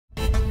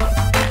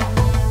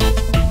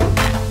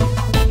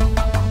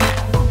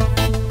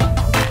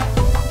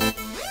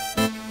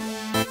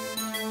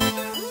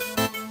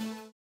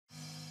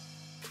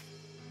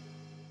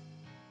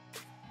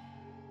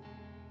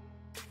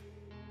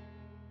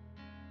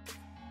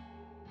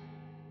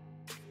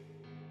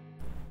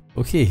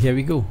Okay, here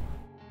we go.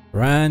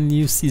 Brand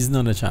new season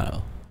on the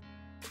channel.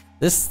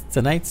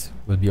 Tonight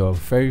will be our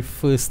very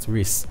first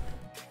race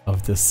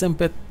of the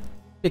Simpit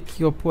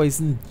Pick Your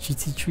Poison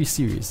GT3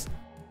 series.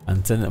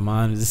 And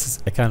man,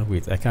 I can't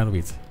wait.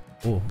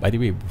 Oh, by the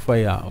way, before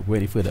I go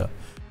any further,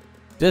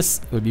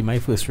 this will be my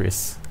first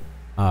race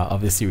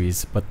of the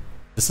series, but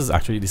this is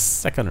actually the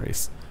second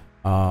race.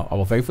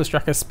 Our very first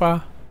track is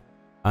Spa,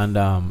 and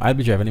I'll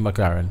be driving the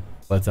McLaren.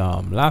 But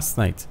last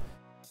night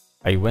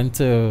I went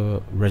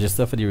to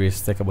register for the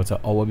race like about an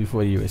hour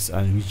before the race,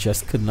 and we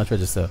just could not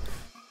register.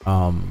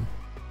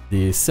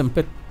 The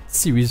Simpit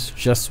series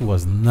just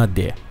was not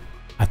there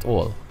at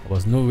all. There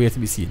was nowhere to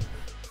be seen.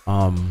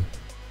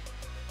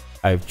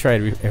 I've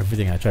tried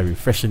everything. I tried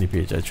refreshing the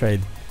page. I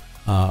tried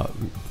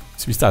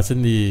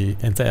restarting the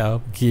entire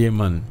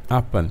game and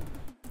app and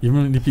even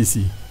on the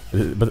PC.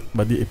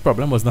 But the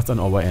problem was not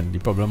on our end. The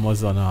problem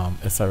was on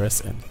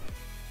SRS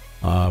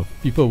end.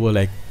 People were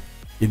like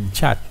in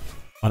chat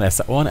on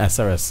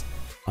SRS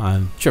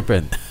and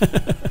tripping.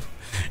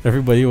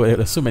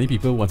 Everybody, so many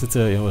people wanted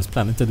to, was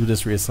planning to do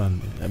this race,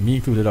 and me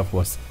included, of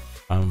course.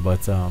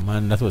 But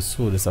man, that was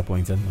so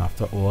disappointing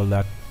after all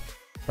that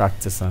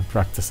practice and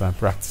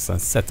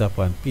setup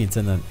and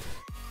painting, and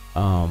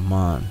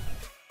man,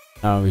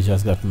 we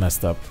just got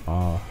messed up.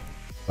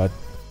 But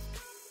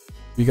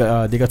we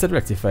got they got it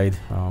rectified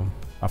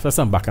after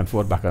some back and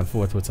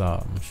forth with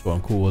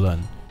Sean Cole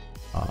and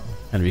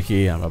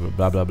Enrique and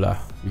blah blah blah.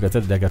 They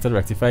got it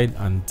rectified,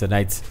 and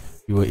tonight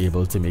we were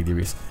able to make the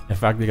race. In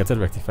fact, they got it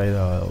rectified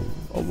a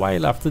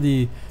while after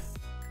the.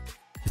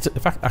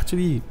 In fact,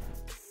 actually,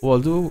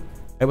 although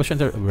I was trying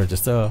to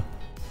register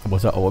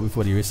about an hour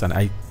before the race,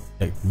 and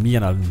me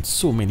and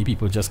so many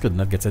people just could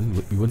not get in.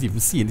 We wouldn't even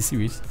see in the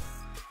series.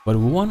 But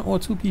one or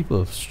two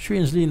people,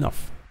 strangely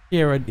enough,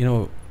 here,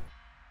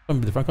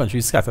 from different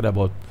countries scattered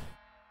about,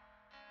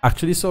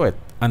 actually saw it,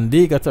 and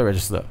they got to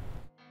register.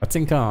 I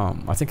think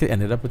it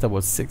ended up with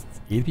about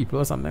 6-8 people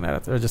or something like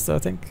that to register. I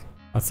think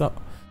that's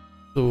up.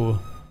 So,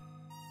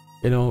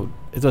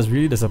 it was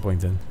really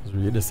disappointing.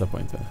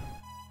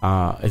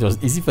 It was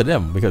easy for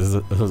them because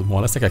it was more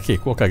or less like a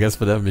cakewalk, I guess,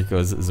 for them,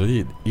 because it's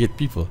only 8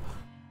 people.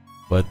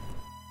 But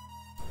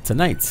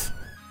tonight,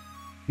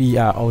 we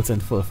are out in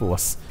full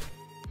force.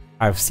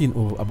 I've seen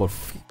about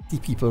 50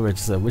 people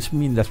register, which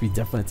means that we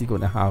definitely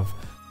going to have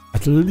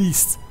at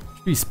least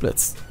 3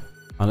 splits,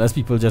 unless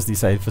people just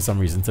decide for some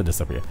reason to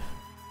disappear.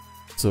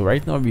 So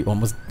right now, we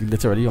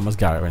literally almost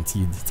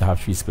guaranteed to have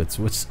 3 splits,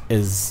 which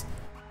is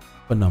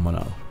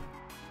phenomenal.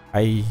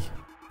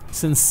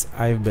 Since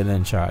I've been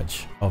in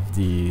charge of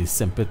the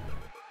Simpit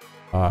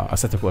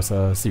Assetto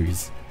Corsa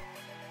series,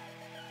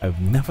 I've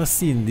never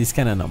seen these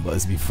kind of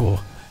numbers before.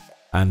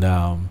 And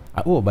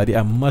oh, but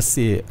I must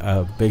say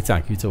a big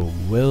thank you to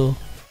Will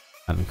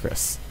and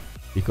Chris,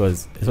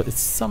 because it's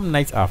some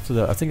night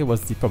after I think it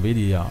was probably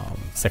the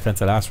second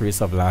to last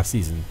race of last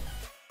season.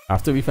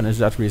 After we finished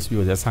that race, we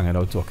were just hanging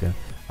out talking.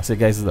 I said,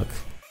 guys, look,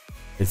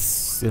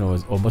 it's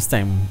it's almost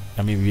time.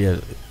 I mean, we're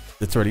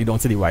literally down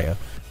to the wire.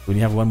 We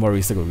only have one more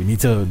race to go. We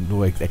need to know,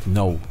 like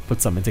now, put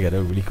something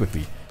together really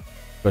quickly,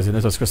 because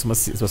it was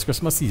Christmas. It was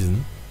Christmas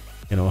season.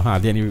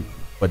 Hardly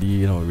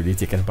anybody really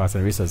taking part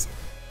in races.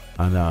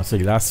 And so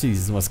the last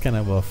season was kind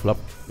of a flop,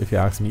 if you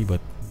ask me,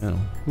 but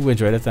who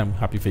enjoyed it, I'm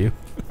happy for you.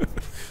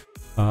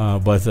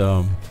 But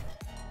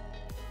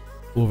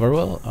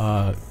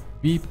overall,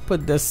 we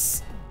put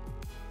this.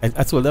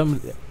 I told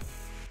them,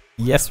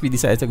 yes, we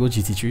decided to go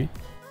GT3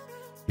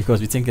 because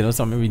we think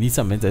we need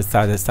something to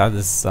start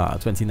this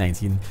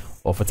 2019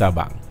 off at a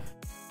bang.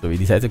 So we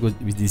decided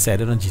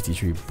on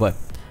GT3, but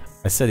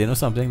I said,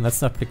 something,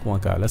 let's not pick one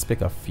car, let's pick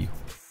a few,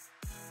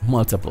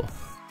 multiple,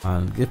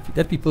 and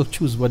let people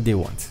choose what they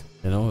want.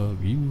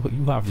 You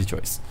have the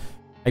choice.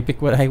 I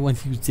pick what I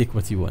want, you take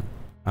what you want.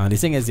 And the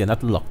thing is, you're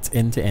not locked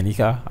into any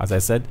car. As I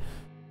said,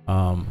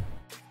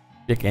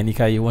 pick any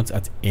car you want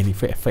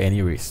for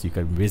any race. You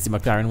can race the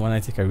McLaren one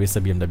night, you can race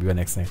the BMW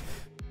next night,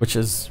 which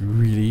is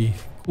really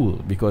cool,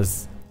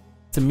 because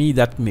to me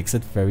that makes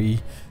it very,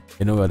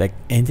 like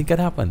anything can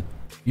happen.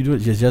 You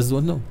just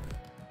don't know,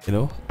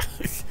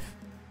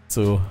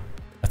 So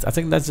I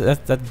think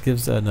that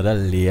gives another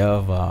layer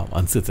of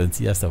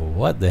uncertainty as to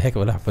what the heck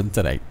will happen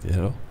tonight.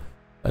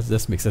 That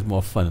just makes it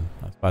more fun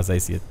as far as I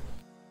see it.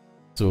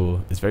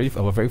 So it's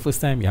our very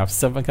first time. We have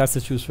 7 cars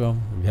to choose from.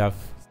 We have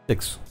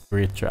 6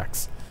 great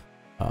tracks.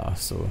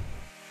 So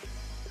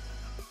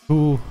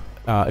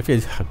if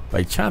you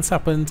by chance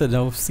happen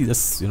to see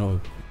this,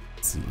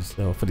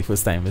 for the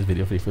first time, this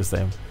video for the first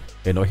time,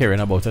 hearing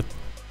about it,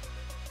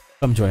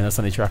 come join us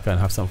on the track and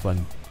have some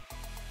fun.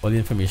 All the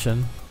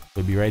information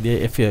will be right there.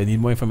 If you need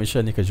more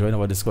information, you can join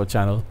our Discord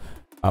channel.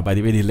 By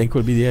the way, the link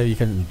will be there. You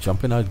can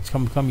jump in or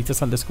come meet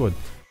us on Discord,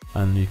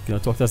 and you can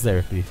talk to us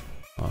directly,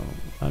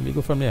 and we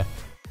go from there.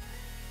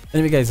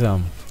 Anyway, guys,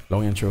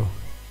 long intro,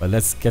 but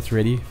let's get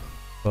ready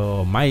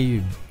for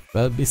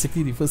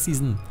basically the first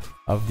season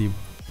of the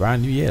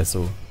brand new year.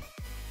 So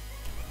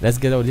let's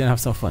get out there and have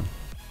some fun.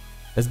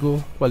 Let's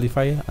go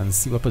qualify and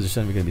see what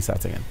position we're gonna be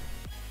starting in.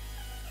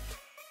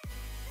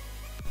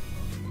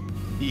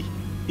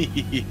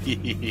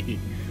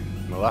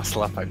 My last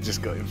lap, I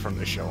just got in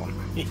front of Sean.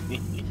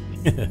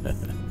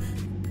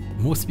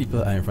 Most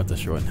people are in front of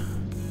Sean.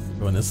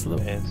 Sean is slow.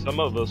 And some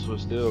of us were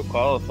still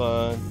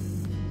qualifying.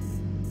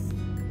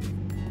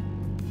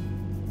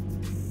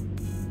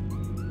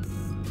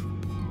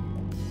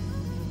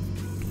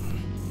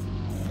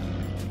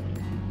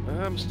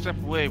 Step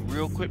away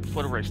real quick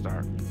before the race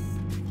start.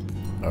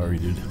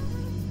 Alright, dude.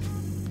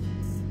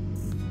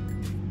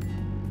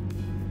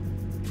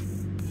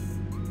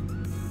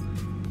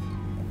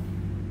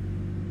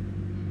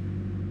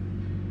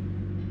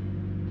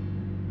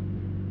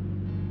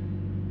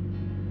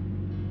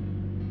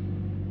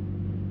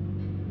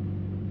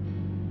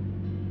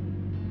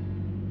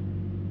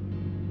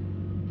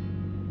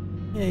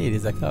 Hey,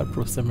 there's a car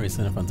pro sim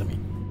racing in front of me.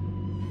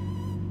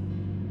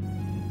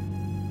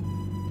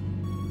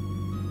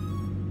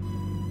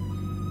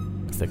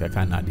 Looks like a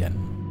Canadian.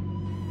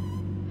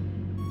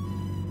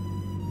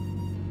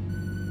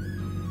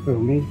 Oh,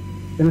 me?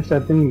 Finish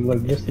that thing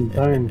like just in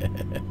time.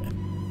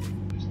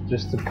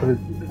 just to put it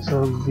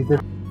so it'll be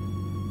different.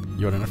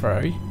 You running a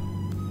Ferrari?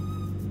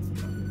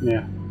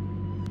 Yeah,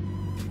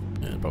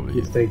 Yeah, probably.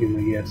 it's taking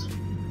me, yes.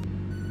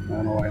 I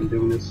don't know why I'm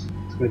doing this.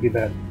 It's gonna be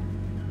bad.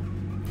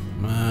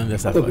 Man,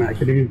 let's have Doesn't matter, I fun.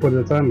 could even put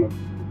the time up.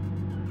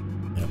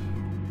 Yep.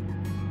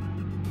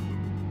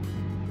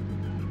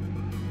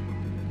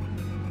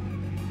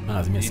 Man,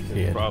 that's me Ethan's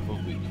scared.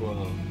 probably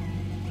 12.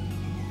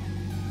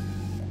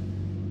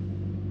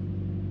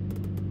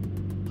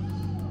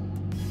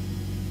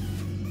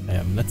 I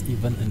am not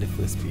even in the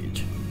first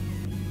page.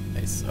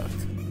 I suck.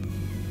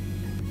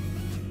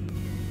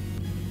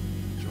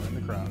 Join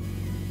the crowd.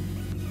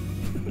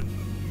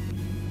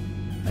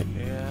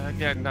 Yeah, I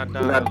got not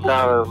Not down.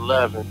 down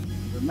 11.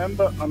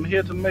 Remember, I'm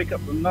here to make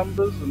up the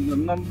numbers and the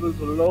numbers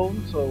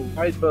alone, so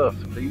wide berth,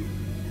 please.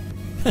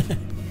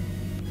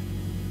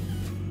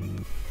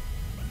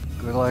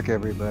 Good luck,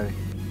 everybody.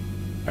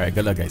 Alright,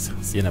 good luck, guys.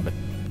 See you in a bit.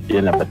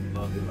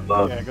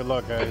 Love. Yeah, good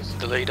luck, guys.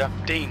 The leader,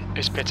 Dean,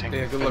 is pitting.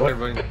 Yeah, good luck,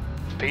 everybody.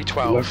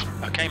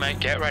 P12. Okay, mate,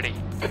 get ready.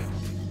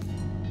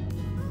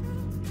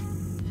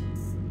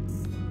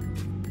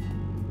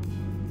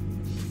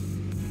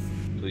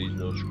 Please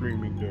no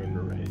screaming during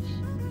the race.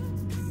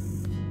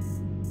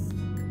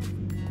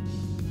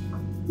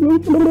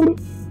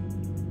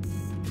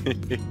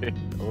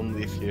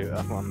 Only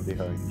if I'm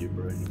behind you,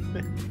 bro.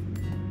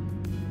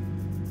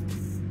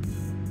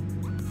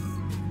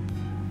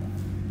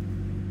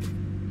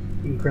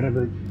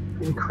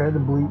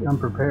 Incredibly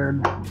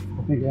unprepared. I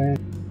think I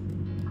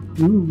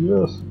am.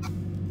 Yes.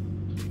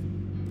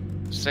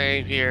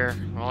 Same here.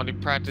 I only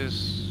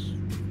practice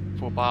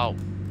for about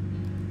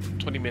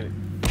 20 minutes.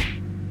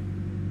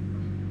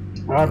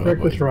 I Oh,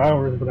 practiced boy. for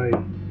hours, but I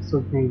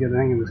still can't get the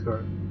hang of this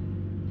car.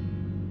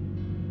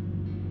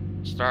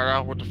 Start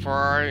out with the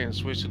Ferrari and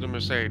switch to the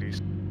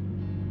Mercedes.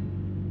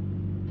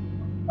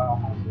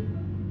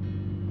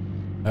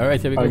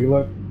 Alright, here we Good go.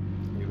 luck.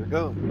 Here we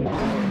go.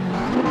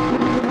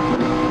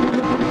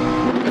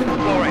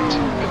 Alright.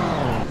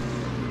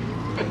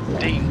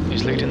 Dean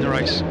is leading the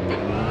race.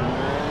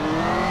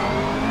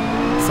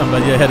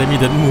 Somebody ahead of me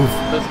didn't move.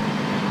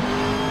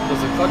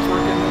 Does the clutch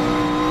work in this?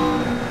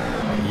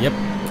 Yep.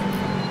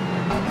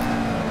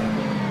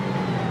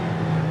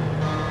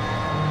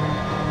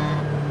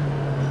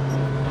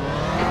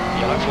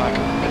 Yellow flag.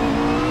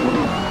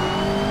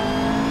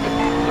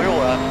 We're all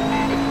right.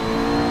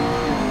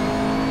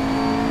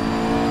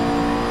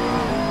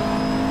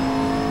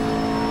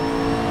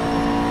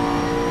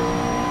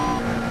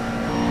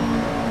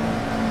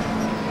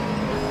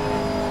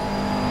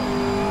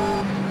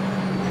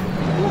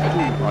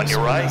 On your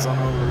right.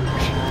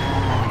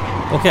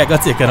 Okay, I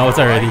got taken out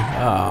already.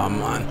 Oh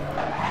man.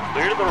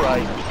 Clear to the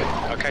right.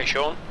 Okay,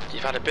 Sean,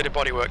 you've had a bit of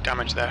bodywork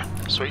damage there.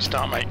 Sweet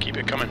start, mate. Keep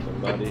it coming.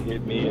 Somebody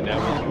hit me and that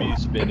was me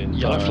spinning.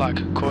 Yellow time.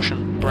 flag.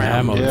 Caution. Yeah, Brown.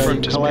 I'm out. Yeah, Front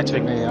you to collected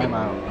spitting. me. I'm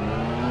out.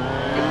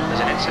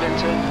 There's an incident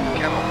in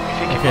Camel. You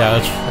think Okay,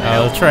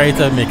 I'll try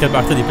to make it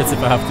back to the pits if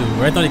I have to.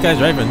 Right now the guy's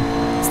driving.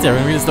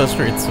 Steering wheel is still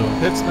straight, so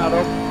It's not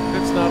open.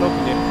 It's not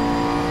open yet.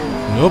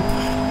 nope.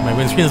 My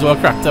windscreen is all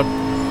cracked up.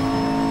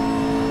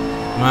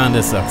 Man,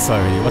 this sucks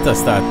already. What a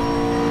start.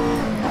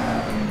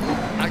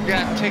 I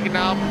got taken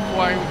out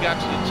before I even got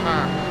to the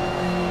turn.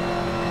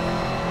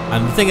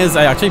 And the thing is,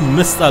 I actually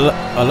missed a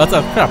lot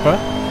of crapper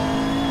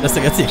just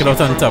to get taken out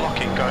on top.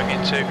 Blocking going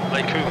into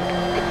ЛИКЕ.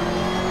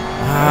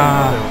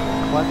 Ah,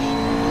 Clutch.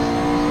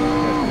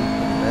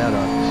 Bad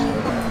on this.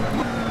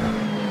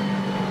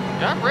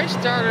 Y'all race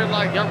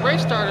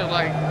started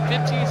like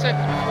 15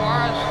 seconds before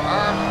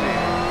ours did.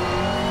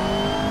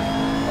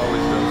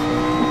 Always does.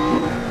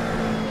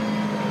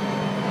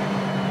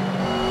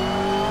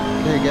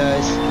 Okay,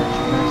 guys. Catch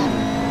you next week.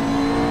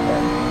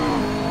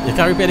 you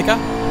can't repair the car?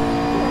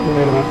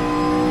 Wait a minute.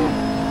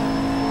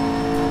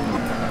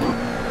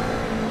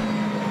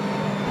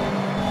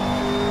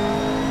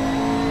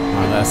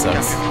 Man, that Gap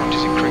sucks. in front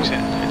is increasing.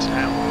 It's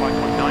now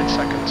 5.9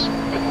 seconds.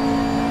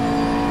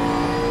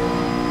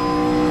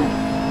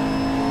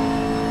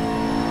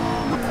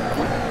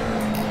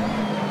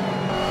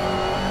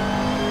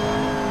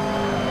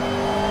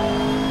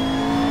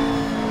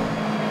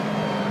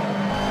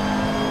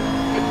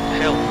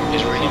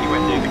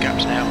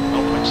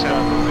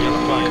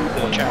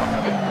 watch out.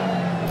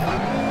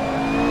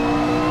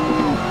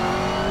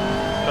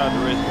 Tried to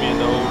race me in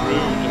the old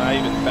rouge, and I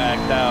even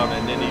backed out,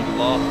 and then he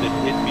lost it,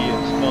 hit me,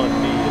 and spun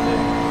me, and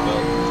then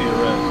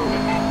CRS.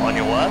 On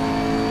your left?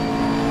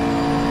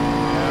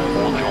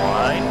 Hold your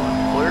line.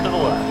 Clear to the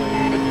left.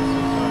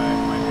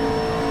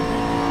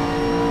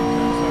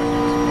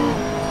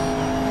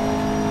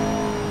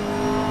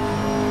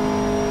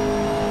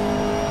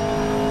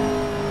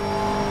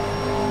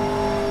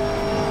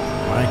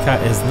 My car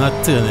is not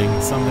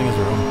turning. Something is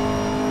wrong.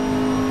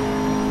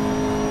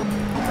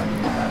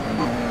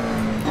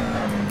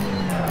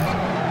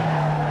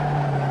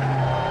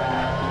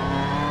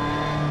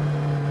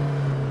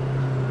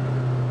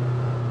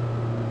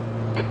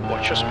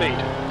 What's your speed?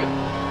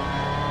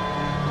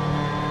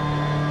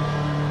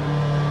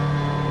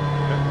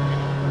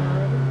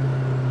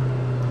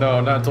 No,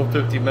 not until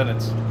 50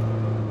 minutes.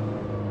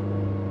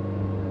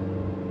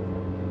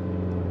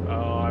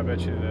 Oh, I bet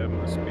you that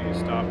must be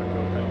stop and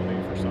go penalty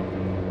for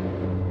something.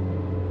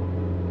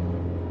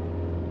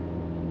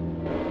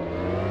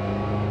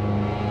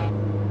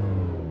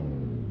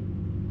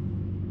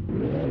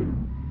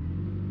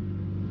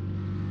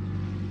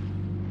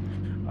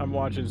 I'm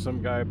watching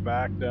some guy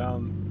back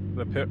down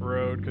the pit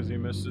road because he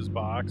missed his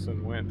box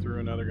and went through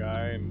another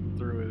guy and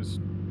through his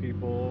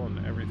people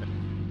and everything.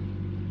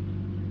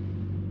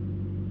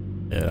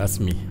 Yeah, that's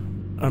me.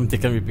 I'm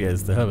taking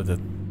repairs. The hell with it.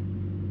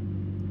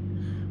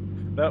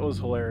 That was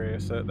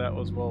hilarious. That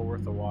was well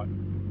worth a watch.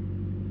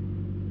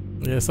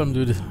 Yeah, some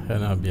dude in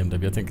a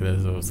BMW, I think it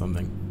is, or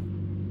something.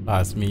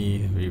 Passed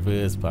me,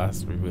 reverse,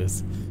 pass,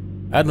 reverse.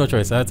 I had no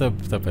choice. I had to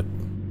stop it.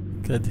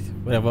 Good,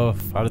 whatever.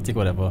 I had to take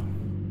whatever.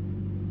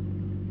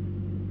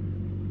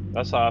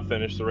 That's how I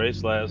finished the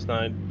race last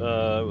night,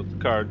 with the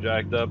car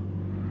jacked up,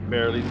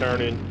 barely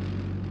turning.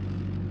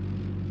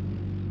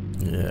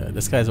 Yeah,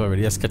 this guy's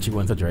already a sketchy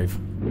one to drive.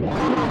 Yeah,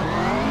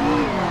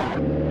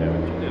 but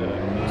you did a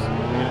decent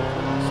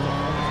stuff.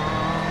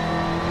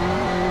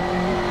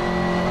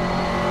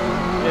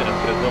 Yeah, that's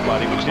because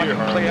nobody was Looks here.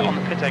 like clear on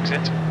the pit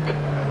exit.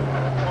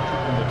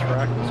 And the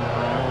track was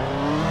crap.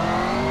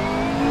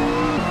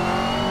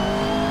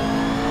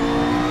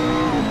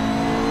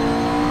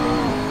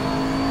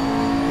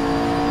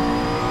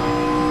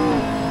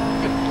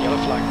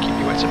 Yellow flag, keep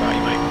your wits about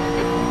you, mate.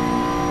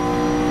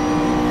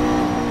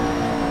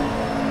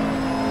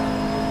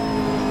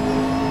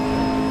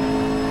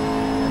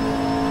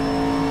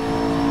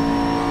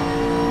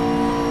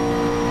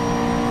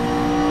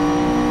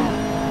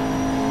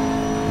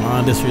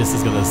 Man, this race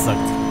is gonna suck.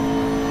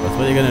 But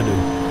what are you gonna do?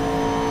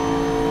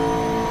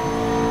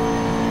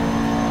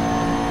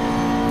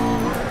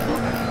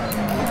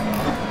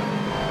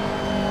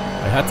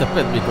 I had to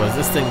pit because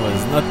this thing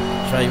was not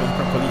driving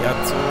properly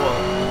at all.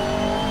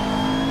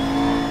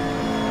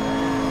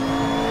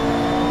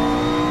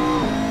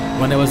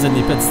 When I was in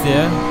the pits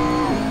there,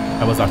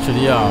 I was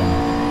actually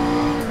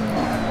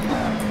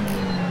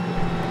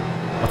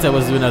what I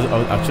was doing is I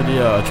was actually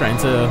trying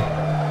to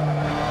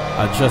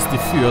adjust the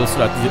fuel so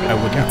that I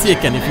wouldn't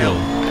take any fuel.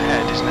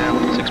 Ahead is now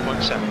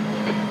 6.7.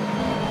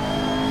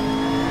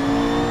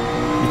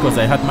 Because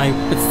I had my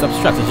pit stop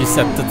strategy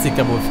set to take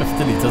about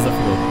 50 liters of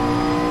fuel.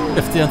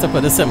 50 on top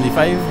of the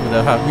 75 would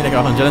have had me like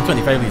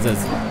 125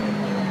 liters.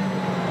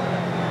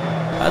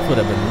 That would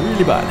have been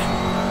really bad.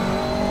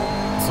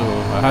 So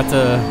I had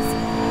to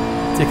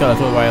take a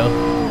little while.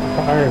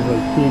 Tires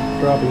like keep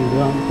dropping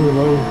down too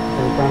low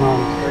or down on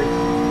straight.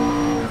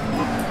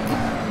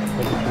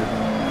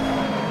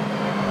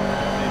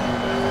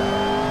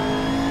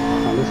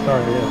 On this car,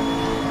 yeah.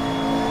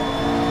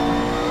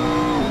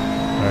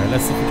 Alright,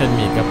 let's see if we can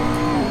make up.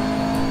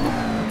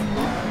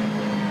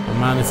 Oh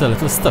man, it's a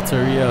little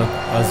stuttery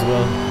as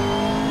well.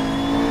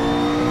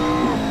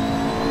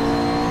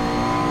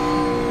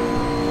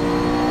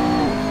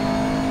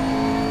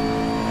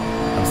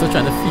 I'm still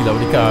trying to feel out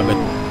the car a bit.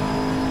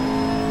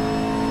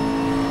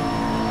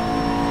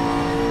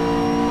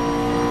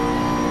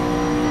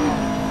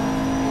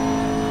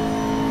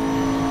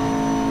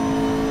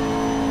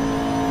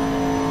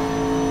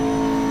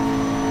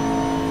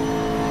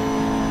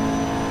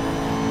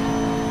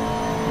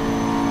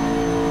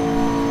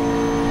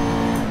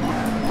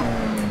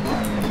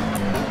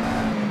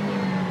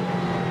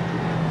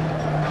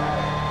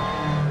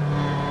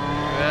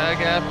 I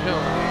got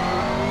penalty.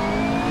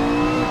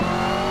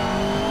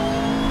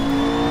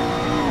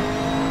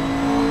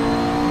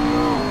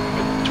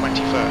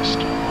 21st.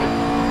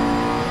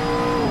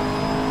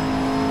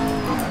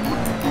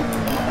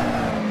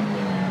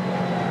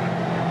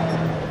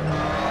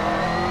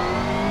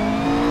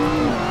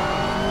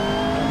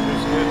 I'm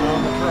just getting on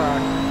the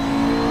track.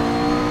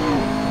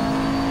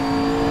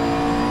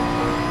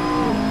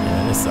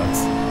 Yeah, this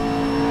sucks.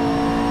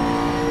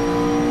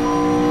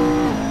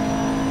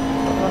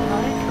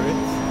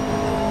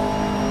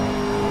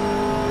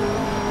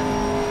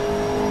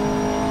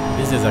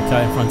 This is a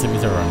car in front of me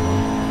to run on.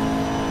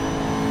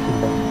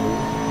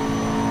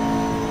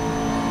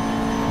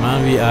 Man,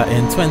 we are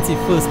in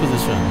 21st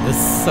position. This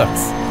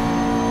sucks.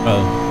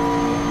 Well,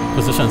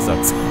 position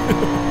sucks.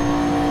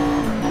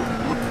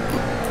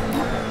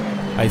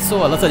 I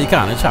saw a lot of the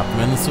carnage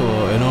happening, so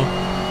you know,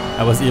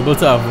 I was able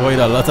to avoid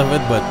a lot of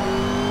it, but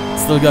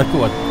still got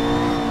caught.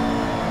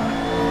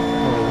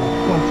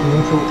 So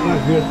it's not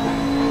good.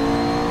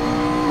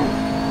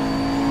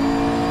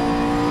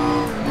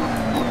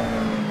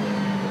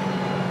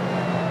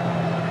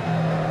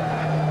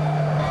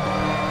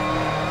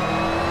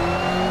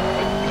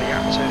 The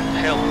gap to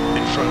Hill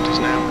in front is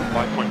now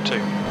 5.2.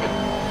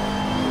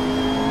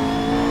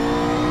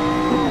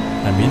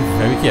 I'm being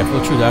very careful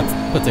through that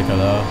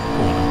particular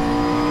corner.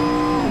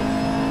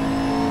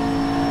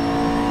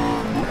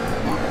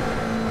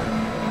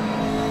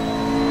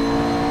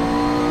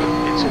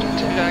 Incident.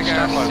 Yeah, I got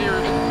Stand low.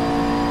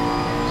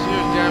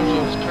 serious damage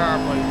on his car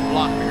by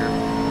block here.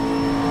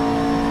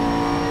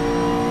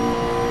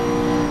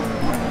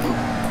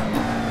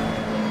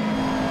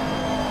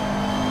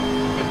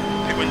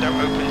 The window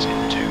opens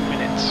in 2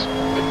 minutes.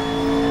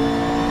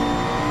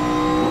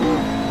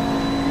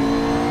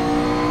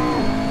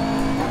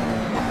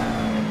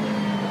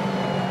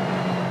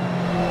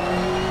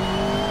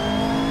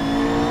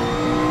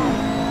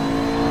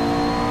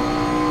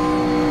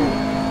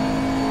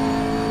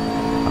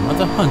 I'm not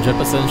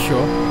 100%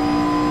 sure,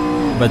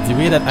 but the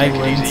way that I Take it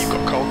went, easy, you've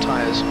got cold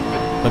tyres.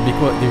 but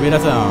because the way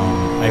that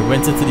I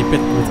went into the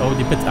pit without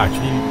the pit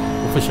actually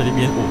officially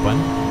being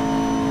open,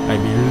 I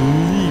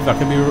believe I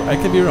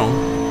could be wrong,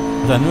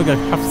 but I know I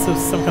have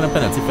some kind of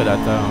penalty for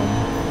that.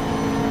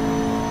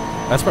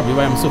 That's probably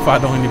why I'm so far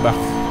down in the back.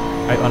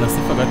 I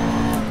honestly forgot.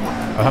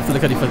 I'll have to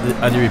look at the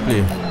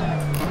replay. I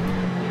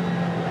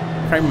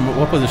can't remember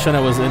what position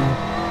I was in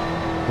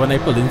when I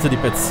pulled into the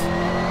pits.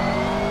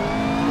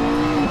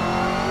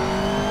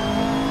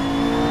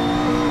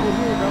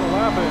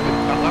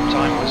 That lap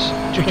time was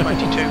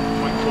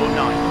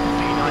 2:22.49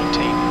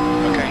 V19.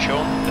 Okay,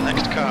 Sean, the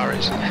next car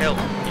is Hill,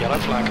 yellow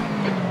flag.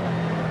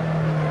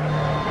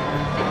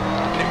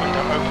 Pit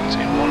window opens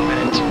in 1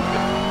 minute.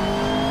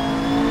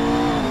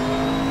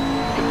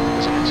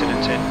 There's an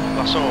incident in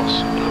La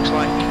Source. It looks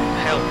like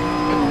Hill.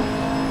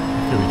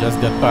 Okay, we just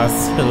got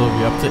past Hill,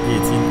 we're up to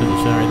 18th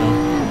position right now.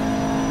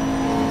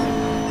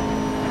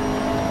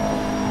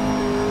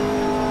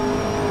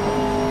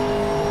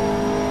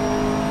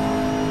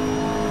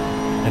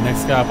 The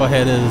next car up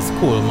ahead is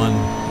Coleman,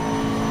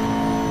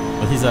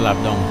 but he's a lap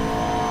down.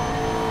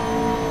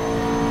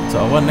 So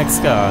our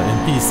next car in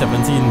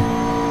P17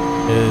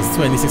 is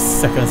 26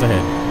 seconds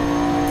ahead.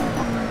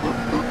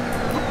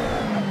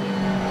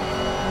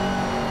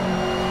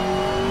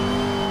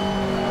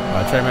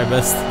 I'll try my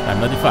best. I'm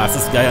not the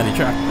fastest guy on the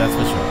track, that's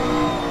for sure.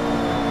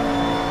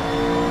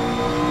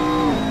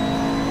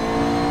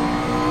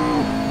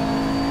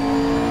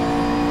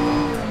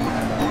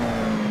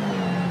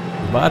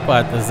 The bad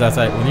part is that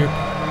I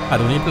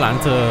only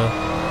planned to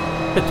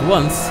hit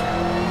once.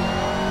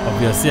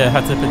 Obviously I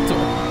had to hit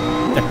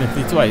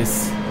technically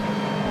twice.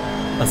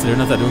 Considering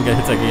that I don't get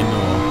hit again no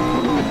more.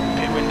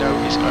 Pit window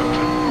is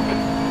open.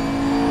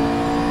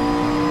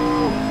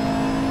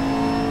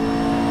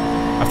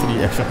 I have to be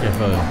extra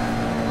careful.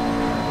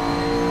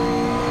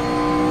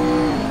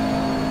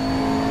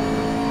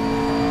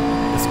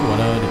 This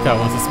corner, the car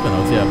wants to spin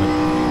out here, but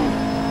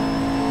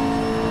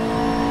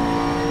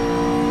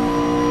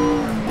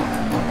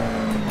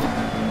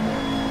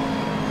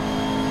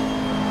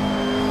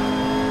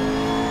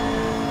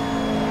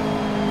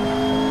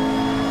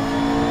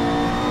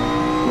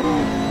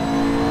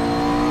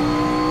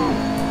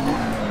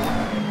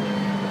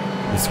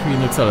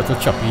screen looks a little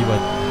choppy, but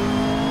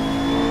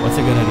what's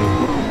it gonna do?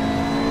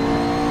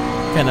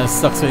 Kinda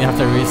sucks when you have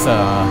to race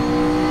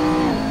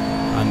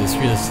and the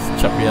screen is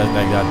choppy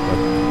like that, but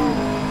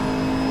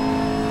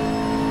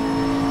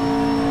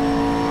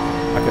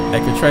I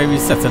could try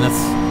resetting it,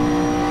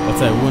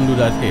 but I won't do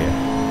that here.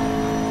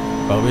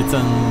 But wait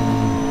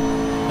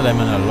until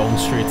I'm in a long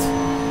straight.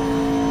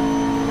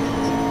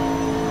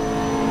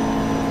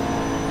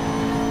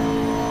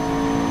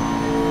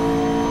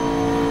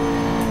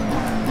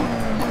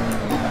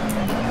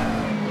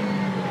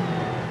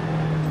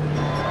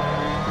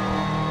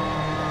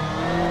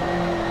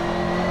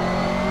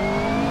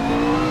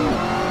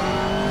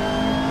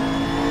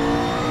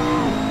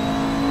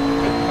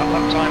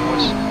 Time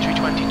was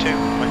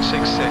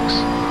 2:22.66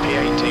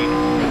 P18.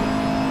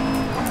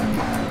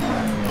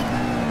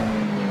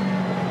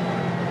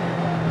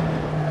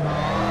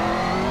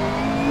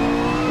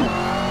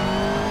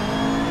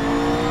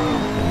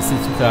 You see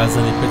 2 cars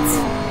in the pits.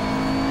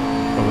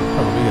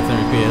 Probably getting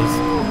repairs.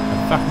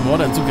 In fact, more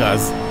than 2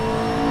 cars.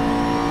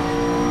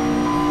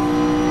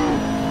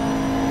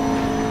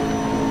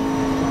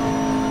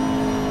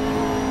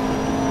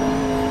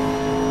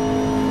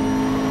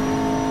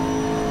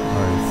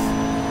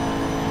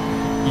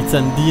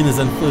 And Dean is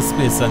in first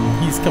place and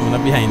he's coming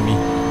up behind me.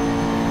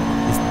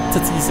 He's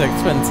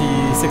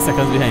 26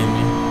 seconds behind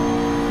me.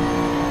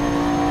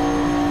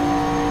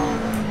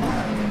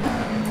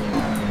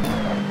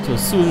 So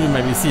soon we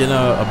might be seeing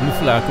a blue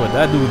flag, but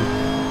that dude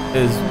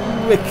is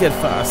wicked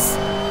fast.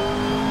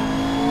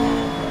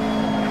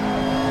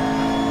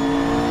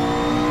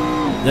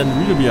 Then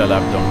we'll be a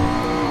lap down.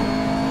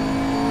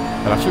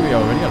 Well, actually we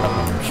are already a lap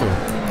down, I'm sure.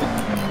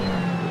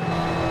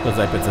 because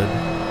I pitted.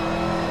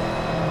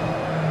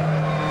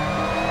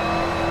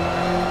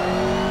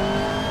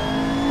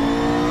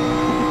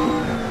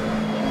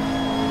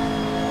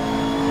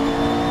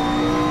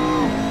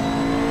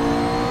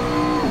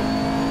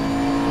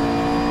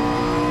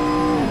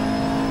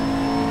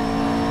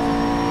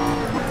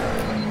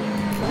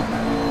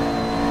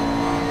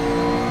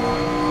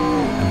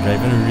 I'm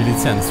driving really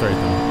tense right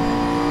now.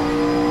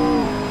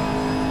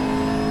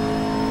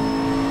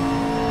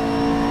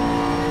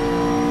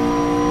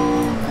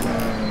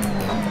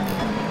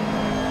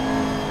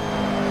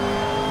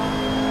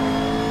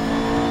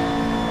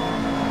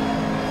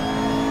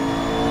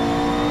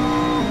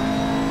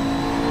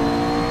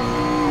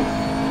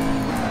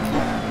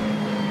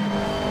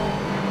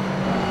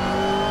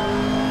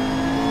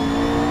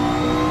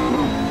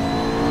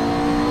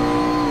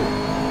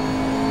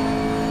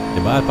 The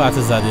bad part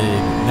is that the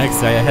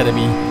next guy ahead of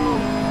me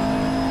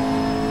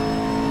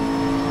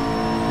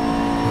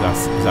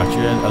is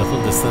actually a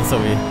little distance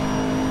away.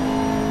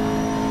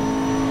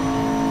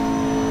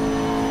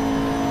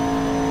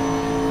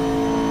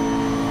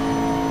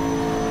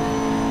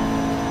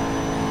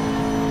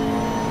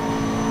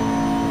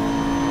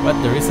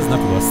 But the race is not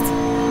lost.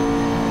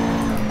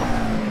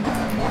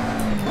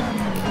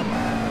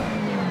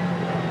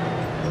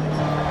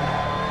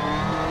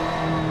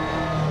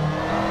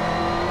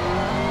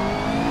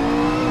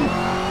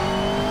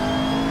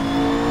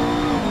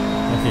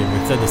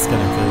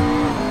 Disconnected.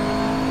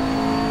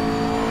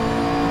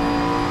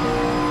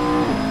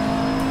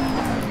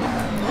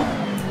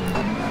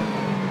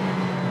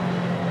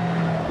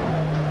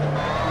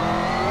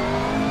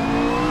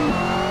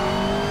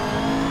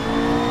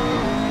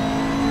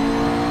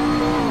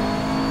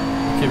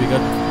 Okay, we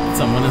got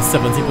someone in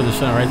 70th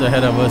position right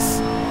ahead of us.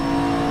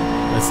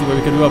 Let's see what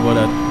we can do about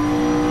that.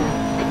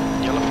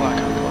 Yellow flag,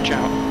 watch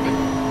out.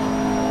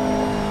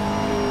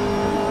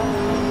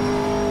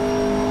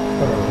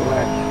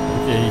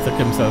 Okay, he took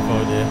himself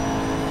out there.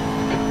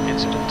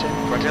 Incident in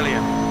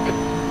Bradillion.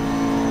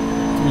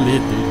 Too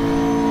late, dude.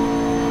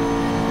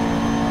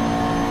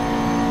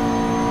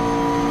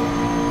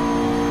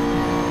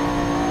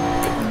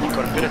 You've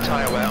got a bit of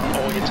tyre wear on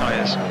all your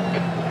tyres.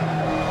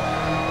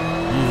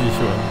 Easy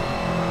showing.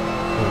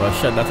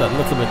 Overshot that a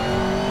little bit.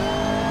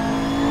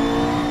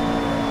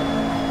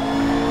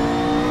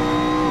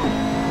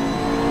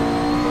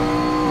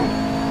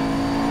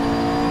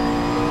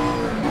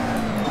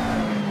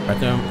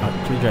 I'm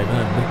actually driving a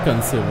bit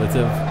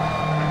conservative.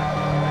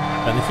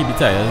 Trying to keep the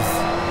tires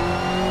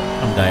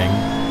from dying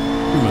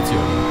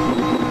prematurely.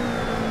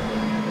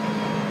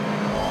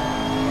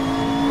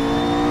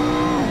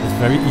 It's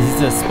very easy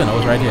to spin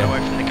out right here.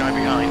 Away from the guy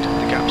behind.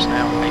 The gap's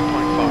now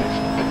 8.5.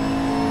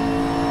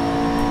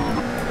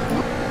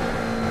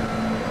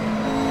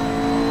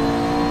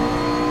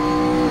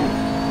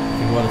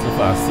 Can go a little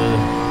faster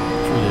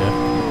through there.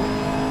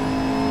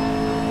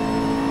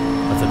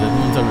 But I didn't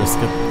want to risk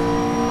it.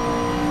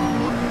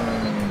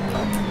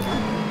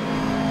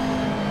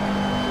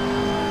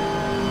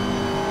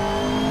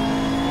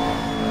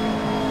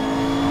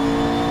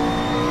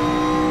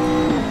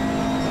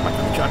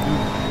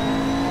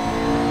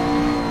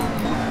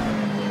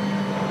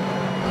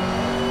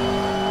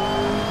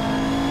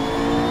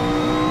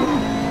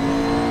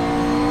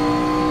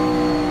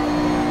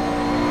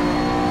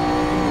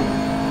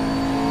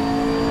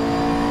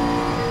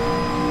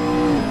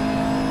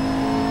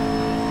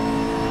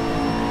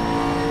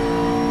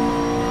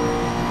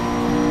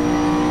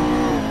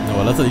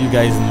 A lot of you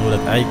guys know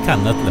that I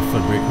cannot left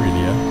foot brake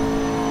really.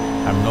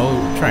 I'm now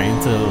trying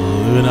to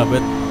learn a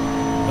bit,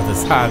 but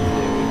it's hard.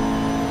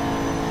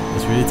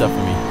 It's really tough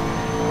for me.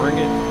 Bring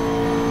it.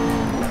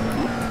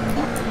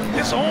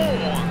 It's on!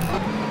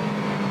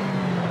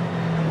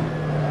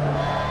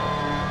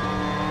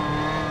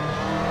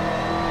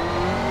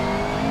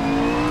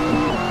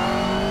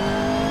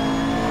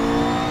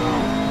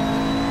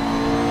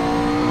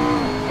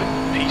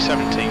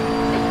 P17.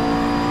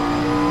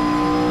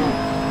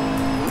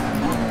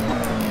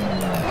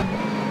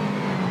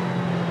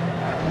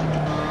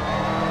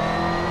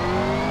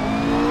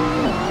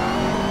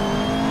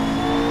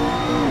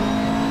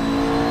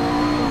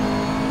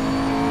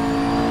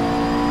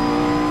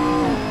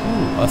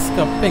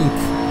 Oscar Pink.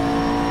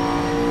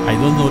 I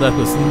don't know that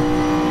person.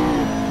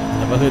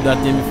 Never heard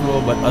that name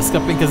before, but Oscar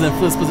Pink is in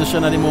first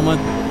position at the moment.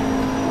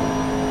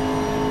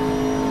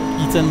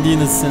 Ethan Dean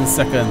is in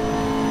second.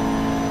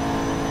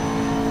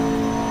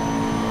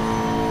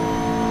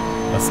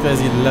 Oscar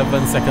is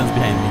 11 seconds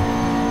behind me.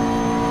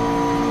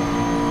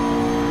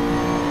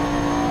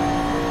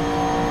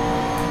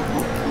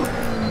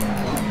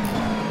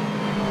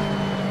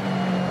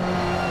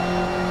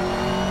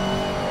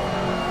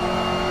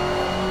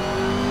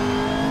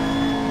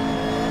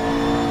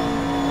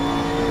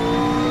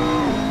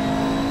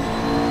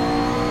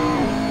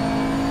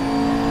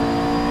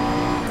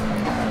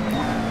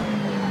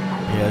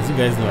 As you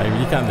guys know, I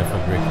really can't left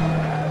foot brake.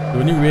 The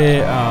only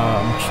way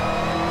I'm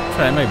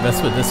trying my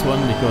best with this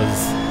one,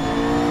 because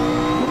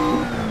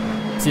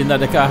seeing that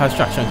the car has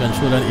traction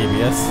control and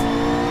ABS,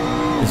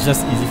 it's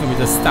just easy for me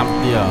to stamp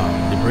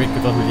the brake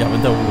without really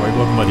having to worry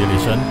about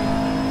modulation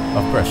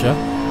of pressure.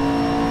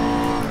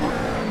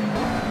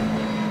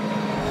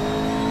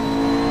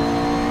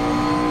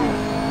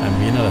 I'm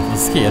being a little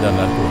scared on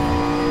that corner.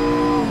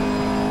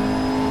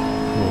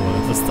 Oh,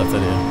 let's just stutter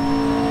there.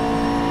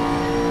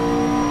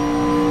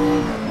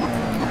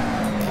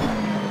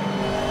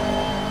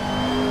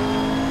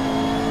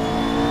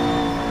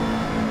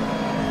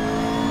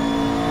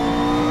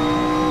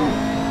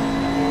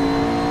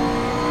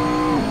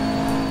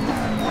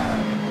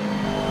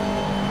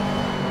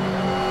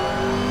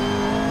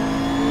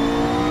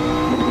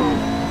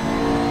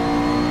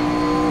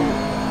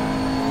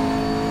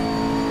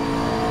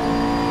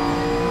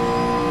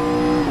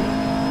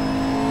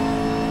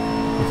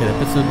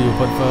 Will be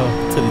open for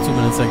 32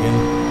 minutes again.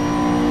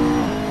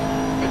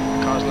 The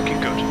car's looking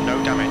good,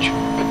 no damage.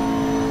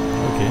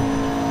 Okay.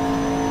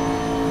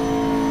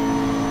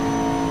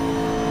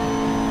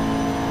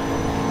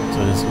 So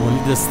there's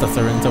only this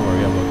stuttering to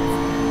worry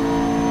about.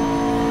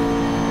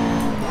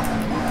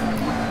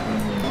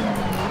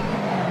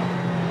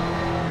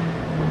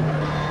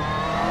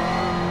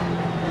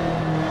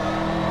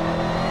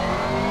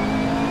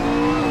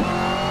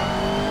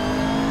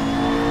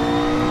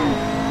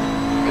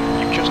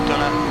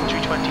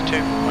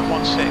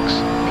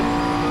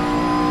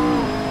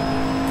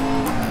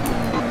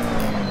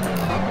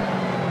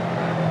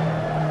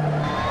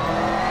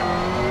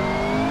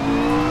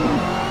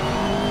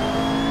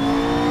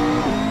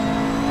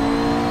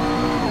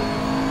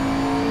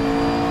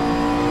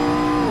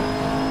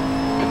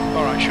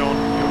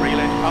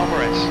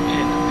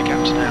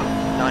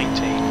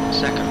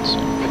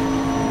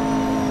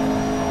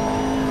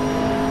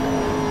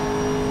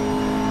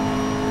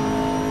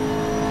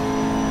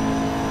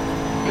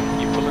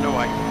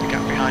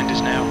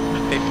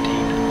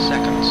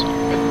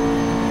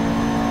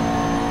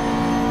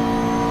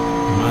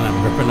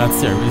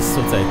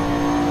 So tight.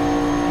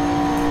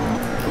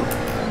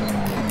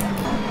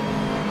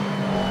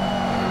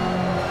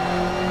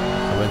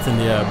 I went in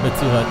there a bit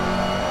too hot.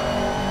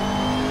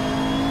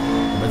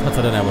 A bit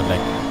hotter than I would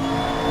like.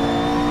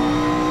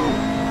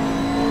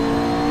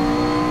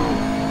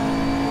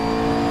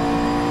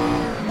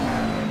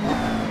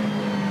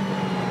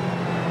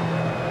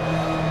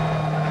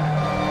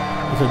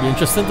 It will be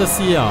interesting to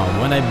see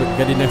when I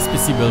get the next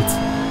PC built,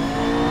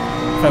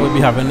 if I would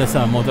be having this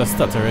amount of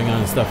stuttering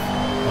and stuff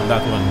on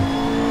that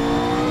one.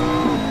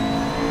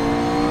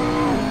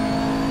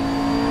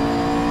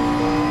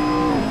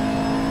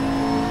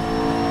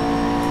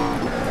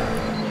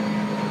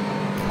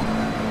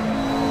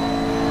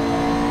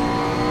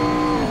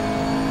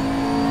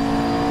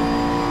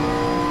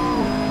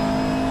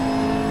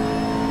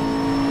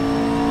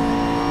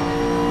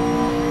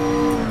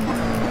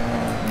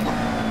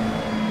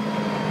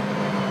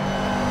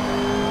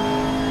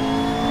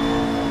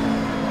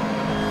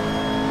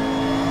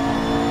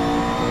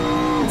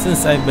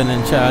 Since I've been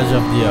in charge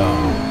of the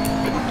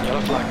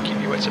yellow flag,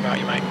 keep your wits about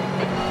you, mate.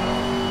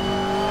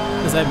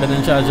 Since I've been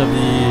in charge of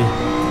the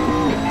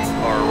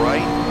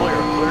alright,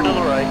 clear to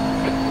the right.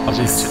 Of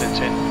this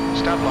incident in.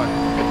 Stand line.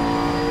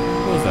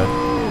 Who was that?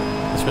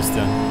 That's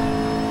Christian.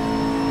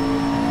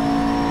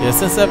 Yeah,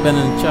 since I've been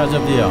in charge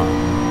of the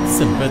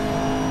Simpit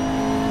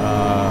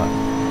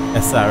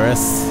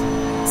SRS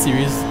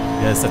Series,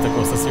 the Assetto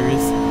Corsa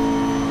Series.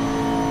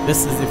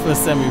 This is the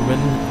first time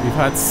we've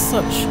had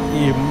such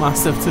a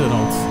massive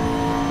turnout.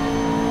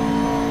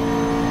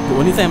 The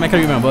only time I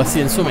can remember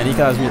seeing so many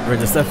cars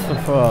registered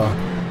for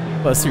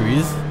a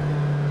series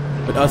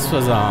with us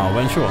was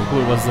when Show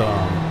Uncle was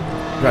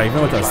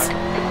driving with us.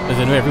 Because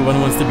I know everyone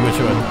wants to be with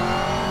Show.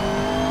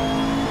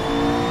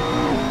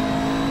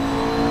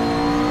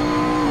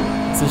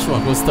 Since Show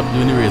Uncle stopped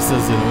doing the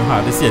races, you know,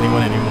 hardly see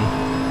anyone anymore.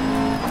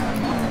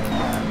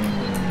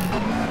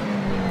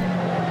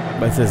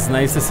 But it's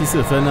nice to see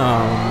certain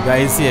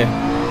guys here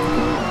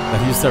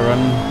that used to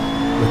run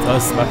with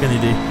us back in the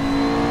day.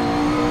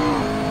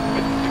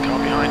 The car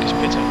behind is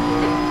pitting.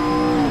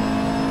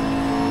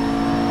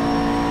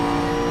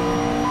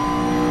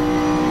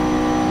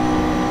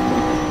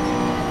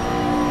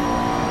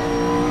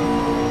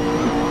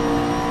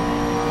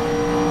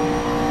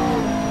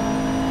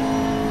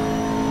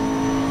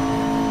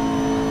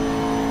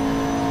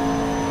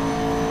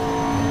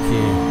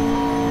 Okay.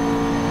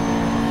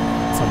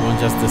 Someone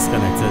just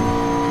disconnected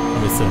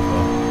from his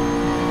server.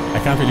 I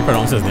can't really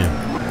pronounce his name.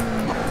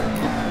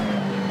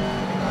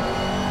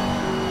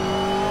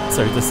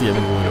 Sorry to see him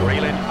going over.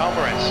 Reeling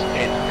Alvarez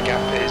in. The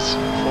gap is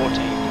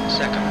 14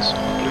 seconds.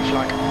 Blue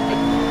flag.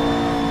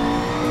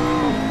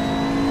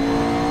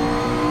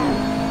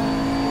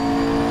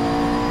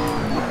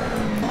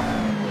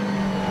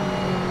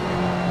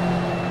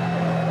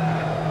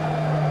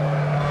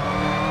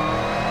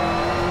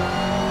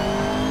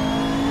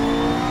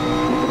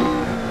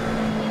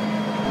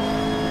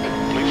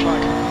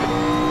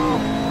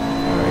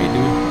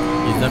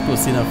 Not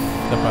close enough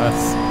to pass.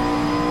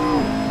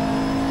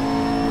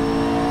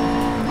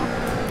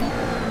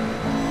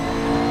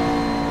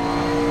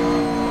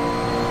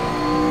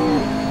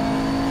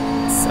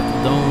 Settle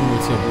down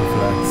with your blue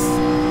flags.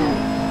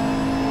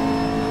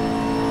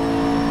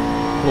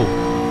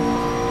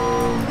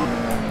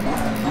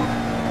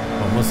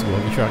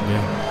 track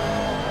there.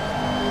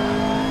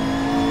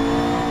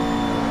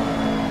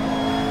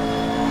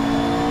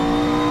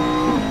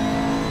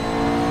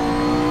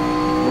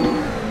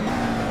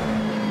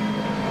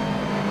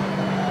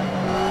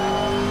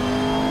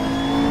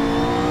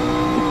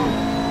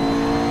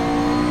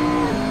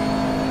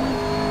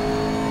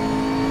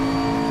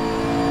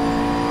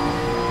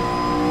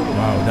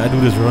 Wow, that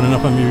dude is running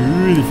up on me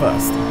really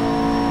fast.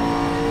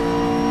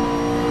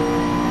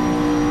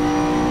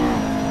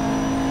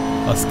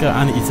 Oscar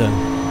and Ethan.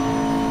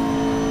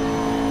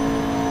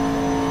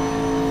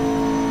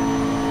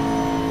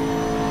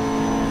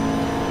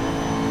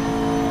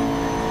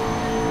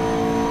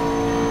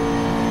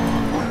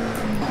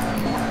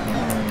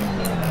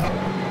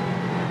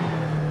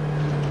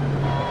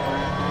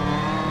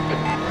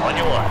 On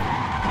your way.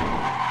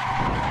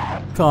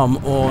 Come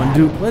on,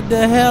 dude. What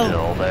the hell?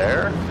 Still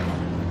there.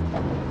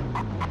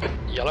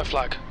 Yellow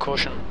flag.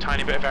 Caution.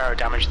 Tiny bit of aero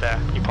damage there.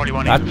 You probably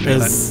won't That even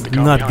feel is it. The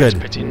car not behind good. is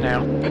pitting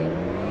now.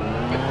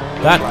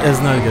 That is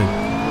not good.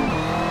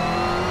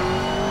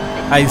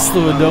 I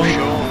slowed down.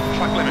 Sure.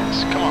 Track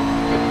limits. Come on.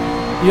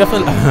 You have to.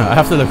 I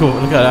have to look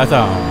over. Look at that.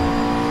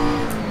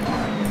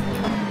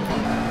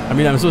 I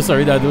mean, I'm so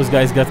sorry that those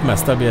guys got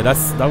messed up here.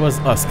 That was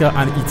Oscar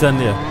and Ethan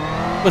there,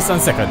 first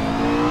and second.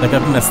 They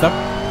got messed up.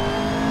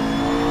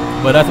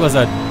 But that was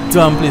a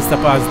dumb place to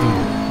pass,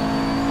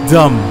 dude.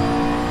 Dumb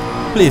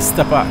place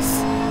to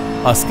pass,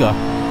 Oscar.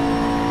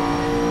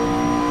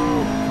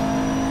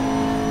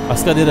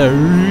 Oscar did a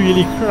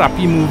really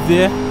crappy move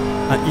there,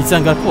 and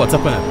Ethan got caught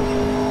up on it.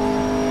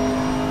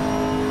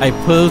 I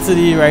pulled to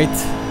the right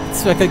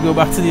so I could go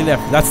back to the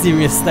left. That's the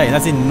race style.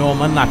 That's a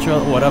normal,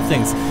 natural order of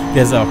things.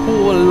 There's a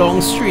whole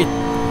long straight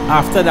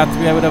after that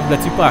where I would have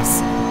let you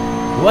pass.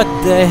 What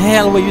the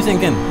hell were you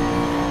thinking?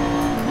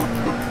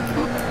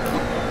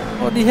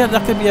 What the hell,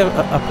 that could be a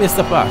place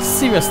to pass?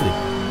 Seriously?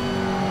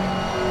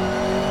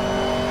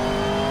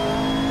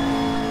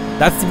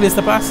 That's the place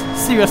to pass?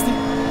 Seriously?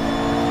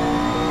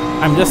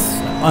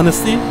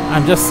 Honestly,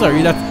 I'm just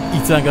sorry that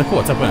Ethan got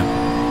caught up on it.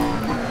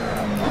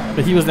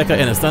 But he was like an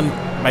innocent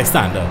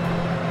bystander.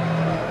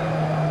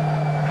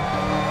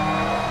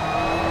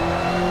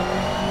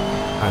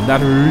 And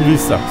that really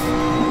sucks.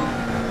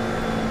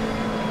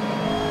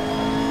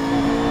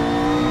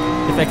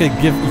 If I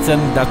could give Ethan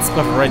that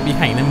spot right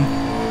behind him,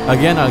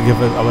 again, I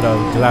would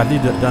have gladly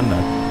done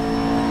that.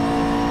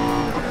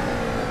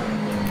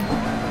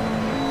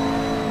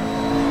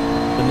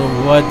 Don't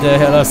know what the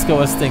hell Oscar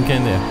was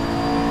thinking there.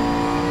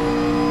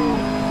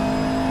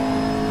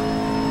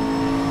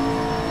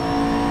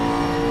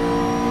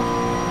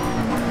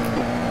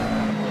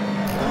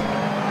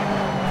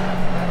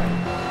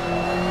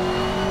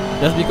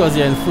 Just because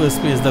you're in first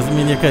place doesn't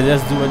mean you can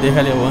just do what the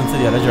hell you want to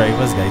the other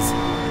drivers, guys.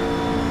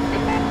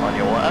 On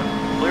your left.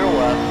 Clear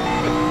left.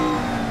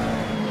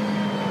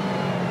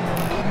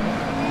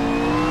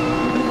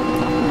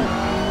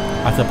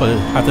 Had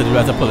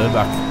to pull it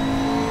back.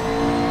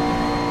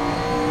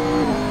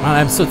 Man,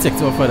 I'm so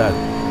ticked off for that.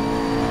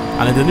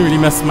 And it didn't really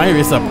mess my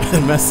race up,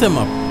 it messed him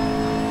up.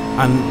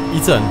 And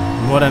Ethan,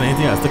 more than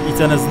anything else.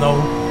 Ethan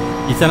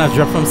has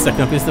dropped from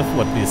second place to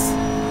fourth place.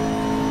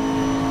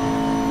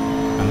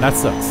 And that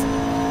sucks.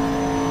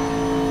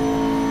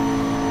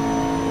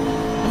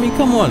 I mean,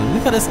 come on,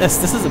 look at this S.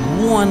 This is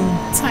one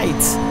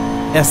tight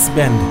S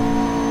bend.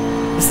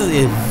 This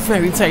is a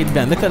very tight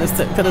bend. Look at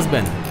this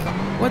bend.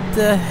 What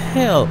the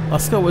hell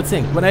Oscar would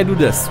think when I do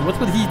this? What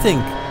would he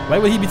think? Why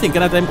would he be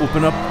thinking that I'm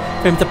open up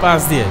for him to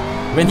pass there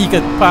when he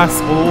could pass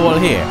all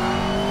here?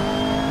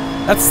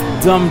 That's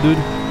dumb, dude.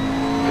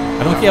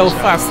 I don't care how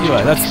fast you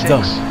are. That's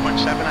dumb.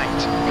 0.78.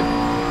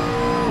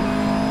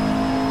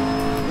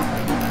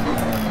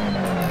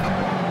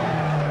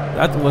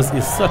 That was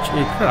such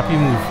a crappy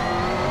move.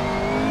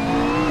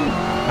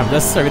 I'm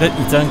just sorry that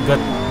Ethan got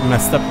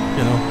messed up,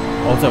 you know,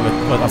 out of it.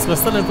 But Oscar's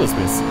still in first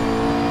place.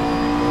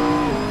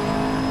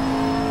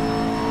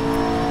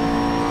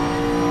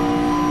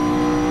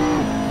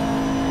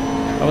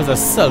 That was a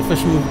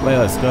selfish move by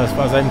Oscar as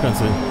far as I'm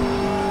concerned.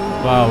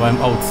 Wow, I'm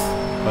out.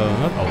 Well,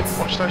 not out.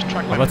 Watch those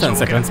track About 10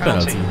 seconds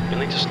penalty. You'll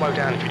need to slow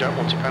down if you don't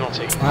want a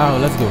penalty. Wow,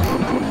 let's go.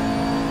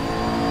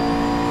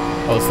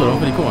 I'll slow down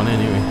for the corner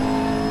anyway.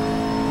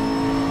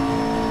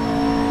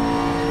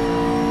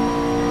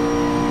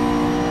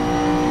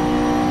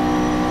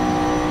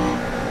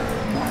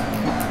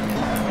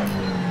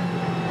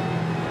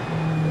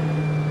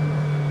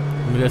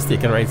 Let me just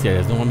take it right here.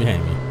 There's no one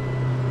behind me.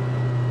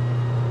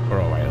 For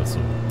a while, so.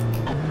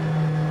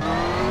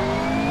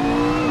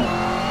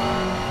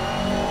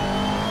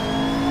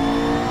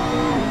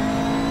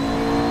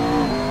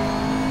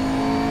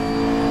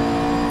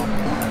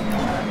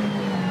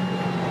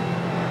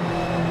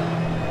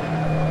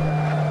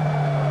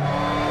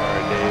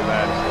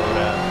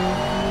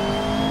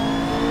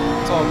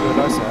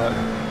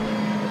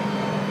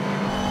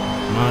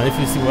 If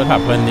you see what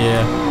happened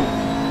there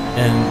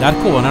and that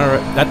corner,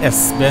 that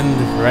S bend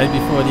right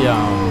before the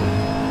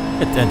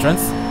pit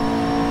entrance,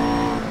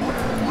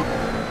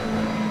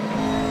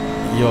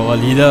 your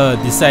leader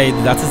decided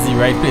that is the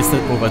right place to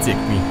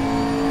overtake me.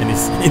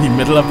 in the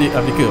middle of the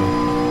curve.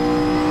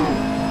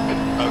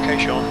 Okay,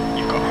 Sean,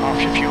 you've got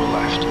half your fuel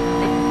left.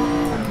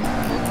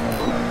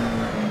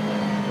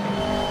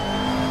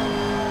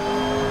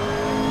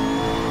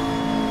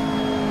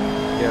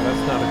 Yeah,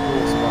 that's not a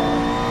cool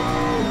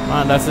spot.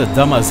 Man, that's just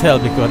dumb as hell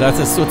because that's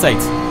just so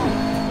tight.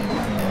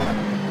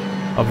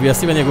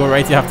 Obviously, when you go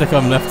right, you have to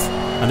come left,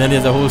 and then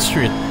there's a whole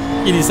straight.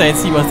 He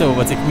decides he wants to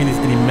overtake me in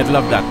the middle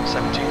of that.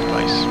 17th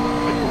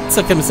place.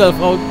 Took himself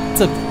out,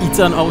 took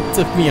Ethan out,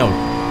 took me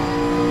out.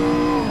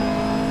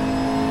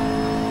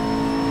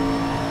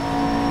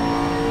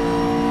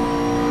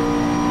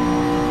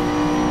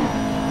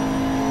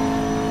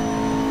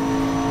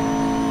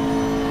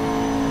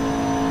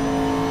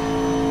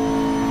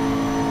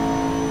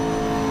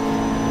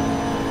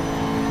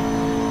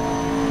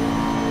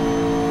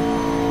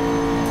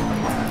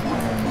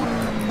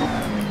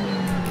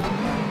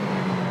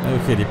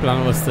 Okay, the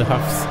plan was to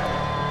have...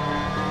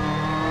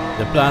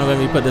 The plan when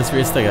we put this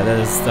race together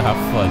is to have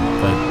fun,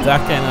 but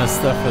that kind of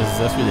stuff is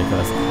just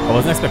ridiculous. I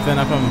wasn't expecting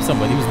that from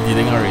somebody who's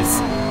leading a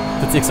race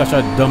to take such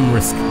a dumb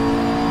risk.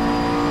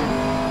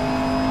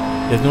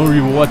 There's no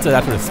reward to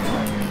that risk.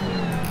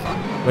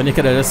 When you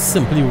could have just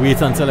simply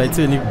wait until I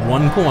turn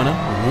one corner,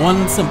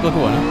 one simple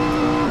corner,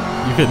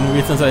 you couldn't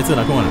wait until I turn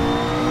a corner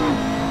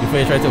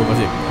before you try to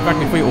overtake. In fact,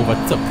 before you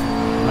overtook,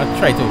 not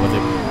try to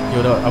overtake,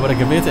 I would have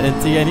given it to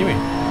NT anyway.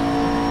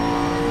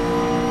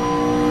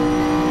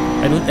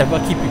 I don't ever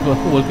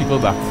hold people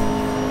back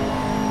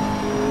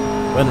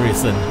when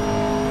racing.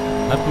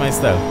 Not my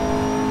style.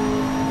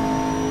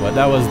 But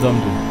that was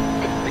dumb, dude.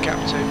 The gap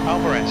to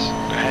Alvarez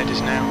ahead is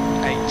now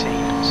 18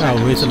 seconds.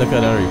 Can't wait to look at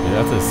that replay.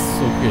 That is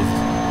so crazy.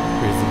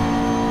 Crazy.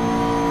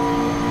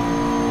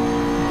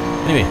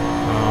 Anyway,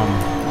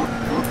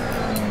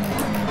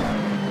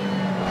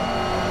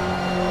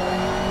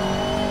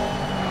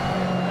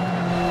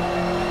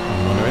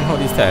 I'm wondering how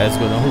these tires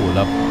gonna hold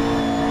up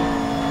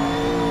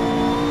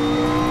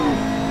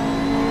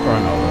for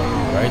an hour.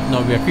 Right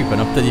now we are creeping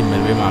up to the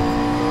midway mark,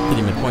 to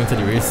the midpoint of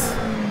the race.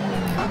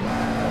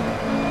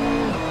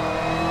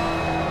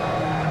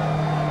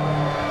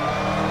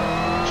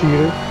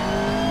 Cheater.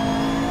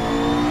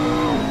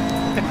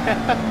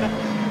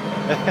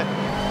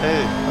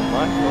 Hey, I'm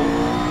on.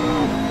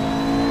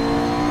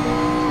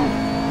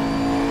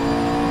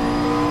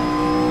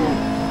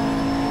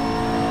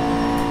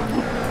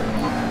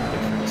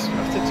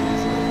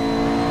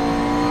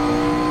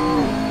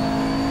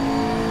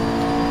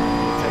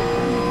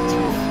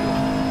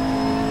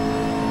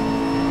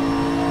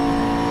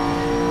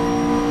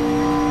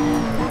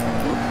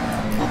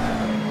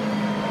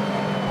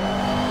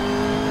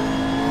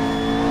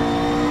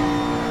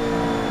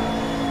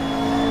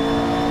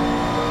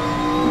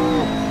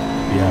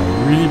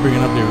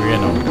 Bringing up the rear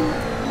now.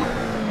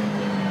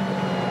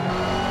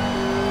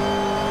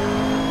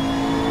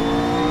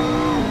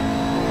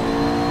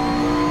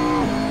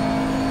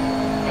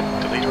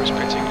 The leader is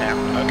pitting now.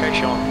 Okay,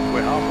 Sean,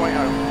 we're halfway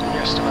home. We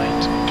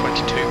estimate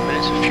 22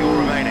 minutes of fuel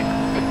remaining.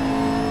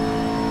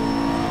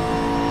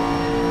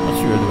 What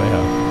fuel do I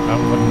have? I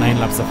have about 9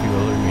 laps of fuel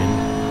remaining.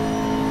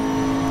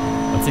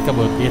 I'll take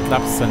about 8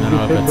 laps and then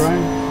I'll pit.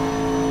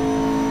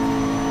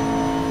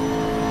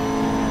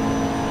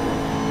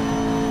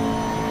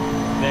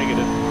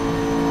 Negative.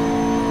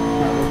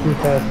 Too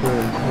fast for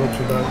what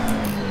you got.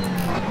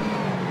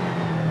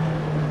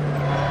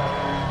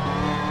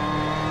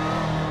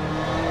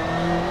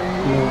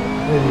 No,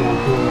 maybe I'm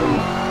cool right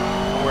now.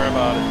 Don't worry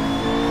about it.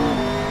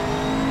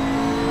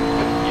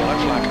 Yellow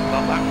flag.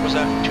 That lap was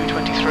at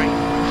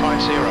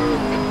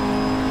 2:23.50.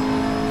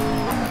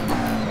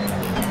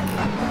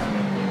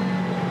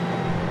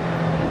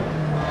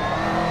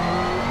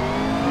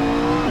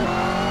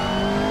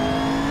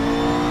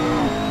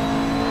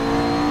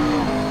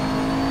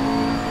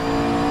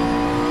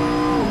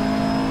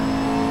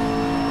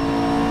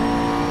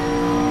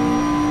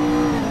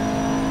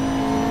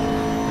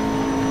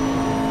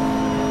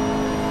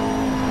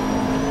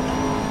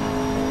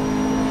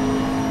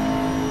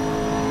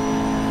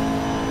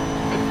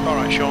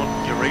 Sean,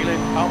 you're reeling.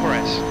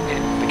 Alvarez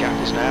in. The gap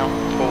is now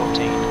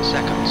 14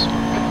 seconds.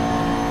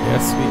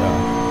 Yes, we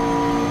are.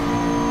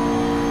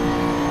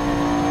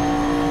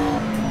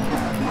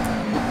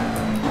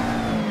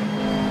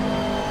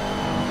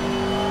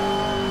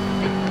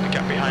 The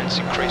gap behind has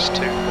increased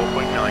to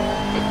 4.9.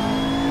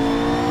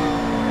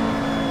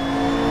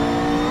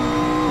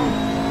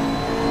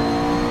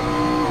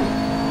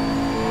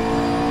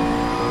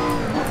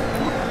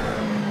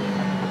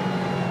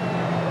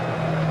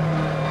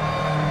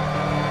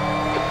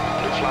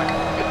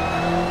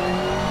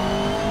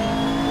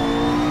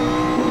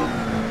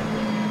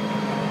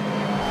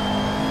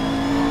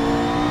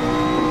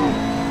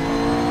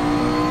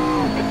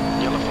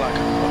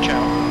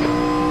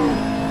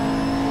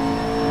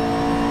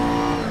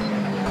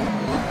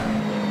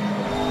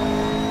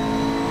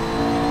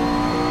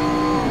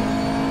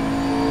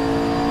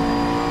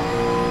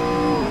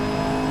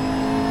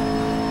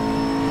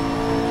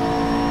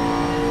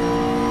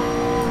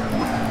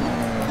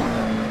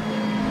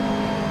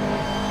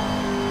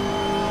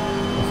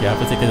 You have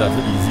to take it a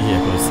little easy here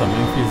because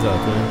something feels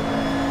out there.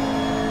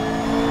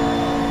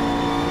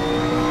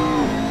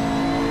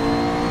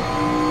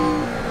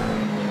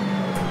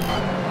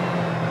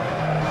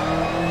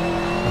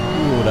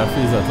 Ooh, that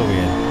feels out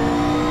again.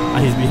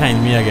 And he's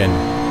behind me again.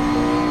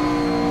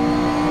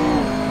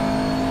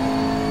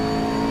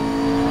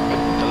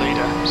 The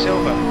leader,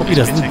 Silver. Hope he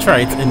doesn't try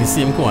it in the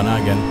same corner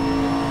again.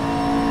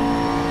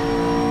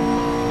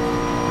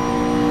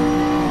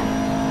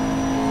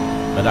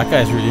 But that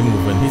guy is really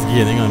moving. He's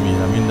gaining on me.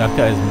 I mean, that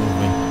guy is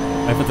moving.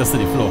 I put this to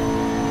the floor.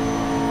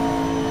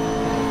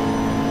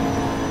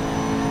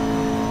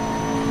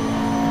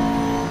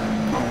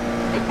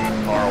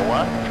 Far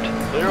left,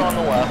 clear on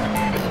the left.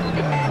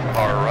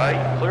 Far right,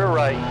 clear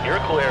right. You're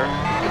clear.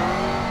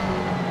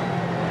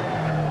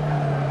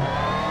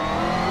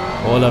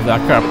 All of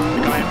that crap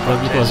was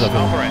because of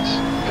him.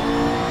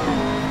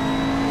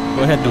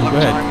 Go ahead, dude. Go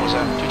ahead. Time was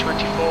at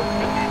 2:24.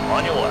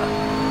 On your left,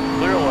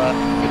 clear left.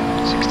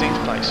 16th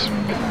place.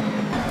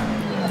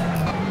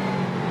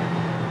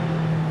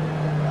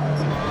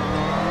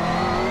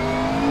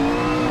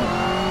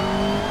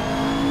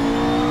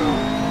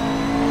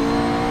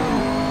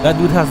 That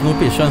dude has no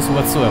patience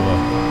whatsoever.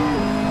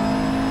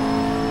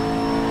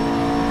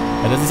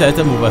 I just decided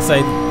to move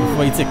aside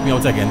before he take me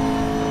out again.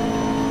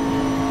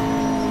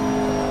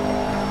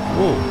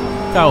 Whoa,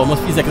 car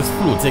almost feels like it's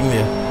floating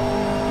there.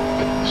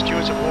 The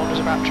stewards have warned us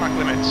about track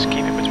limits.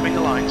 Keep it between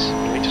the lines.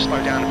 You need to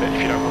slow down a bit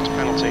if you don't want a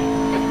penalty.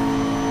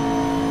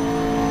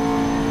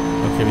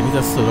 Okay, we need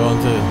to slow down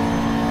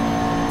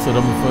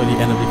before the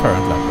end of the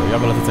current lap. We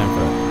have a lot of time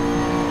for that.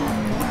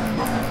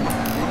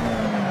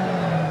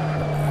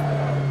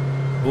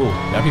 Oh,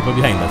 there are people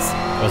behind us.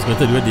 I was going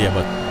to do it there,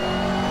 but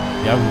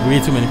we have way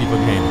too many people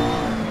behind.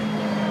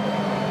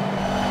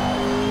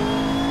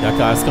 There are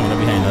cars coming up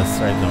behind us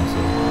right now, so.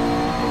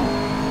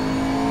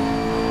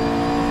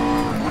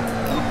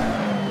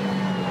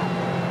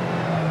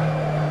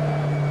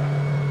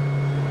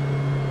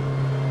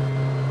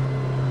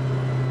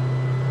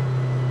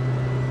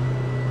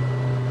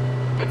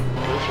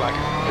 Blue flag.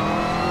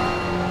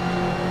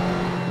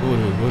 Go.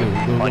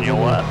 On your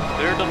left,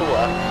 clear to the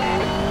left.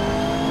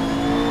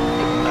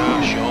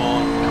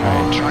 Sean, come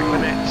on, track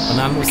limits.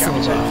 Fernando The gap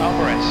is Silva. at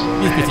Alvarez.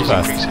 He's pretty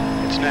fast. Increasing.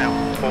 It's now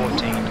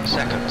 14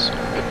 seconds.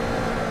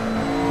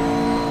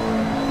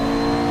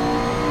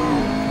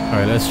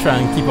 Alright, let's try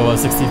and keep our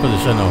 16th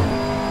position now.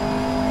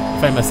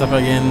 If I mess up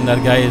again,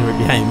 that guy right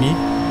behind me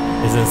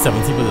is in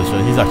 17th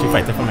position. He's actually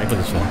fighting for my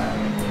position.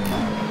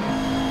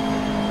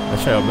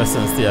 Let's try our best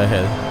and stay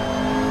ahead.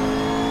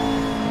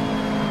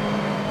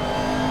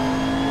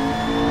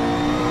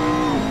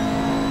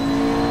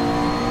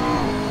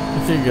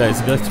 Okay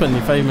guys, we got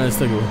 25 minutes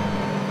to go.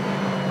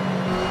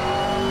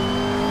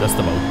 Just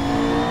about.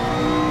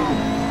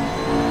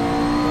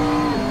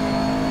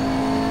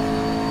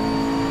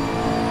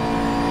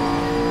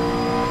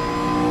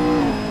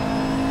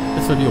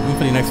 This will be open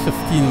for the next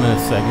 15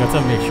 minutes, so I got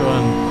to make sure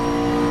and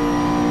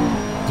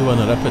do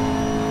another pit,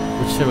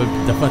 which will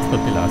definitely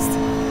put me last.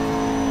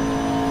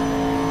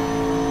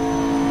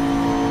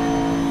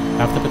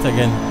 I have to pit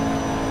again.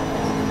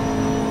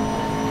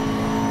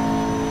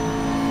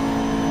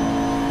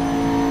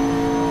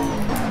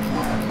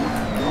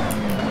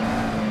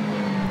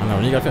 And I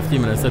only got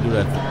 15 minutes to do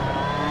that.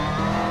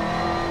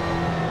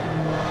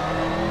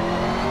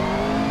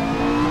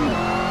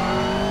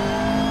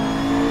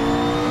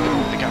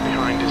 The gap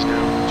behind is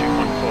now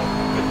 2.4.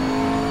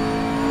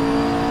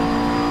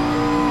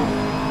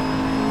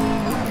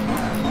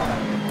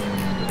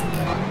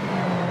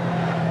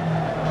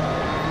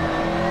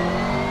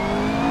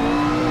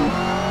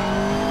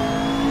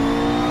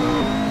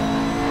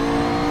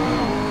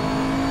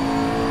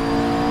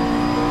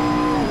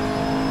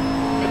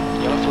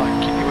 Yellow flag,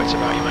 keep your wits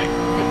about you, mate.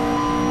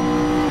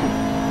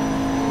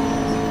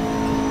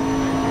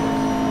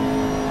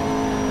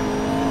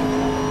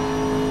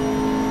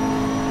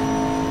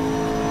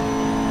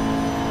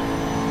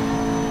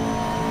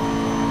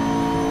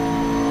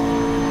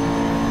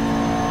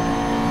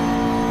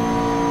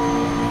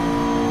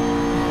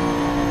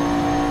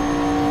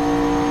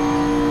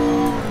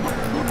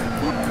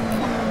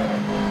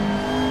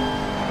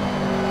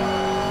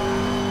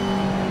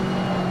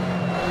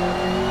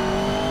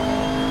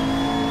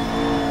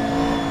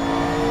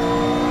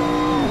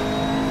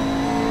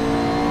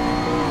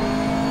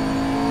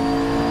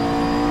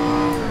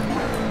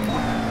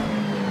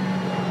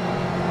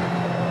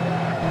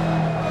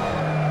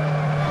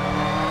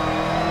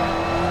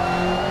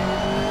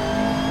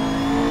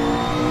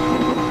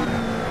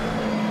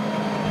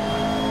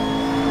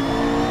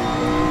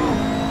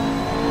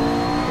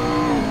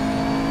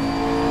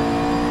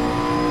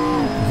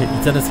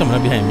 Ethan is coming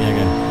up behind me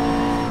again.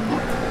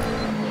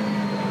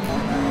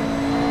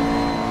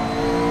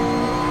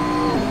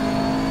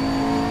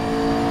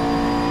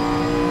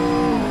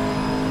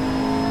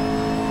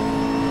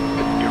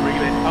 You're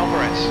reeling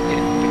Alvarez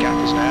in. The gap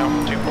is now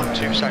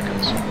 2.2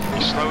 seconds.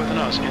 He's slower than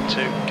us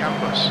into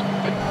campus.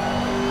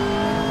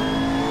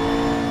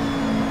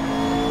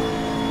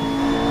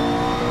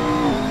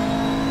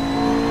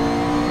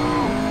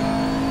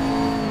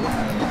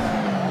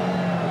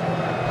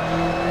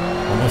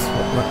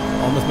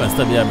 open,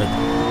 still be a bit.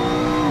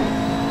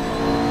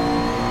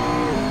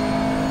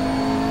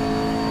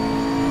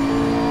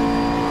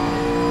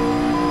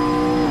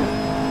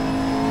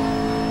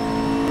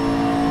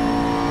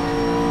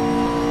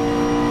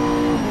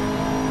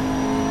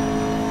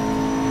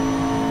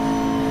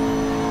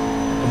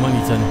 Come on,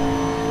 Ethan.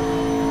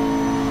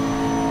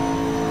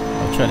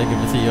 I'll try to give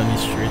it to you on the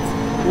street.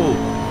 Whoa.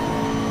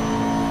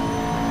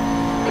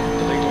 The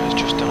leader has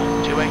just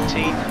done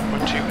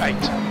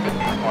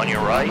 218.28. On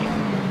your right.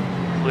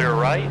 Clear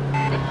right.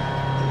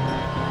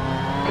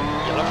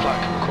 Yellow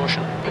flag,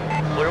 caution.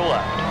 Clear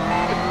left.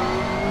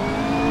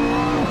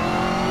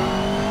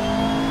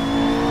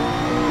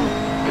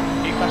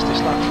 You passed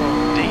this lap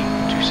from D,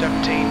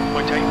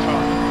 217.85.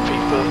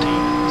 V14,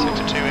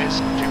 sector 2 is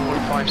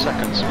 2.5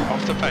 seconds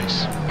off the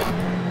pace.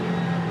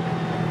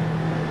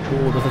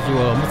 Oh, that's a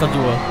jewel, almost a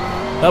jewel.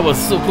 That was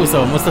so close, I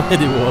almost hit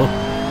the wall.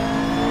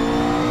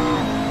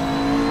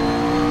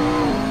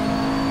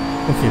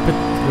 Okay, pit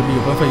will be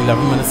open for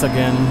 11 minutes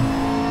again.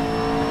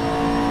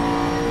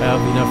 I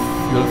have enough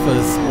fuel for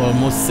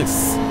almost six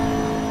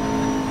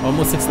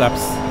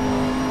laps.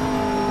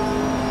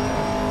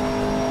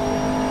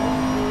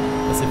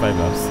 Let's say 5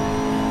 laps.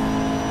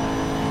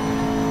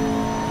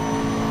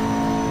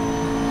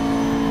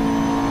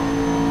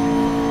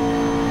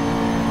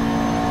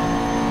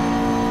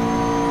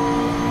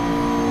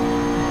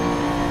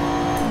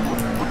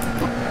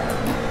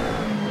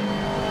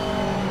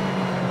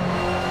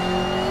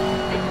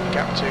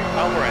 Gap to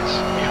Alvarez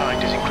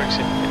behind is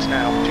increasing. It's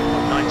now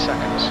 2.9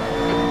 seconds.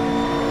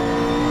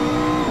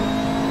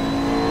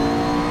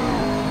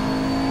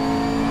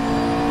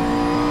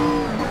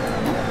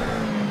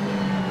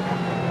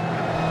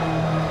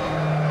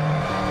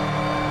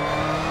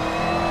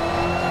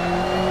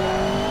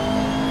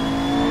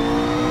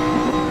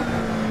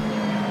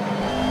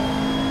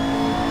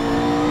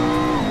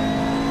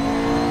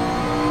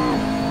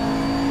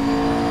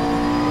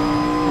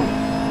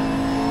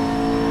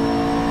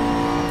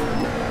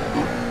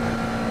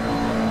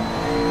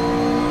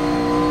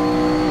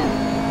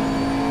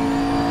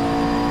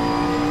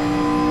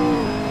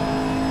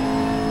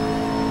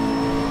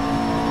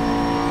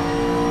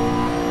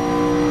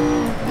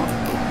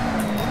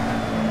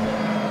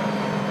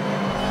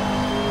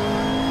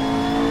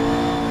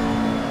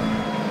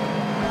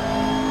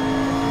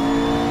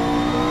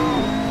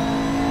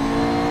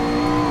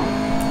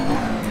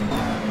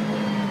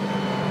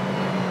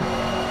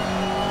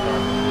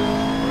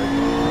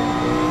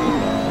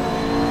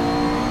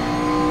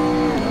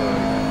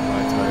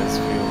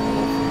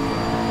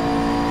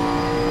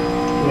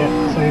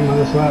 Same on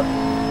this lap.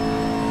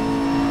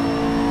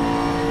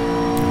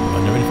 I'm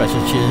wondering if I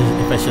should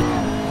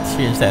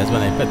change that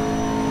when I pit.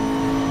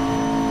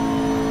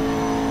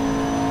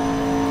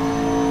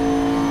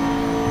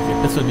 Okay,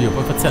 this will be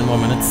open for 10 more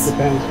minutes.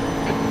 Depends.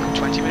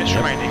 20 minutes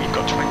remaining. You've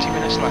got 20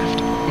 minutes left.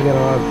 You got a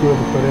lot of fuel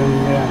to put in.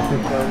 Yeah, I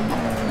think so.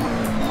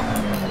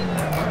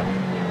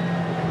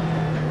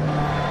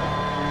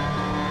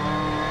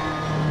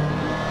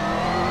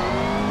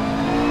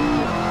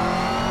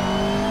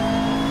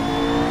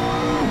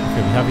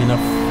 Okay, we have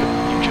enough.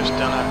 You've just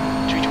done a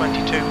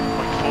 222.40.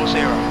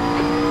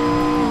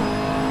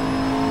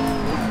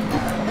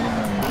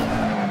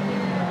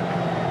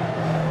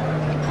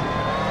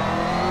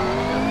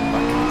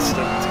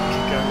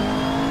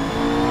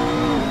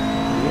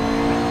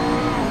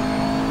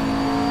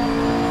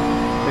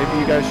 Maybe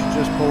you guys should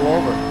just pull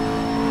over.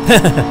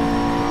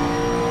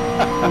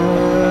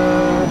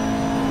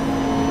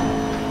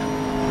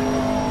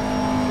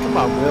 Come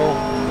on, Will.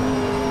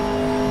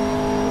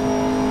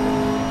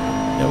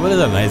 Yeah, Will is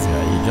a nice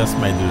guy. He just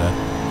might do that.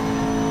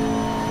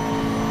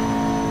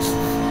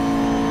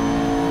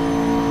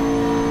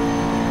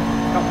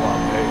 Come on,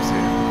 Dave.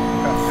 See,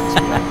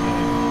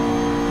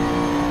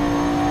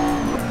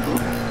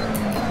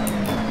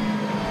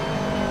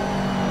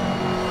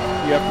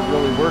 you have to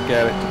really work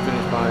at it to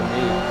finish behind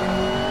me.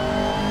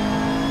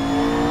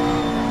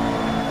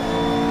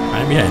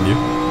 I'm behind you.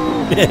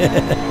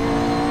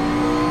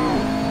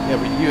 Yeah,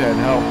 but you had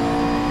help.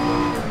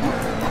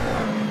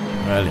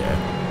 Well, yeah.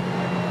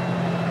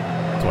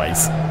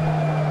 Twice.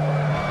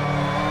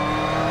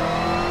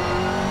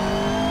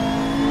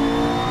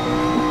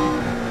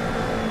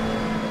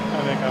 I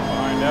think I'm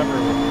behind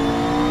everyone.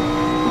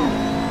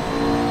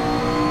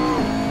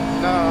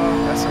 No,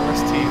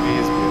 SRS TV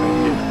is behind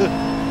you.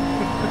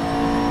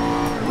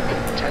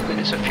 10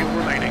 minutes of fuel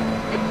remaining.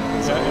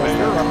 Yeah,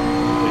 you're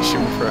right.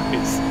 Issue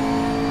price.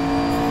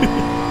 I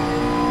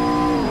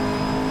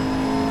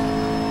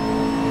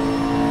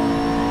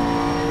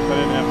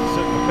didn't have to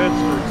sit in the pits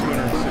for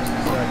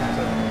 260 seconds.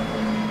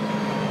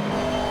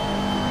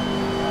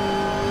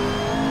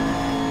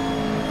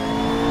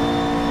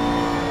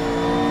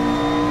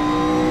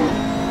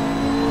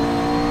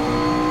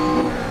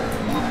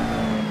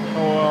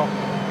 Oh well,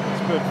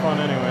 it's good fun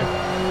anyway.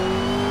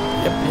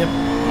 Yep.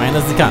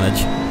 Minus the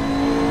carnage.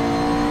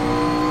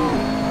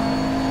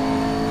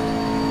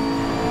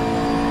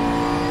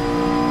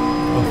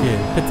 Okay,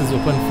 pit is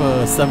open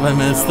for 7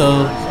 minutes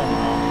still.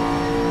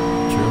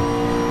 True.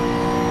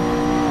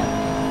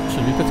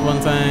 Should be pit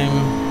one time,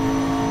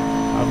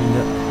 having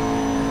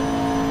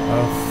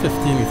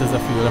 15 liters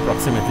of fuel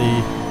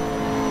approximately.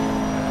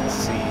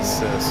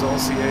 C'est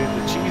associé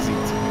the cheesy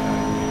to me.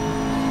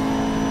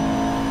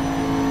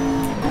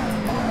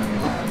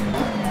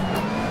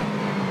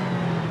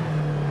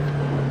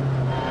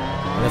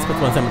 Let's put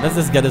one time. Let's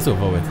just get this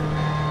over with.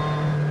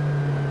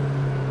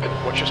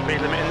 Watch your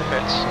speed limit in the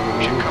pits.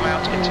 You should come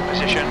out into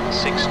position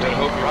 60.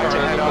 Right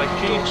ahead of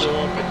doors.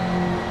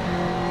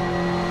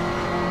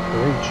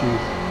 Great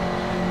cheese.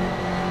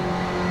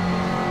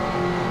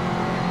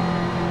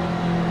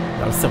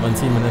 That was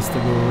 17 minutes to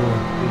go.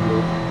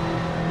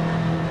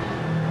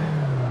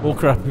 Oh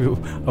crap, you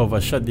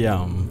overshot the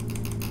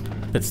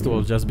pit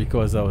stall just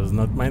because I was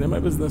not minding my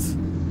business.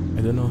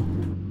 I don't know.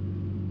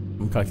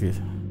 I'm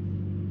calculating.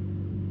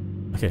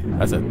 Okay,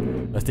 that's it.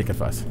 Let's take it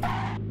fast.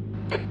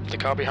 The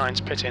car behind's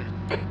pitting.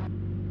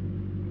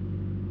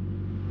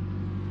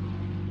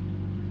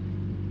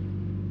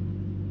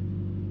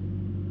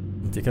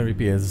 I'm taking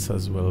repairs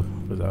as well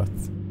without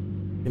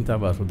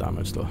interval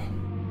damage though.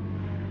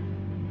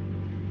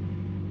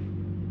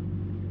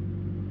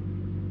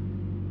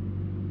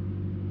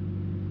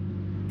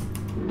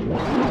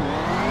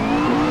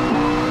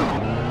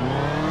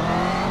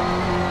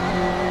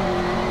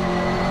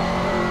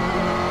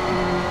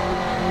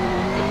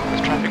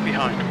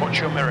 Watch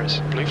your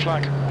mirrors. Blue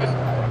flag.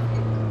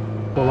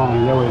 Full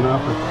on yellow now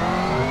for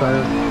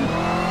tires.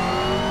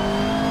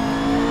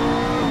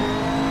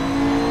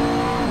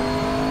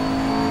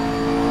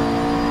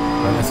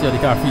 Well, let's see how the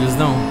car feels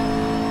now.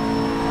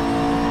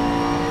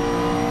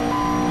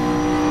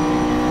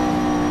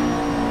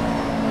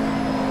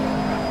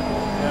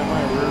 Yeah,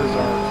 my rears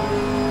are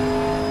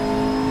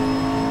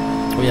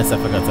too. Oh yes, I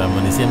forgot I'm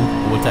on the same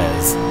old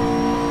tires.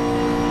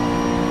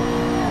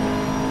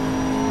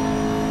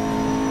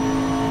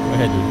 Go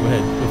ahead, dude. Go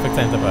ahead. Perfect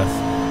time to pass.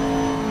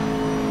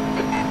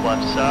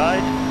 Left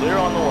side, clear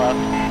on the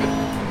left.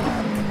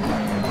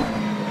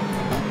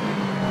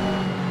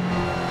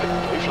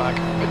 Blue flag.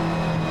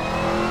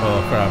 Oh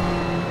crap.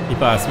 He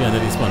passed me and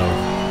then he spun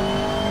out.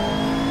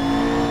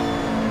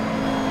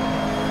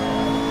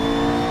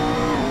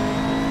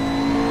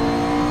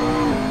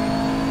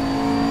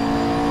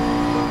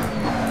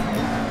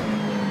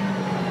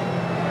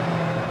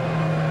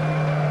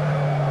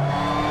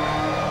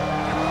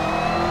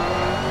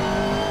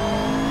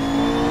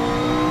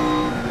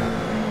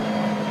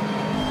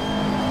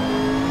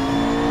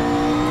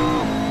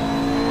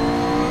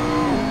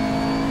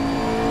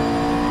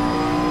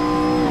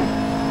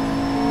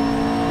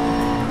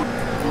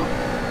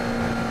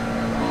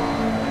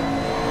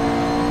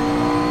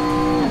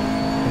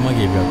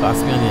 Pass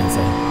me on the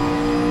inside.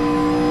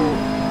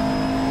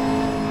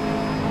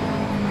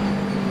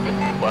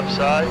 Left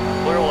side,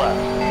 clear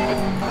left.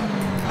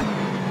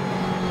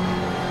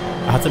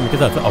 I had to make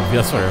it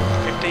obvious for him.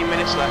 15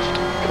 minutes left.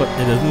 But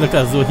it doesn't look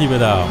as though he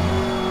would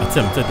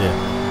attempt it there.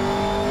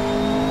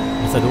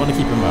 So I don't want to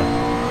keep him back.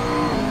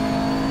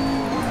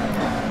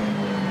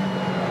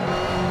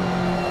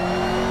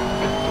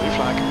 Blue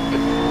flag.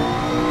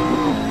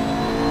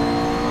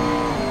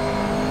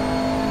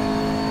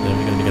 Yeah,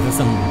 we're going to be getting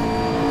some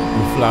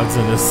blue flags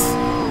on this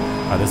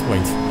at this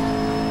point.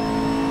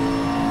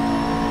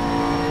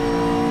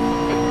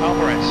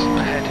 Alvarez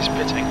ahead is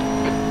pitting.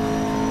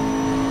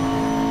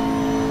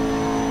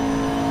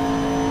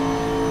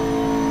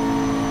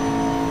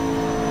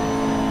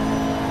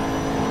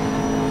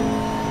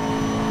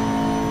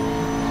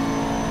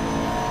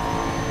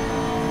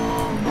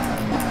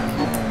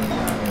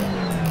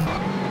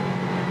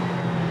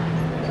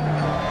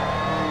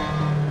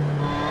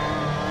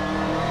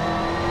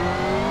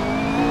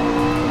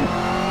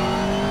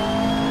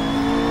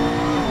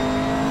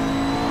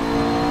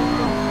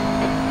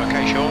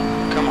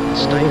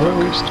 Stay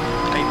focused.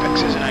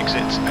 Apexes and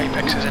exits.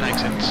 Apexes and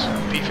exits.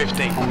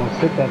 P15. Almost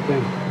hit that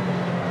thing.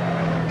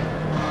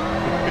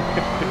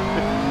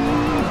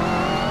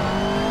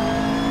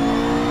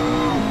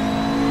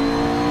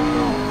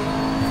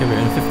 Okay,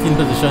 we're in 15th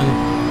position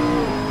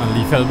and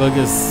Lee Felberg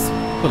is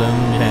pulling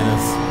behind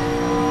us.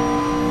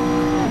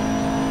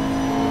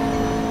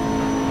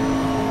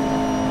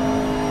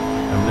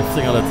 I'm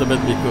lifting a little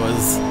bit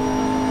because the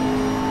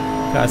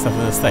car is starting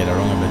to slide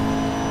around a bit.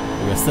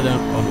 We're still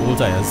on old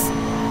tires.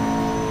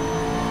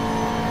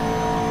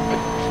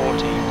 14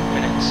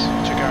 minutes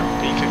to go.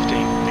 P15.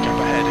 The gap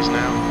ahead is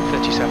now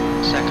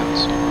 37 seconds.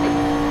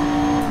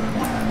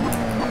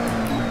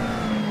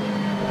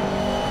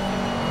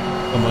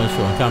 Come on,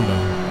 Sean, calm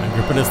down. I'm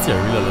gripping the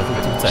steering wheel a little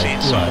too tight. See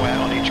it somewhere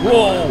on each Whoa!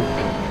 corner.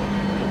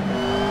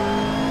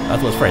 That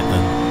was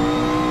frightening.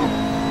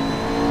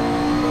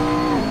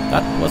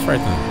 That was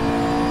frightening.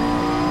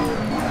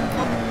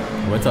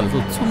 I went a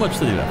little too much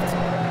to the left.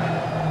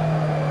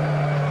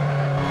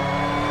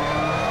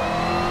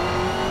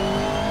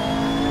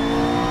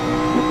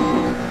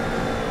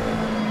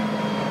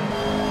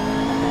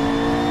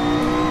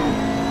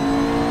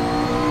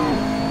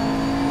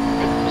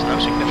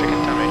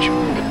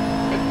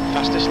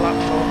 Fastest lap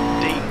for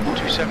D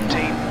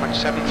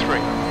 217.73.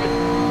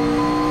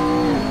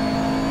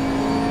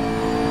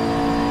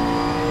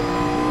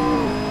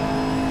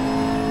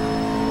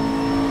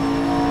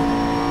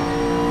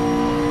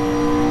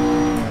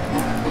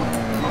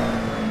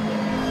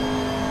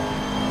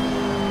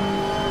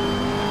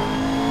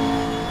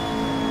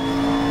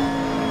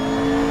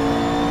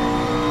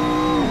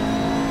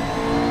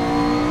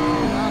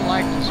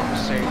 like this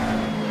Mercedes.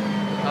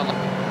 I like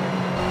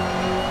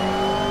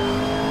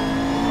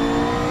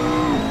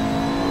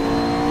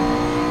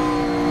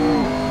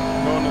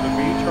Going to the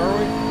beach, are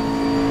we?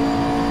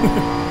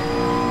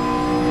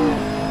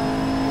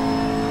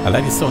 I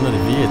like the sound of the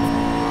V8. Yeah,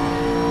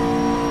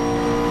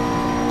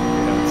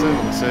 I'd say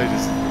the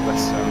Mercedes is the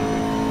best sound.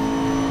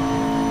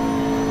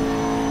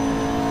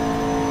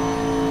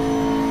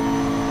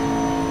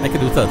 I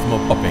could do that more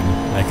popping,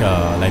 like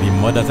the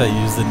mod that I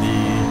used in the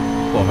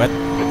Corvette. The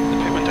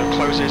pit window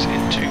closes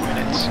in 2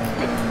 minutes.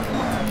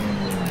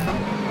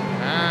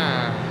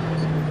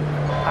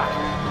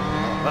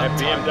 That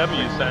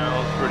BMW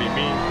sounds pretty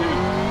mean too.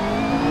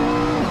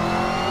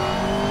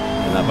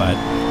 Not bad.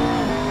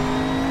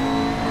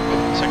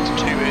 Sector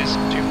 2 is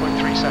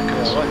 2.3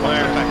 seconds. Yeah,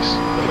 Watch the pace.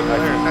 The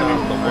McLaren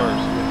sounds the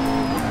worst.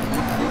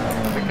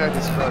 I think I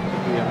described the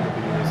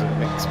BMW as a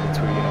mix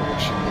between a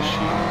washing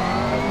machine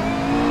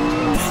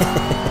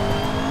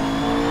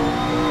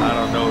I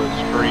don't know, it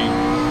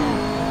screams.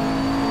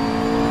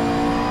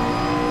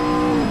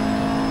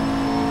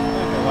 I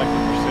think I like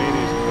the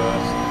Mercedes the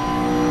best.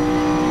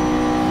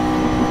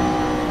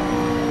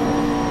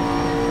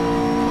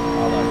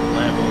 I like the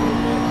Lambo the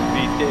best.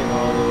 V10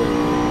 all the way.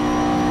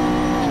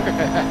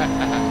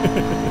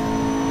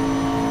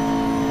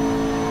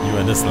 You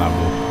and this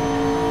Lambo.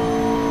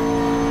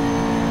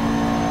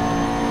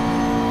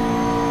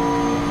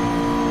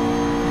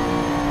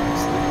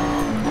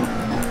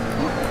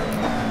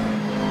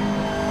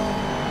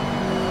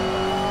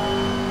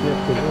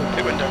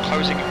 Pit window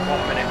closing in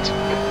 1 minute.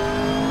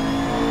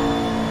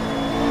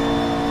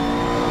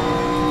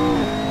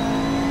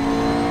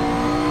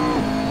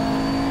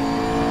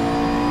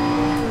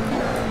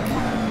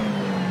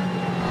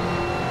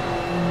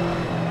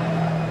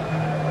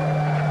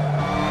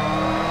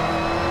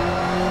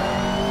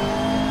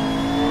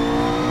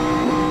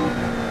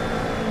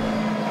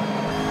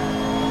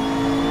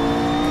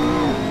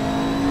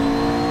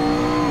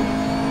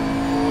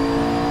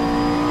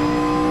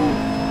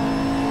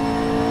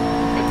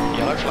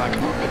 Yellow flag.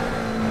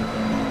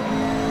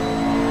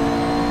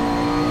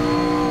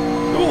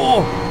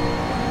 Oh!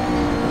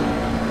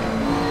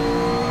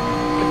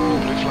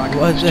 Blue flag.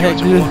 What the heck,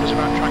 Stewards dude? orders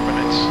about track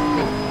limits.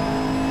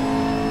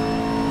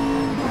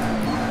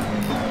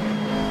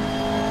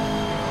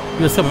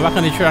 He was coming back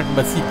on the track,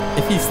 but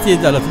if he stayed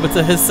a little bit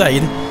to his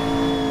side,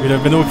 it would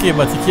have been okay,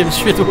 but he came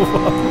straight over.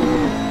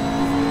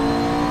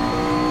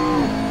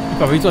 He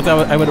probably thought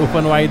I would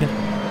open wide.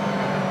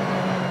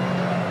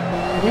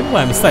 Oh,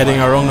 I'm sliding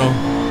around now.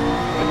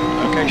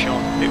 Okay,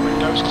 Sean. Pit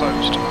window's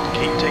closed.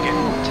 Keep digging.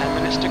 10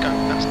 minutes to go.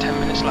 That's 10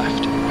 minutes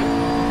left.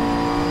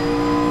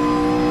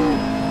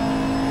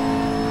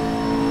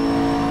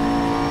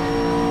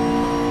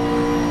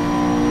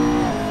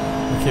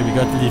 Okay, we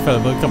got the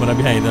Felberg coming up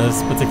behind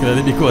us,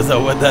 particularly because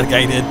of what that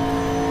guy did.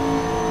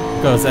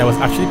 Because I was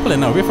actually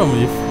pulling away from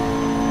Leaf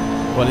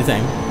all the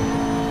time.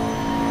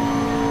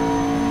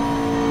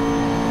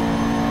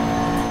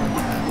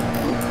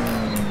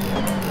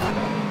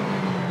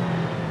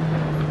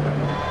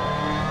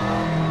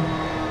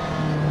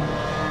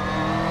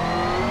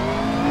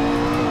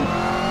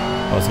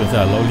 I was going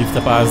to allow Leaf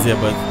to pass there,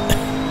 but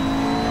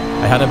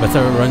I had a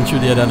better run through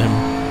there than him.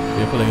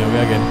 We're pulling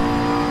away again.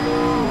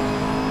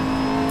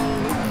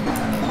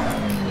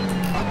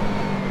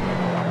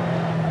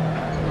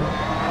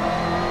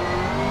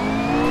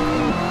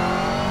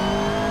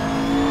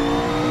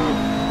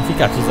 If he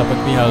catches up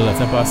with me, I'll let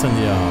him pass on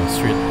the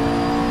straight.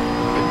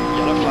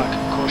 Yellow flag.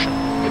 Caution.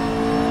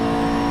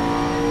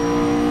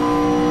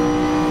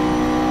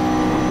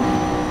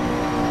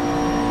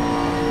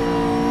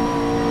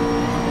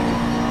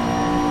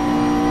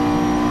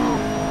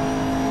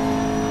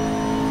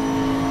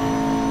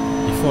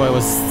 Before I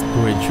was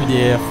going through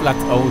the flat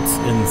out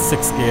in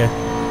 6th gear.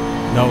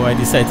 Now I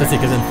decided to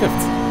take it in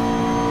 5th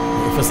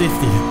for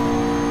safety.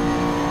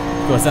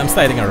 Because I'm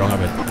sliding around a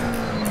bit.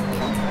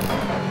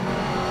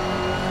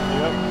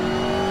 Yep.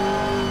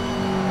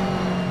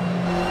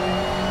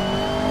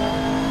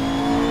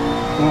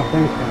 Oh,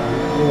 thanks, man.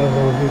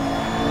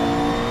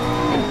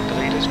 The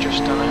leader's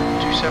just done a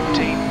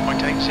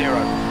 217.80.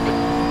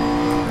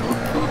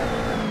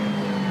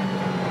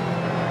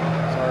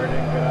 Sorry I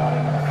didn't get out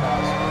enough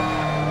faster.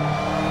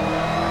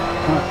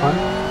 Fine.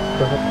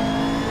 Go ahead.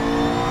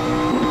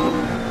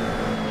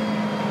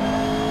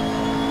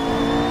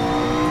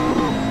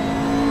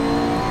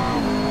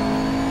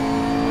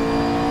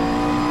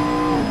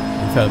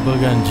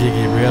 Felberg and J.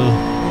 Gabriel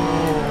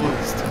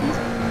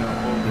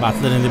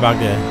battling in the back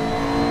there.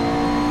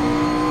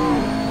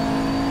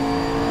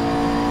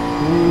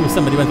 Ooh,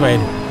 somebody went wide.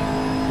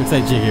 Looks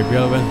like J.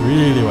 Gabriel went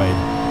really wide.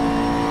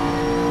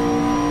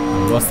 I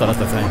lost a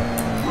lot of time.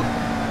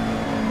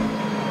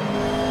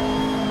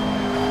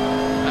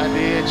 I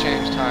did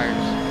change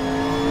tires.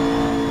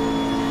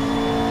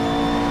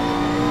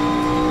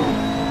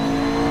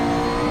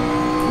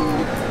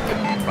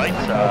 Right I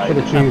side. should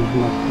have changed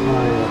my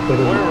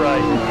better. Quarter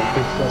right.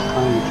 Fix that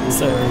time.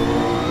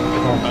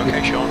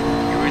 Okay, Sean.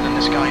 You're in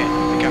this guy in.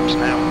 The gap's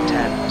now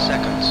 10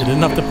 seconds. You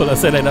didn't have to pull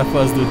aside like that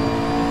first, dude.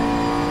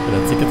 Could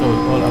have taken it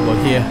all about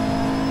here.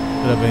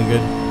 Could have been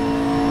good.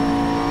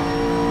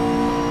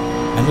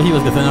 I know he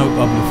was getting a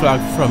blue flag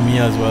from me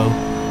as well.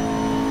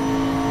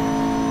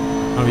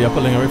 And we are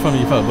pulling away from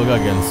the Felberg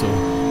again, so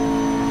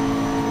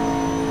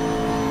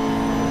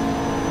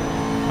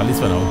at least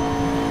for now.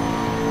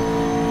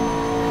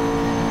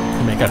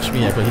 He may catch me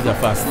here because he's a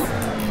fast.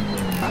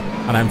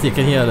 And I'm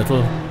taking here a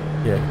little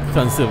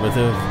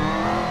conservative.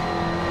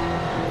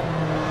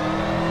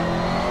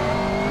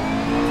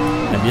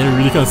 I'm being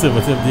really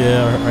conservative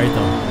there right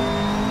now.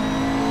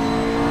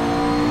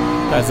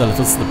 That's a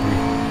little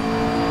slippery.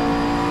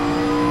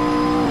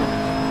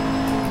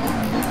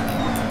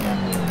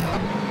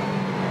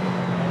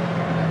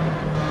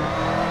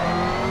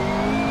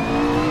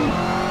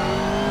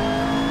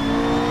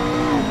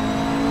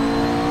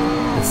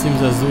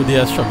 Seems as though they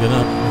are struggling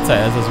up the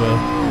tires as well,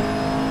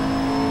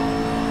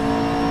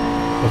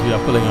 because we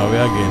are pulling our way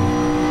again.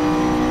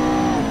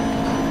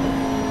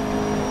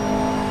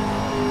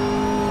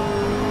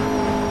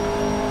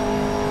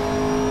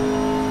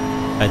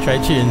 I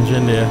tried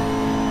changing there.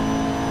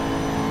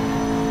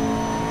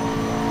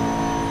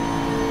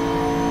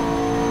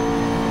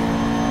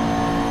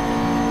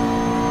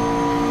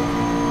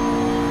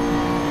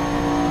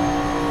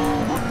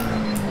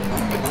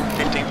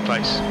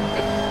 Place.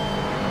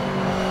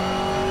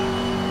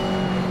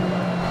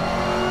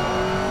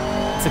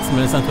 6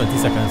 minutes and 20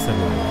 seconds to go.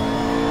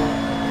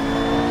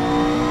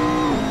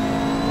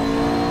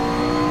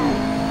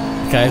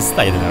 The car is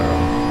sliding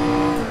around.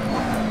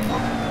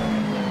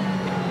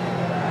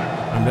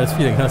 I'm just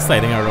feeling kind of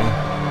sliding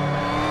around.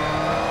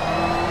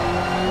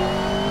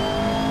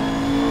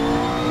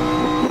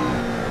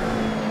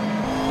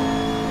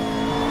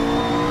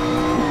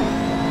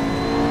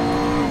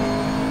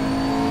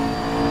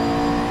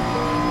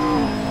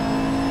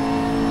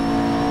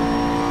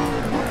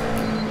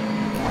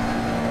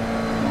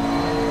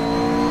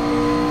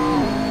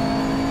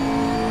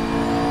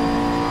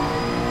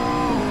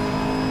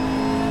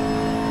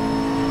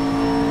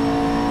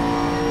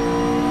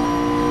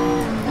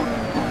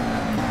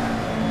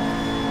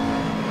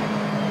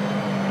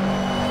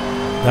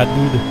 That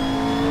dude,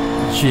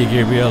 J.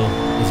 Gabriel,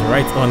 is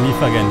right on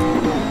leaf again.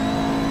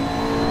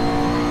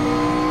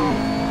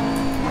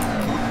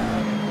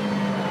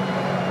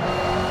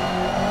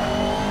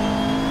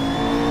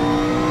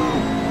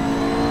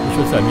 Which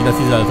should tell me that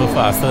he's a little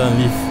faster than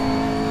Leaf.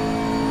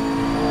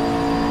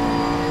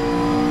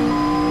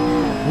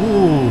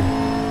 Ooh,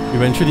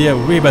 eventually are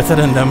way better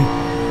than them.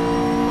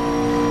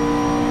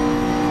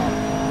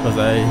 Because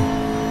I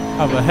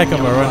have a heck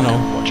of a run now.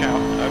 Watch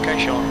out. Okay,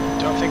 Sean.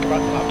 Don't think about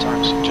the lap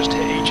times. Just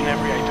hit each and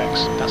every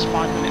apex. That's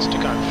 5 minutes to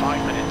go.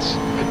 5 minutes.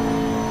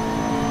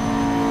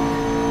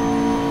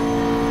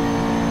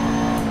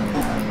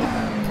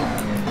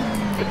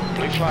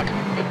 Blue flag.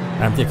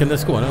 I'm taking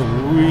this corner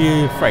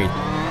really fright.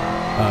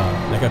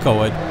 Like a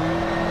coward.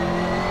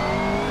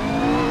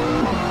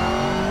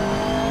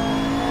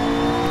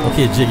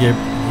 Okay,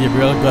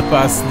 Gabriel got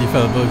past the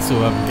Felberg, so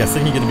I'm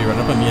guessing he's gonna be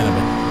running up on me in a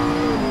bit.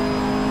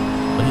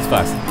 But he's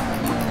fast.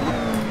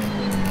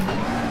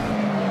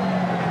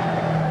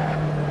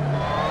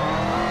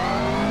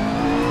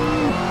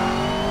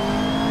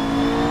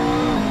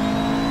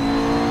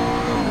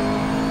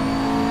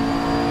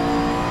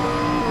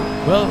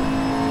 Well,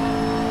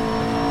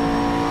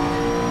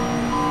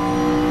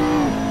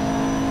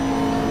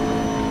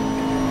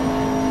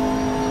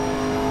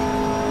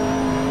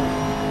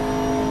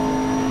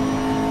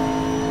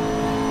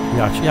 we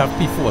actually have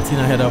P14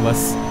 ahead of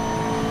us,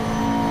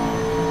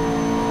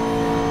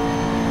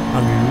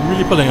 and we're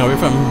really pulling away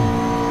from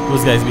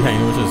those guys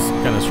behind, which is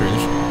kind of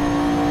strange.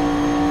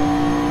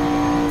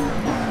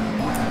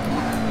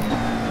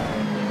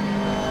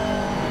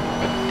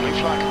 Blue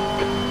flag.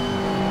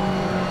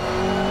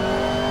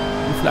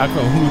 Flag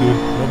from who, dude?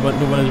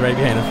 No one is right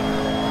behind us.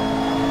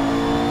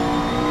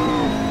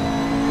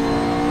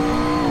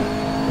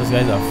 Those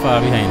guys are far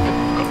behind.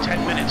 Got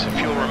 10 minutes of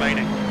fuel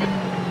remaining.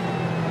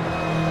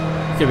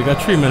 Okay, we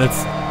got 3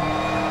 minutes.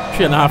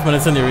 3.5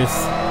 minutes in the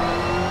race.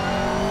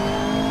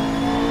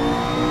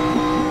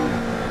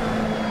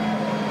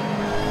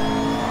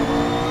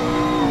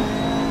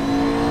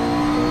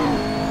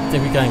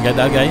 Think we can get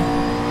that guy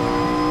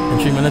in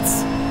 3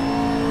 minutes.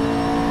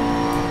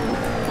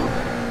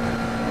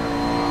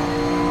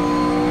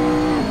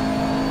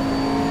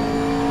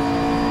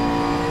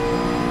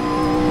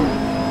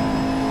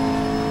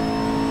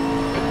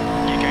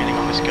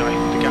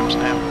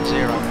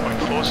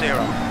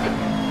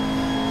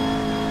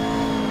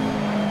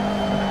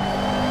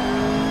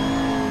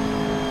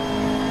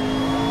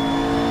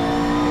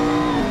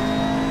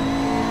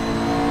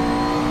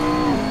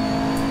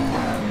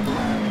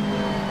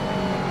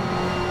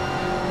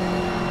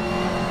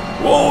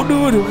 Whoa,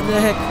 dude, what the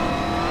heck?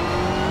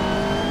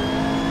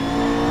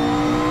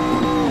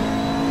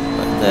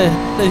 What the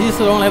heck did he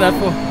so long like that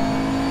for?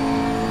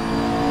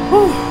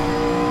 Whew.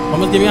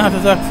 Almost gave me a heart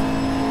attack.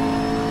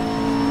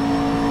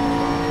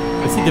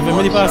 Is he giving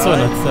me the pass or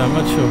not? I'm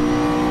not sure.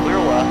 Clear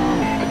left.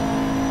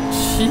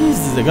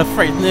 Jesus, I got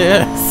frightened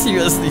there.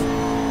 Seriously.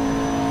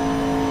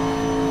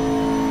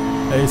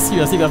 I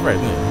seriously got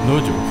frightened. No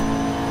joke.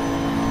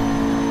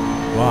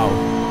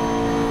 Wow.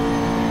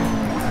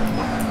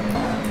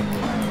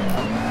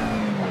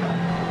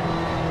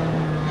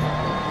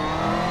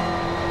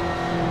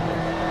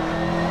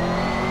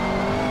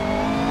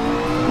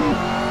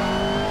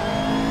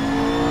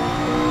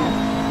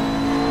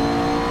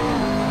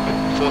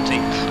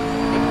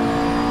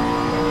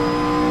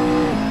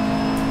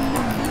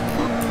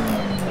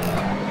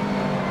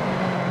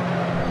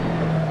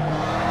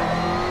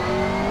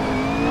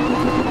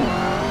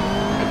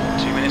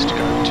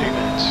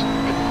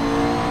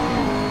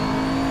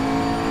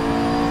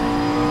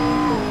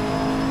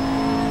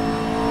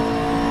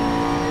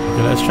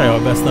 Let's try our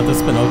best not to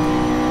spin out.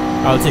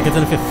 I'll take it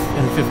in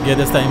fifth gear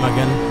this time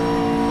again.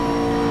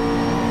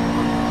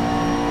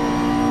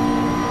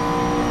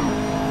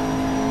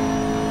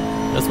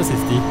 Just for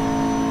safety.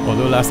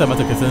 Although last time I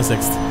took it in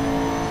sixth.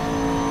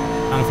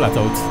 And flat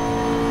out.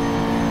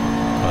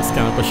 I was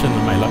kind of pushing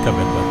my luck a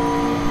bit, but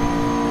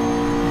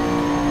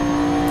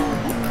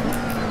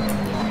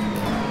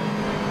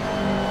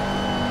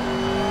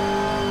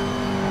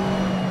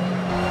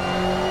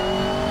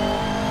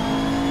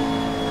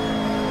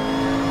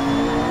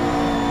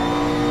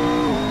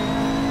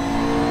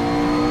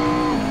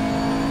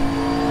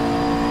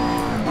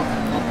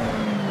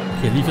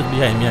okay, leave it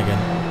behind me again.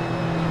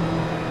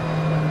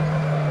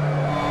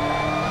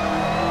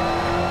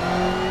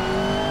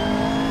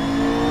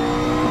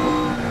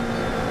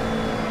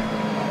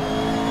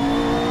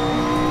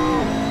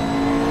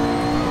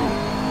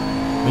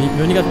 We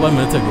only got 1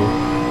 minute to go,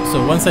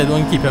 so once I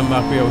don't keep him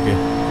back, we're okay.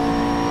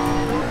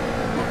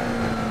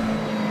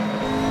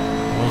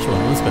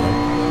 One spin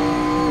out.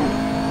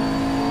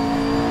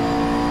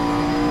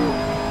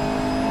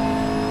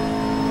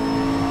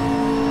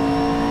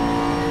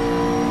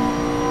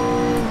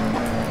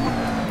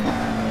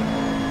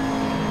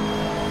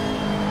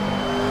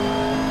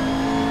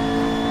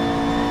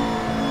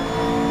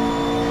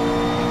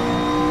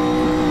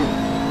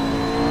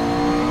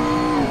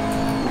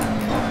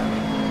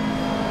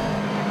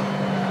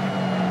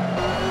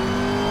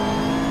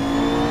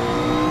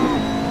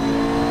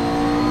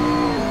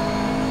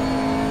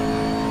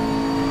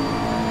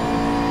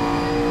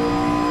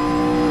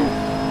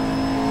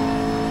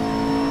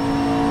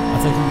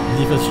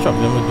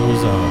 Struggling with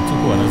those 2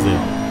 corners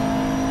there,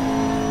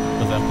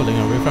 because I'm pulling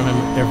away from him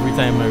every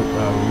time I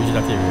reach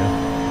that area.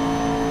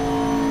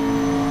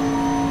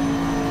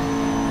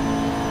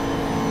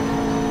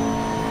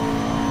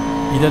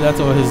 Either that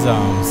or his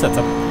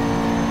setup.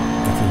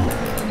 I think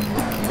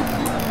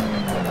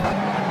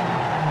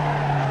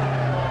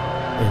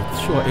it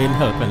sure ain't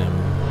helping him.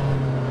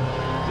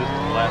 Is this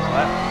the last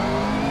lap?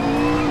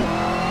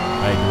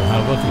 I don't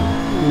have a clue.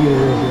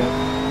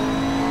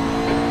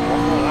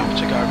 One more lap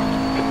to go.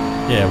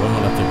 Yeah, 1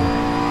 more left to go.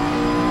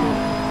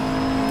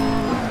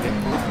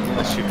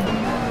 Let's shoot for the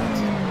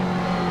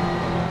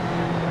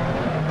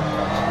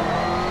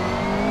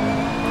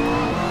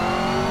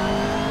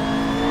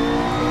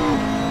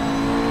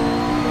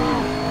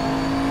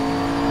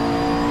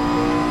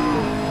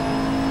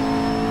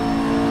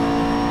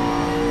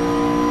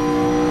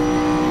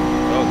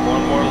Oh,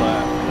 1 more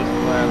lap. This is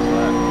the last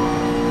lap.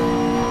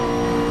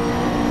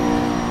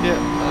 Yeah,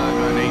 I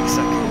got an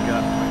 8-second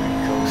gap. I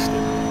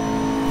coasted.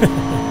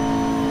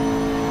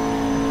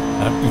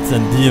 I've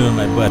eaten deal on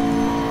my butt.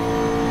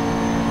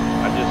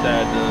 I just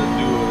had to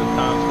do a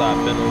time stop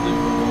penalty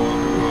for going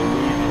through a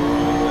lead the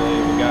wrong way.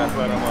 The guy's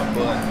right on my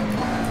butt.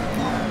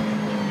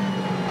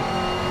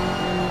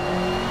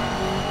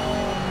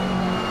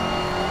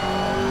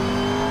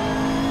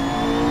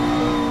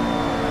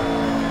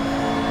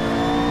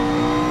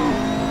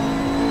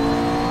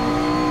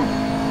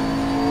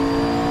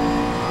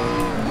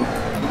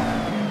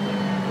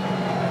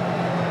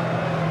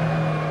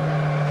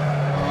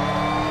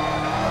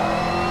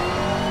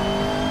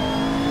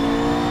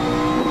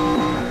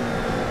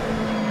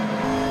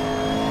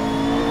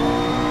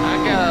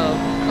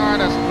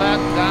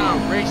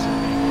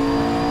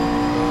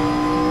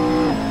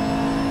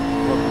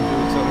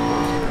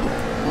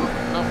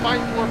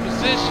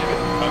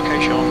 Okay,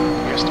 Sean,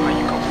 we estimate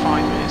you've got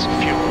 5 minutes of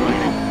fuel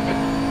remaining.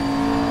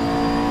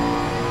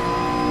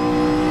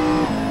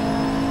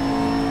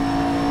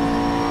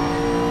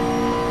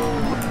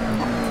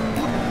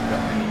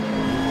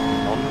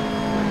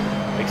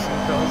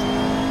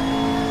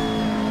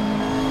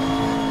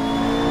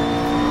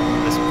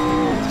 This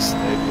one to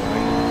stay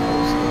behind the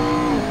coast.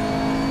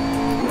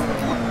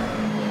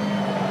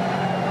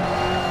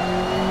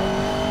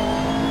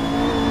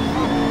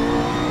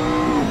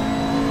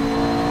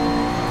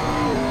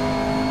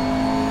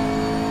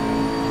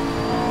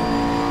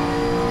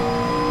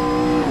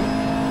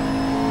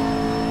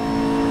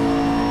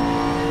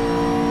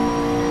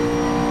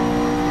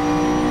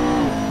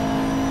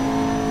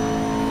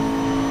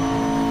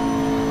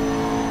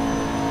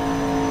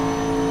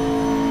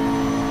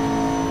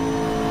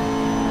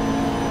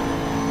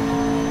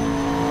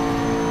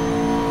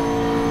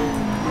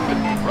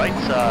 Right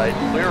side,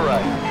 clear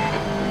right.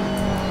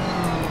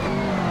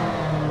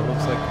 It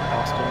looks like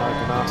Oscar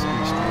Martinowski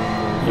stream.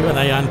 You and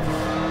I,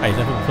 I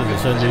never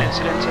position. There's an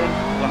incident in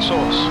La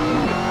Source.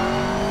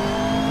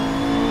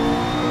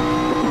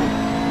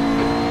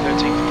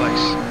 13th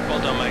place. Well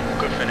done, mate.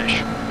 Good finish.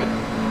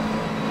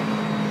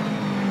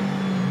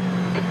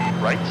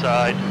 Right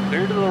side,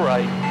 clear to the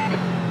right.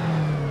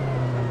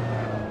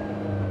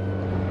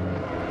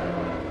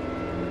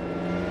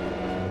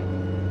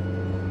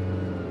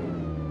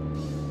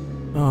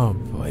 Oh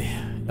boy,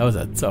 that was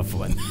a tough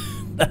one.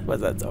 That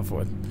was a tough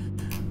one.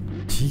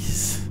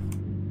 Jeez.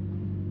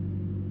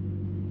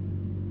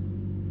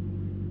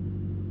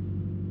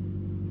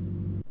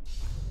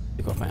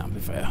 Take off my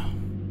amplifier.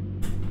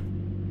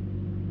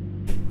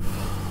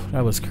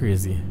 That was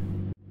crazy.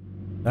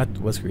 That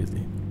was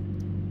crazy.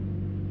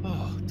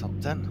 Oh, top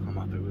 10. I'm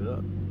happy with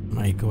that.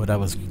 My god, that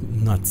was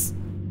nuts.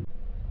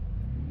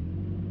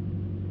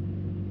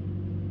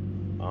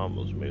 I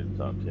almost made the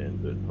top 10,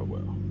 but oh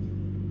well.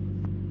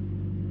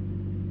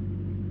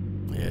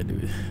 Yeah,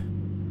 dude.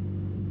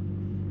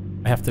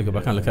 I have to go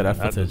back and look at that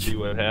I have to footage. see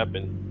what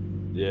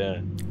happened.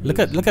 Yeah. Look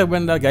at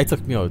when that guy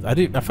took me out. I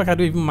think I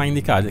don't even mind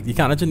the car. Like, the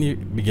carnage in the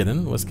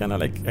beginning was kind of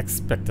like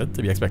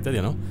to be expected,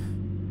 you know.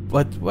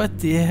 But what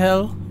the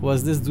hell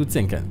was this dude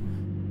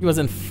thinking? He was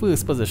in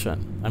first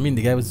position. I mean,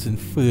 the guy was in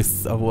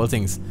first of all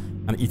things,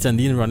 and Ethan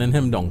Dean running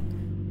him down.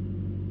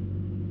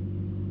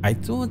 I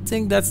don't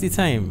think that's the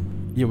time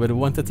you would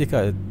want to take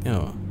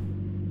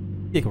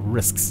take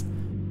risks,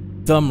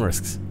 dumb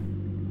risks.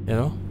 You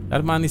know,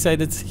 that man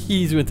decided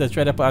he's going to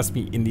try to pass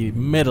me in the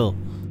middle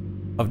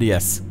of the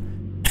S.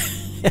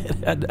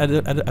 I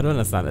don't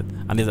understand it.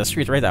 And there's a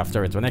street right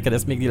after it. When I could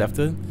just make the left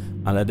turn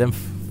and let them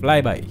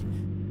fly by.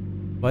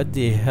 What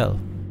the hell?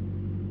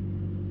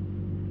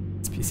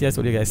 See, I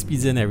told you guys,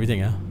 speeds and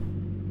everything, huh?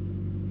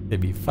 They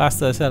be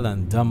faster as hell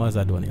and dumb as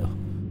a downhill.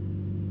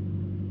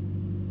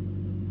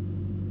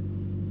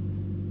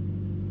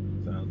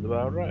 Sounds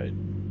about right.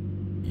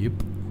 Yep.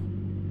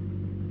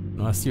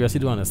 No, I seriously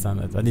don't understand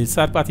that. And the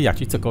sad part, he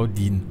actually took out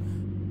Dean.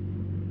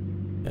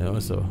 You know,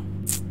 so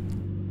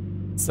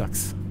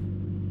sucks.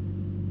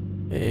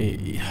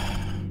 Hey.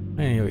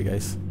 Anyway,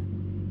 guys.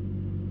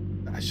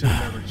 I should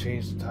have never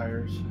changed the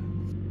tires.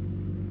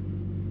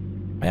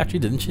 I actually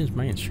didn't change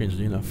mine,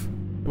 strangely enough.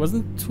 It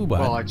wasn't too bad.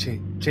 Well, I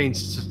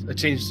changed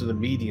to the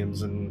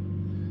mediums,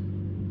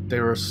 and they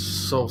were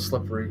so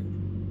slippery.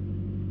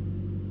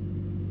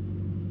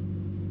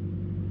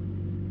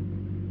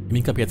 You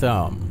mean compared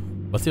to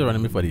what's he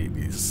running before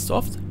the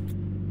soft?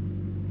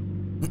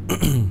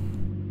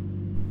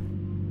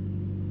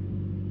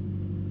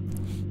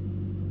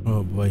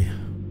 Oh boy.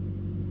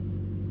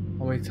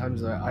 How many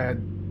times I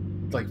had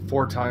like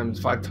 4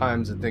 times, 5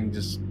 times the thing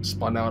just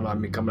spun out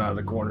on me coming out of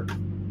the corner.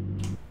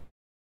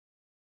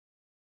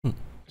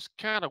 It's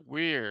kind of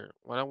weird.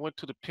 When I went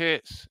to the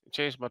pits and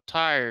changed my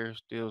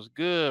tires, it was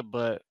good,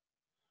 but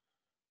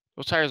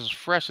those tires was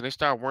fresh and they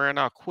start wearing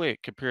out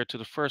quick compared to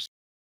the first.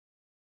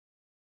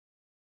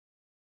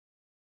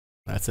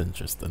 That's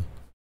interesting.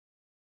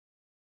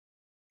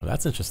 Well,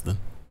 that's interesting.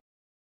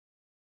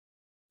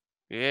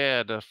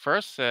 Yeah, the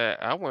first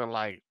set, I went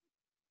like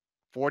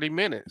 40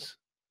 minutes.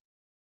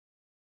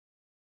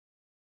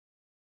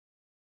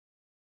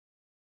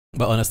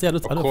 But honestly, I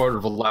don't. A quarter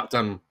of a lap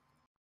done.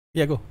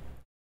 Yeah, go.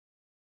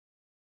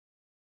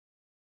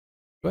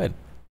 Go ahead.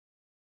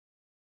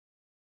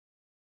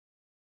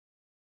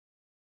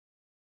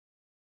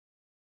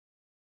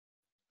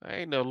 I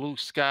ain't no Luke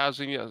Sky's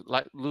in your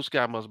like Luke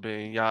Sky must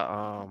be in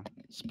y'all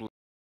split.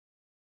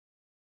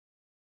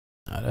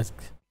 That's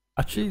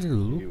actually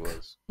Luke. He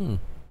was.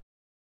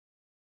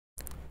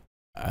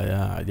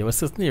 There were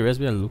certain areas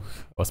where Luke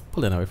was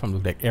pulling away from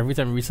Luke. Like every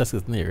time we reached a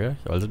certain area,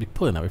 I was just be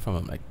pulling away from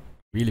him, like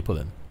really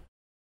pulling.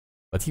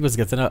 But he was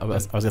getting I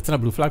was getting a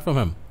blue flag from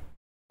him.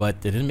 But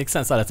it didn't make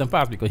sense. I let him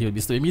pass because he would be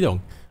slowing me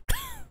down.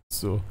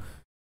 So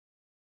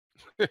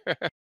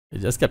it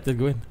just kept it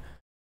going.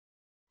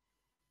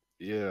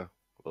 Yeah.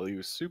 Well, he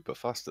was super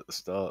fast at the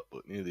start,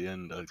 but near the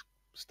end, I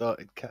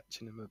started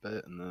catching him a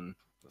bit, and then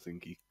I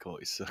think he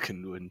caught his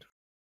second wind.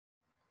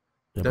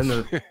 Yeah, Then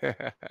the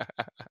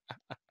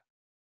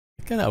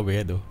kind of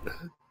weird though.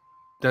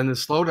 then the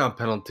slowdown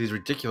penalty is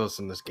ridiculous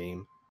in this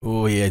game.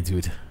 Oh yeah,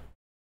 dude.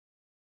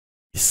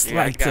 Yeah,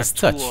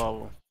 Slightest I got 2 touch. of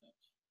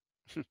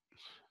them.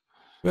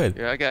 Good.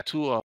 Yeah, I got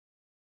 2 of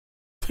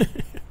them.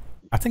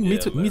 I think me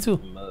too. Me too.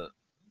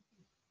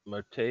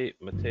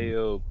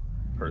 Matteo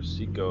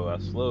Persico, I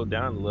slowed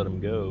down to let him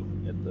go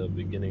at the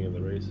beginning of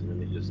the race, and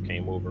then he just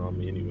came over on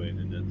me anyway,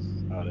 and that's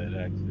how that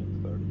accident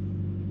started.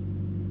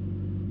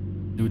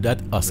 Dude,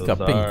 that Oscar So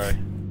Pink. sorry.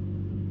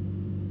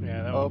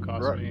 Yeah, that one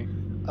cost me.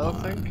 I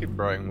was thinking,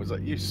 Brian, was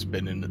that you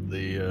spinning at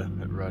the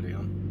at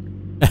Radion?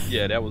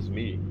 Yeah, that was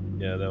me.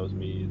 Yeah, that was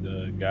me,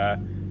 the guy.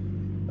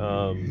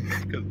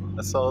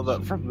 I saw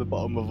that from the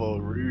bottom of Eau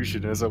Rouge,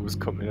 and as I was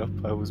coming up,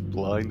 I was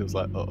blind. I was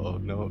like, oh,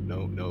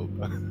 no.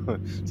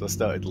 So I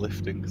started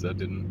lifting because I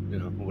didn't,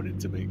 wanted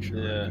to make sure.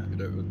 Yeah. I could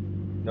get out.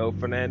 No,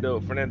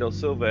 Fernando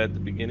Silva at the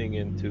beginning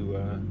into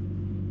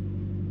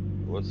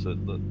what's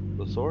it, the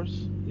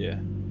source? Yeah,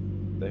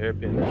 the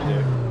hairpin right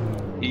there.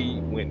 He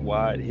went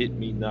wide, hit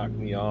me, knocked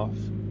me off,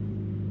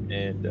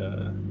 and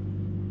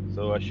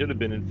So I should have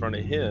been in front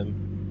of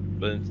him,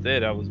 but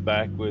instead I was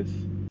back with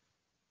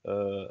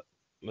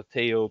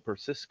Matteo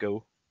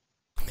Persisco,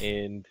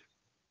 and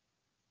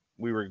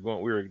we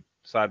were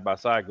side by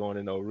side going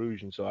in Eau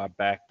Rouge, and so I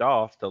backed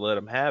off to let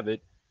him have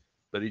it,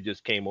 but he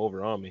just came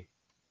over on me.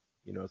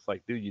 You know, it's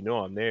like, dude, you know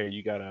I'm there.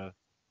 You gotta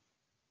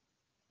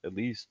at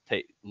least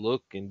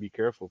look and be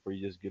careful before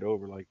you just get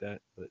over like that.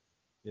 But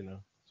you know,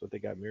 that's what they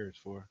got mirrors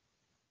for.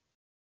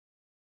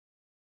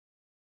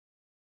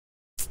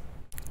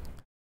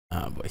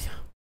 Oh boy.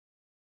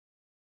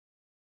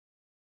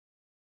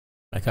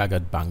 My car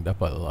got banged up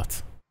a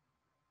lot.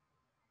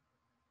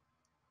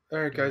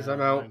 Alright, guys, I'm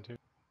out.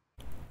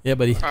 Yeah,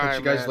 buddy. All Catch right,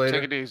 you guys man.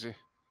 later. Take it easy.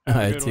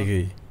 Alright, take it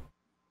easy.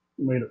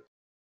 Later.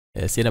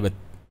 Yeah, see you in a bit.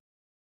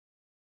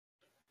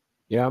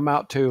 Yeah, I'm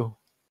out too.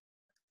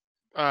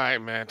 All right,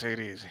 man. Take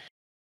it easy.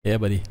 Yeah,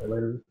 buddy.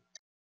 Later.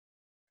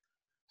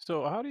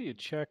 So how do you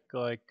check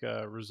like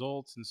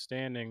results and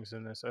standings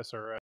in this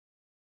SRS?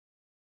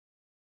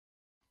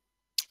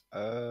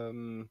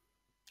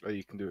 Well,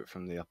 you can do it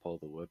from the Apple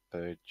web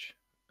page.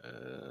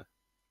 Go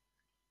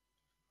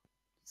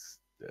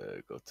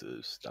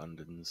to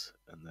standings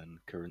and then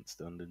current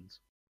standings.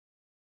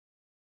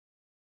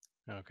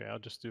 Okay, I'll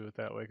just do it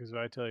that way because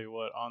I tell you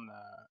what, on the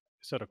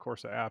Assetto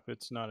Corsa app,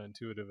 it's not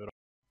intuitive at all.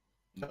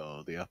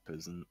 No, the app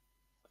isn't.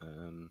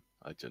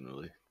 I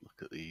generally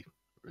look at the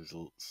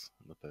results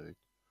on the page.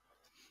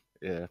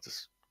 Yeah,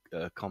 just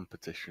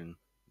competition,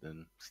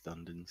 then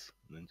standings,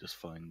 and then just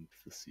find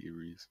the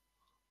series,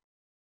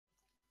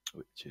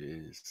 which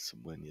is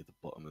somewhere near the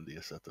bottom of the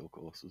Assetto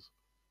Corsas.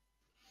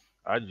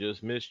 I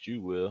just missed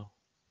you, Will.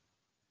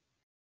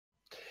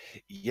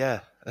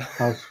 Yeah.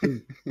 How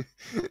sweet.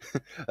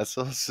 I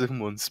saw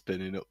someone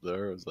spinning up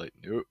there. I was like,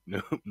 nope,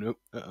 nope, nope,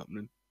 not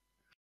happening.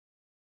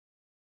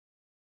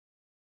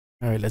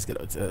 Alright, let's get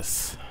out of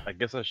this. I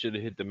guess I should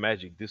have hit the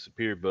magic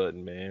disappear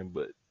button, man,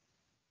 but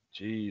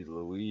geez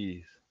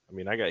Louise. I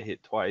mean, I got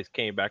hit twice,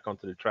 came back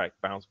onto the track,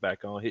 bounced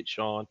back on, hit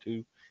Sean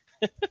too.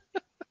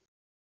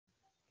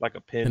 Like a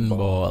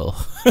pinball.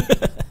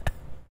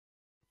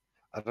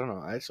 I don't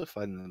know, I actually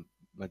find the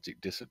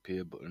magic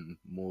disappear button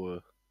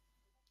more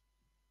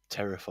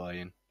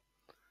terrifying,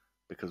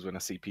 because when I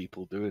see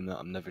people doing that,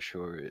 I'm never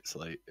sure it's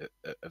like,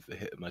 have they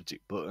hit a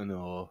magic button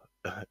or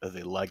are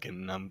they lagging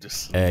and I'm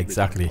just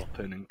exactly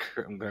popping and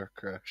I'm gonna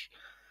crash.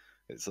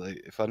 It's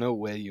like, if I know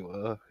where you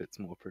are, it's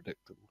more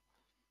predictable.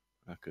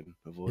 I can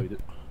avoid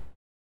it.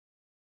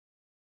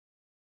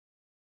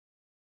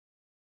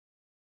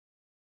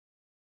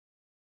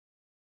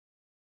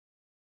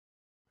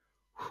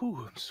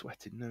 Whew, I'm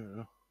sweating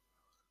now.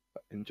 I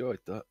enjoyed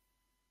that.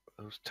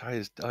 Those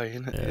tyres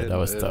dying at the end. That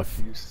was tough.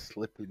 A few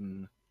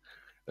slipping,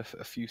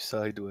 a few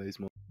sideways.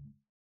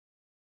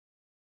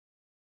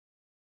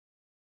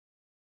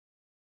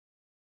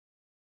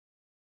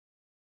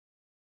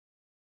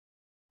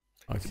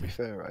 Okay. To be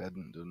fair, I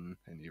hadn't done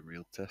any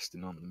real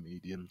testing on the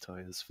medium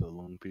tyres for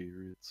long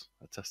periods.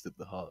 I tested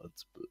the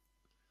hards, but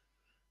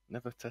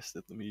never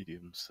tested the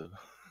mediums, so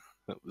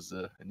that was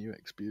a new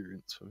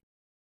experience for me.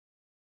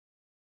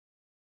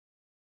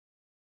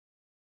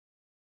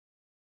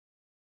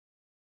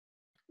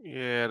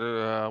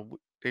 Yeah,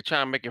 they try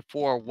to make it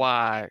 4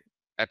 wide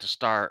at the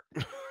start.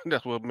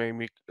 That's what made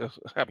me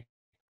happy.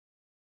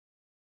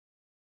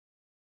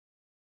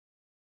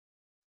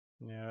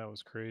 Yeah, that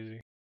was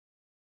crazy.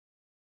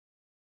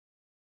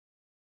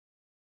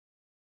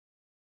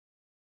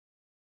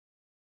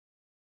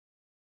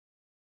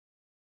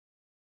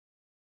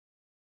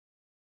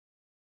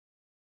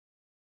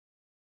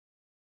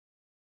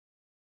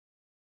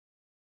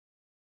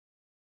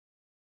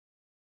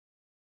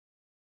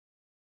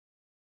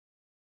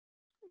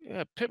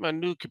 Yeah, I put my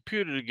new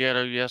computer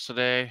together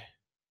yesterday.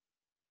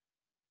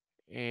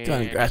 And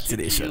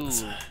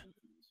congratulations.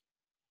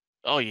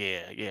 Oh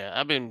yeah.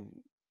 I've been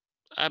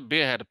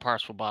had the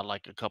parts for about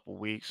like a couple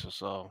weeks or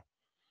so.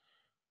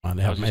 Man,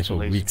 they have made for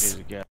weeks.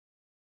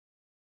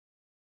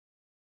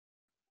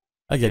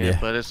 I get you.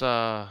 But it's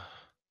the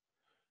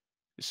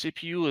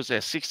CPU is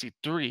at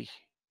 63.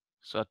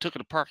 So I took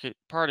it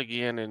apart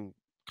again and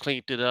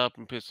cleaned it up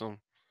and put some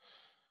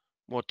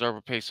more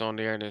turbo paste on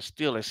there, and it's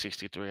still at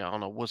 63. I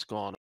don't know what's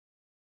going on.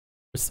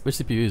 Which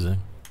CPU is it?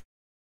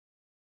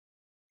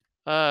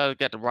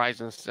 Got the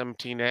Ryzen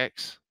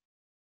 17X.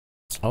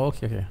 Oh,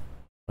 okay.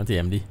 Want the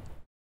AMD?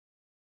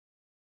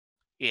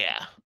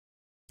 Yeah.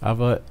 I have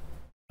a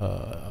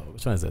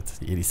which one is it?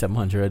 The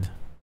 8700.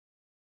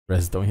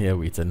 Rest down here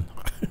waiting.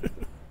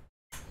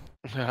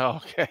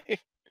 Okay.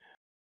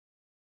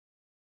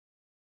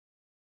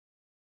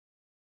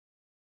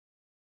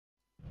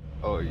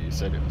 Oh, you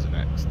said it was an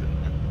X,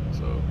 didn't you?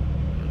 So,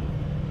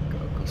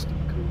 got a custom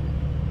cooler.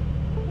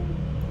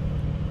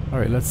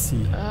 Alright, let's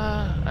see.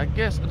 I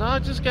guess, no, I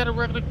just got a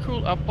regular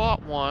cooler. I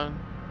bought one,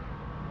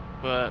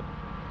 but,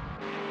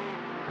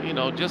 you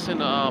know, just in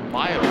the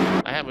bio.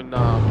 I haven't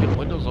put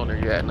Windows on there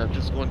yet, and I'm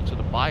just going to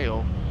the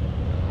bio.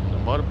 The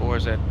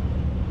motherboard's at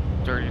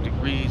 30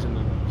 degrees, and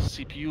the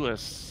CPU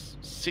is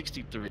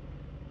 63.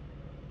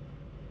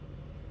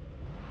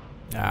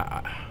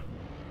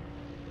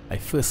 I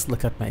first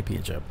look at my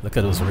paint job. Look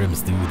at those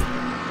rims, dude.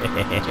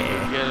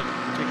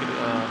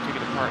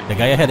 The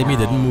guy ahead of me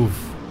didn't move.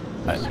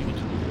 So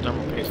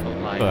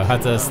I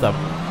had to stop.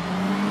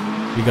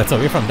 We got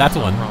away from that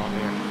one.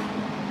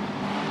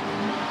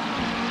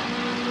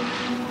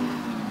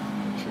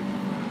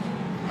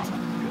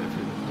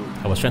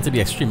 I was trying to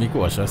be extremely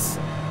cautious.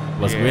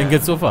 Was going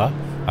good so far.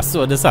 I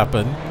saw this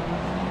happen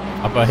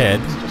up ahead.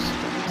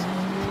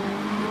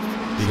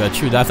 We got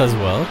through that as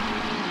well.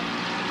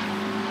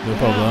 No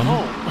problem.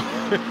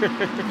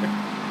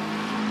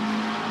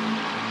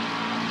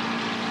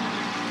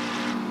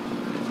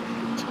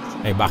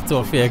 I backed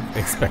off here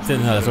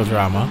expecting a little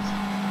drama.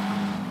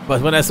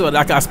 But when I saw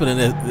that car spinning,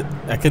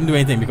 I couldn't do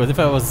anything because if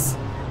I was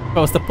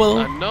to pull,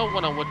 I know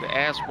when I went to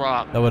Ass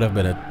Rock, that would have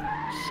been it.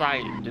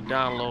 Site to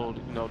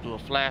download, do a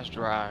flash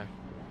drive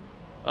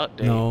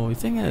update. No, the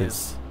thing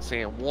is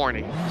saying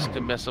warning, this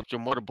could mess up your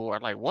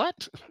motherboard. Like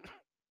what?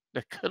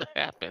 That could have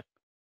happened.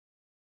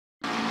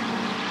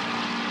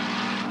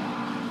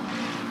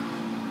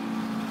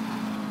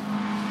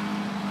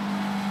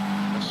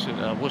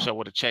 I wish I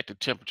would have checked the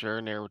temperature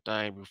and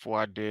everything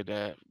before I did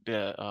that.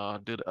 Did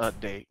the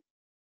update.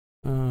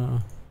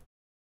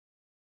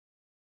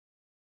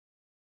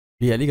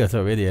 Yeah, he got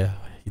already. Yeah.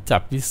 He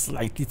tapped me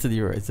slightly to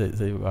the right, so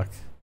back.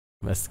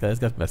 Guys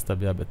got messed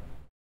up a bit.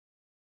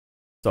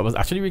 So I was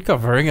actually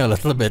recovering a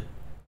little bit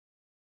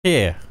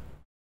here.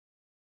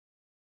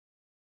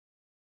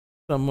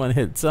 Someone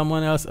hit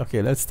someone else.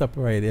 Okay, let's stop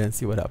right there and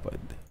see what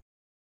happened.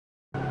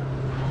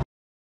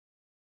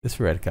 This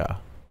red car.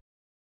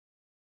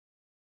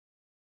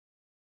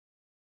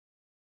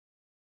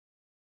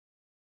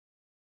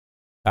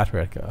 That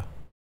red car.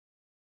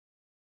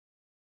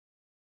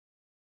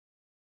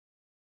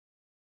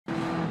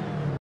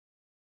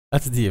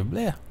 That's Dave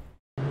Blair.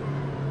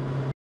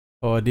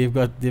 Oh, they've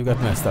got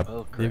messed up.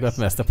 Oh, they've got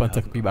messed up and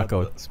took me back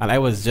out. And I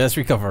was just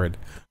recovered.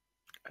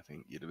 I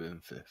think you'd have been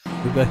 5th.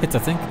 You got hit, I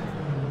think.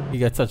 You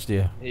got touched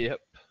there.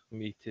 Yep,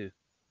 me too.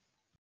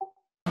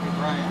 Hey,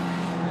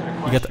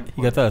 Brian,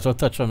 you got a little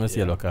touch on this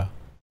yellow car.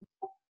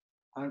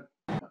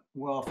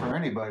 Well, for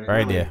anybody. Right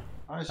really, there.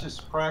 I was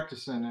just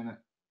practicing and I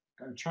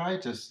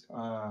tried to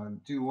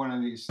do one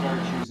of these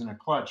starts using a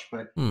clutch,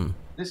 but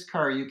this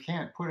car you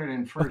can't put it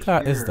in first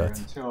gear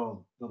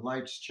until the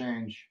lights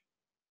change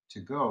to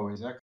go.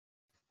 Is that?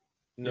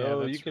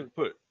 No, you can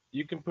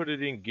put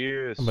it in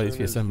gear as Somebody's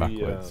soon as facing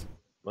backwards.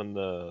 when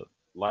the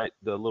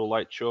little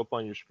light show up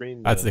on your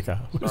screen. That's the car.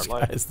 Which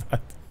car is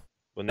that?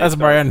 When that's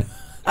Brian.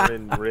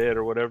 Turning red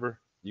or whatever,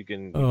 you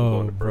can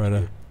go into first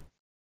gear.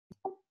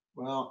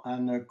 Well,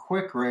 on the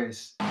quick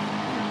race,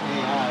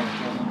 AI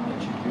doesn't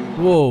let you do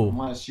Whoa.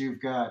 unless you've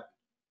got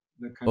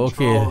the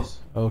controls.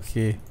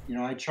 Okay. You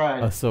know, I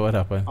tried. I saw what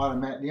happened.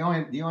 Automatic. The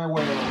only way it'll let you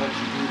do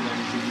that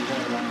is if you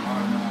got it on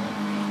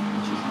automatic,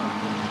 which is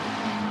not good.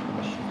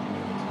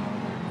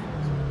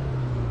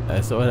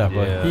 I saw what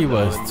happened. Yeah, he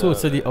was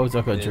totally out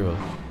of control.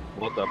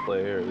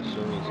 Multiplayer, as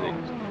soon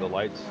as the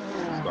lights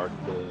start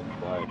to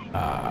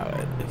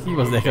flash. He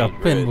was like a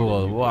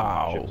pinball.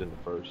 Wow. Shift into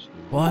first.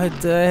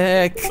 What the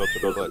heck?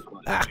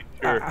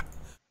 Sure.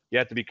 You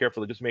have to be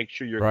careful to just make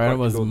sure your Brian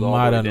was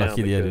mad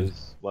unlucky the other.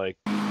 Like,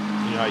 you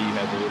know how you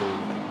have the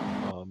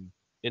little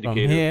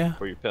indicator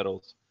for your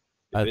pedals.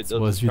 If it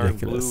doesn't turn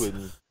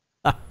blue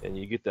and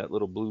you get that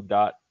little blue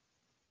dot,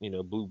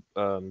 blue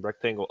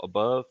rectangle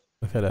above,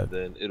 look at that.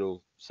 Then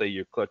it'll say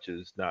your clutch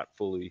is not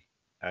fully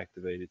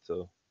activated.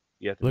 So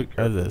you have to be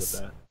careful with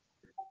that.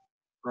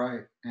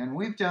 Right, and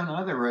we've done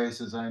other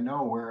races I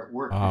know where it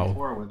worked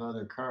before with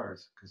other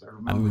cars because I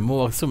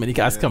remember. So many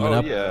cars coming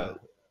up. Yeah.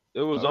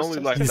 It was only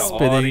like the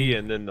Audi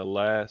and then the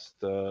last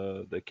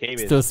that came in.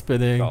 Still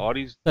spinning. The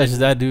Audis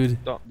that dude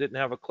didn't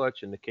have a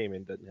clutch and the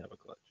Cayman didn't have a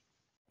clutch.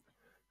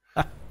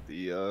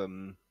 The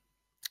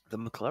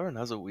McLaren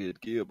has a weird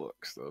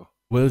gearbox though.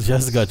 Will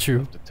just got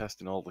through. After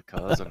testing all the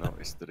cars, I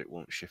noticed that it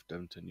won't shift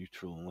down to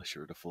neutral unless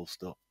you're at a full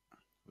stop,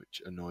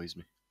 which annoys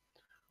me.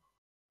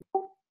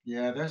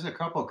 Yeah, there's a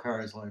couple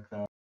cars like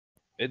that.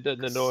 It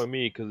doesn't annoy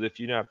me because if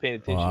you're not paying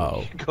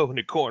attention, you go in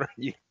the corner.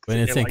 When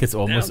you think it's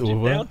almost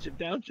over,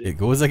 it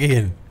goes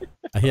again.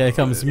 And here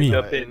comes me.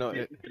 You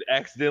could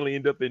accidentally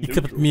end up in neutral.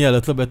 You put me a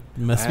little bit,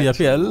 mess me up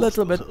here a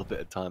little bit. A little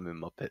bit of time in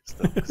my pits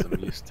though, because I'm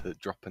used to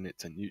dropping it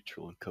to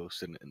neutral and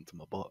coasting it into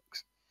my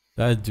box.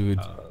 That dude.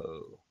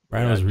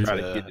 Brian was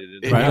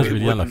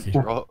really unlucky.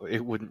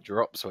 It wouldn't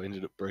drop, so I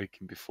ended up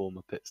braking before my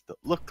pit stop.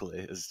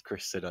 Luckily, as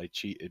Chris said, I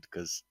cheated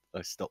because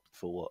I stopped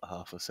for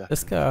half a second.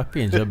 This car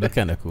paint job look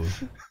kind of cool.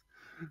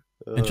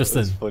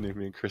 Interesting. It's funny,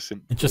 me and Chris.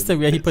 Interesting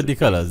where he put the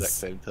colors. At the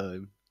same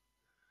time.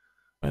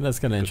 Well, that's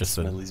kind of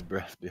interesting. Smell his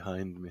breath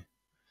behind me.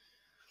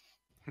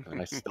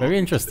 And I stopped, very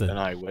interesting. And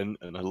I went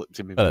and I looked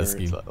him in the mirror.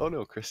 It's like, oh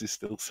no, Chris is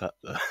still sat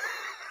there.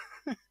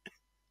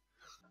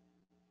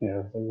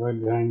 Yeah, so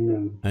right behind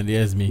you. And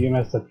there's me.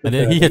 And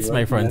then he hits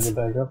my front.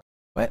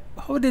 What?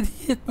 How did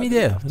he hit me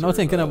there? I'm not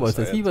thinking about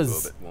it. He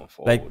was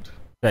like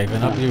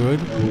driving up the road.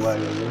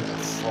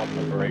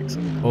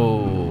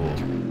 Oh.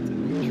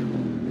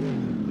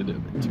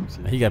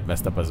 He got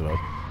messed up as well.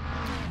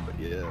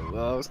 Yeah,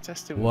 well, I was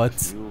testing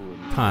What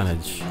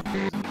carnage?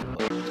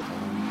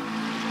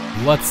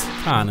 What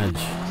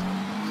carnage?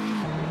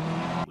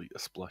 A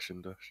splash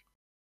and dash.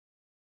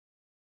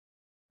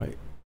 Wait,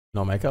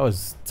 no, my car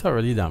was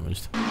thoroughly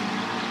damaged. Yeah,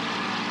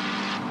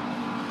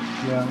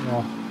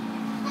 well.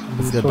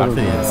 Let's get back to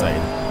the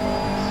inside.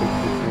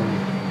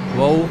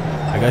 Whoa,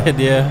 I got hit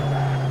there.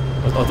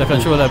 Was out of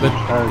control a bit.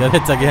 Got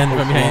hit again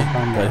from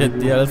behind. Got hit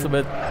there a little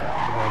bit.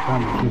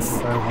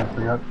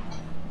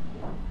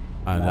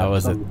 And that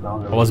was it.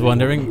 I was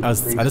wondering, at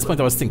this point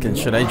I was thinking,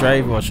 should I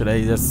drive or should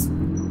I just,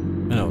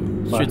 you know,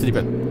 straight to the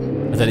pit?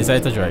 But I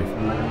decided to drive.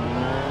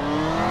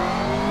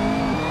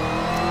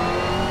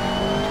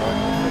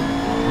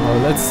 Well,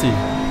 let's see. Yeah,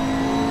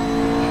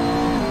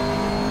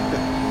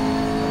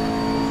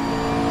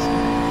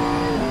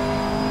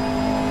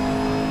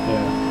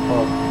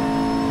 well,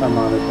 I'm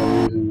honest, I'm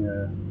using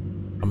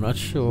I'm not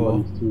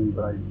sure team,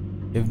 but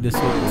if this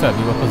would tell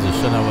me what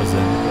position I was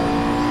in.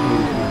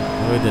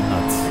 No, it did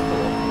not.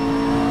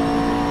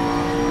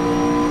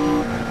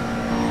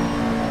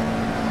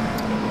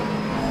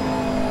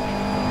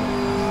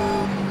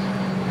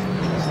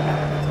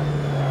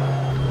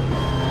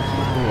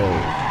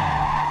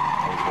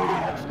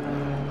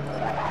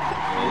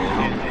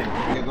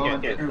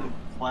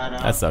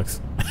 That sucks.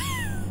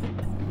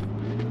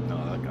 No,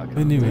 I can't.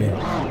 Anyway.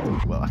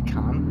 Well, I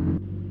can,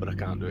 but I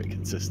can't do it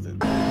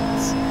consistent.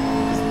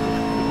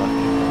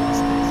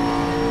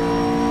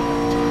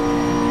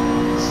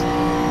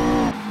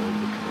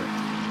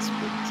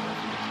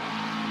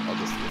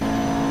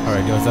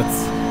 Alright, there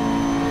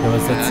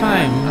was a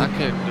time. I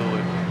couldn't do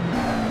it.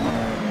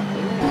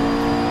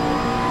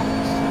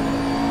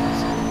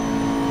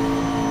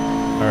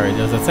 Alright,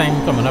 there was a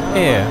time coming up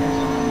here.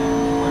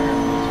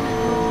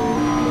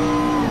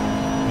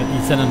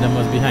 Ethan and them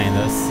was behind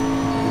us.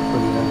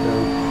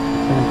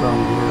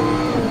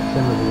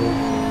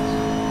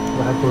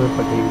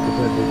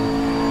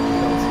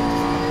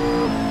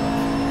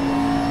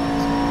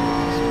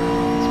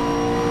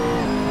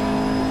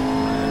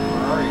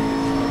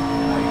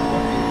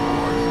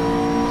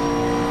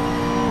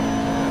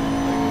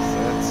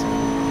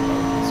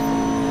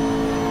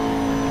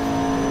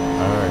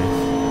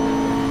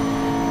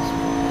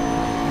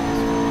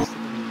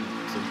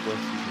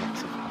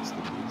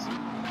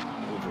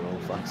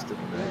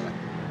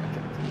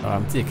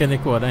 I'm taking the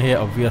corner here.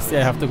 Obviously,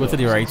 I have to go to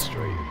the right.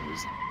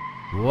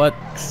 What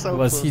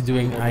was he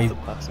doing? I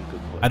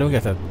don't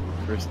get it.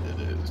 Chris did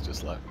it. It was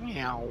just like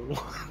meow,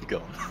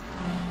 gone.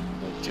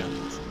 No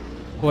chance.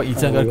 What,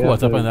 Ethan got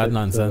caught up in that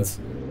nonsense?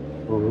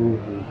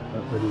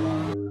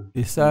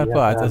 The sad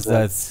part is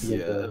that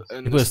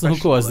the person who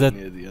caused it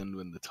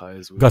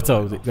got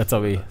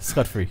away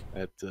scot-free. I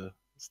had to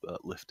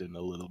start lifting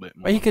a little bit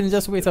more. But he can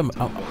just wait for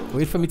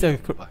me to,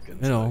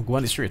 you know, go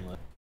on the street.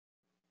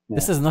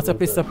 This is not a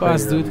place to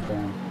pass, dude.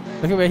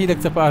 Look at where he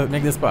looked to pass,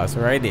 make this pass,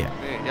 right there.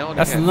 Man,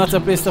 that's not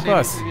a place to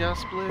pass.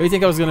 What do you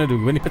think I was gonna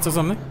do? When he pits or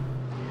something?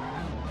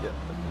 Yeah,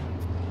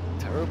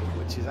 terrible,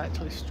 which is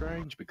actually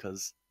strange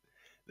because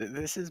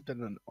this has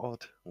been an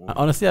odd one.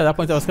 Honestly, at that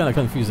point I was kind of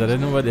confused. I didn't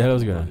know what the hell I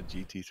was going. The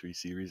GT3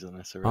 Series on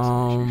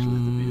SRS, usually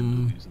the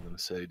BMWs and the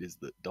Mercedes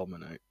that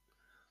dominate.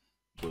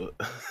 But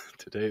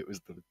today it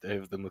was the day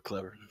of the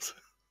McLarens.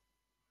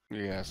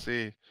 Yeah,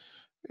 see,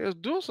 it was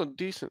doing some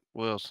decent.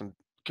 Well,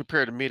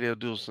 compared to me, they'll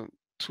do some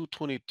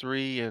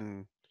 223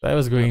 and. I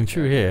was going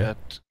through here.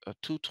 A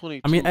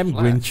 222. I mean, I'm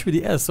flat. going through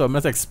the S, so I'm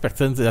not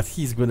expecting that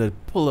he's going to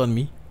pull on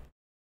me.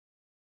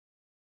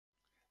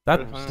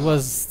 That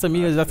was, to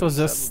me, that was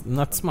just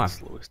not smart.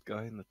 Slowest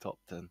guy in the top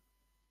 10.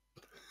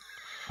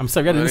 I'm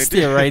sorry, I didn't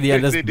stay right there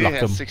and just block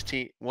him.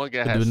 16. One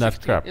guy had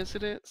 16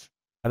 incidents.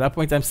 At that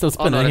point, I'm still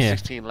spinning here.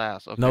 16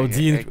 last. Okay, now,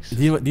 Dean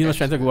was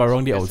trying to go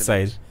around the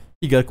outside.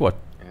 He got caught.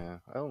 Yeah,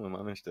 I only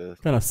managed to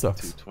kind of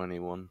sucks.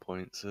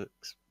 221.6,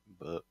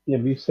 but yeah,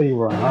 but you say you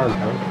were on hard,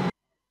 though.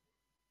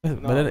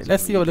 But no,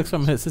 let's see how it looks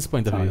from his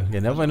point of view.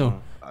 You never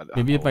know.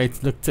 Maybe it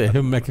might look to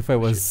him like if I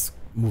was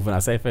moving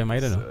aside from him. I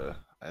don't know.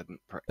 I hadn't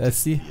practiced let's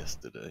see.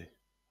 Yesterday.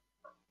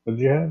 What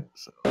did you have?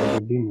 So,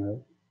 beam,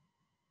 right?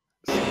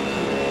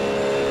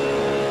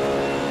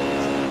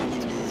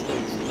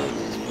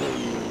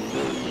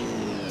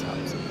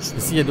 You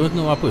see, you don't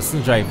know a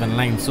person's driving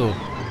line, so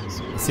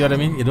you see what I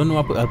mean? You don't know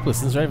a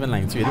person's driving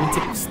line, so you don't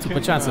take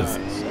stupid chances.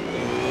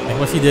 Like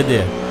what he did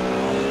there.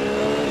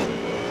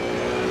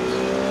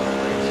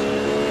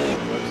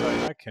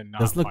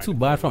 Doesn't look too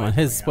bad from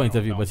his point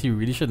of view, but he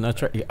really should not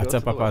try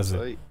attempt a pass.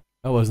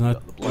 That was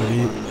not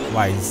really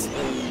wise.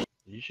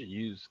 You should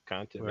use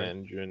Content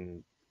Manager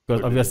and.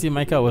 Because obviously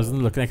my car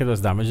wasn't looking like it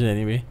was damaged in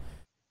any way.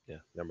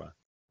 Yeah, never mind.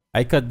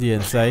 I cut the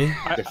inside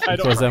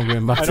because I'm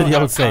going back to the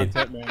outside.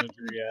 Content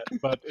Manager yet,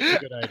 but it's a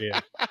good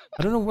idea.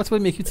 I don't know what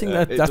would make you think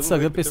that that's a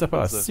good place to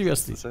pass.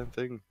 Seriously. It's the same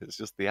thing. It's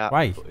just the app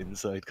Why?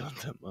 inside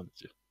Content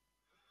Manager.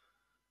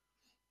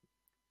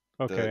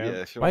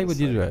 Okay. Yeah, why would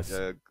you do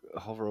that?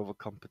 Hover over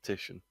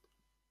competition.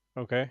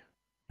 Okay.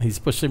 He's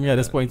pushing me at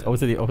this point out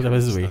of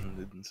his way.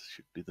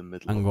 Should be the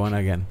middle I'm going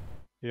again.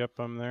 Yep,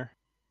 I'm there.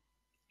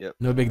 Yep.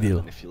 No big deal.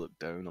 And if you look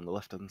down on the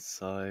left hand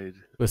side,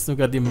 Person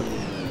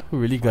who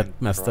really got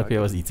messed up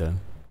here was Ethan.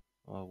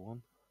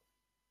 R1.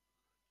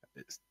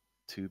 It's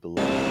 2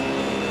 below.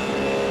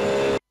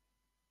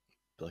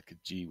 Like a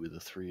G with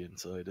a 3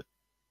 inside it.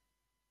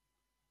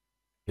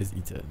 Is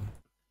Ethan.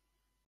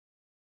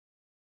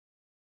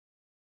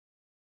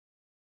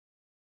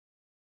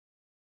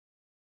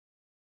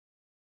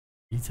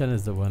 Ethan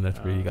is the one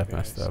that really got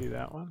messed up. See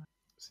that one?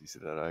 So you see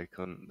that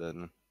icon?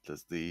 Then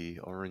there's the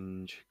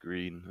orange,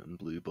 green, and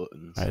blue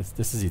buttons. Alright,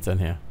 this is Ethan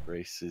here.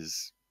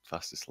 Races,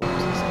 fastest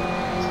laps.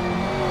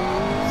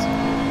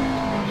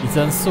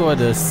 Ethan saw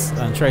this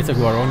and tried to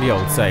go around the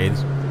outside.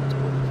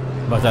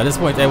 But at this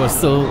point I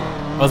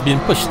was being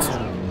pushed.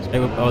 I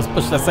was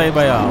pushed aside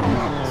by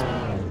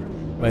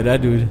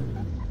that dude.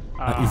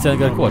 And Ethan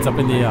got caught up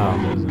in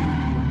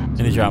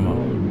the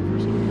drama.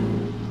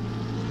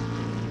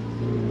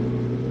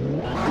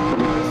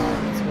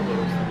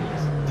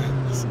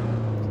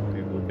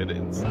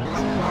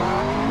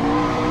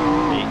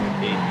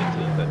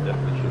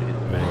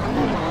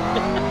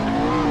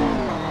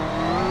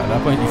 At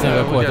that point, Ethan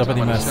got caught up in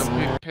the mess.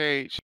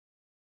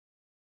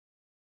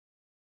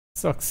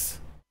 Sucks.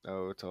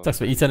 Oh, sucks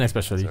for Ethan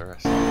especially.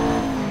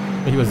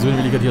 But he was doing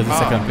really good. He was in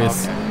second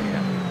place.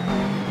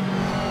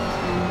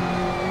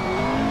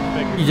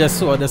 He just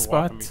saw the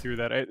spot. Through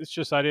that. It's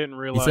just I didn't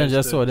realize Ethan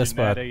just saw the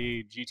spot.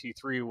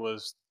 GT3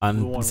 was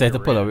and decided to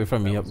pull away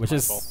from me, which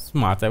is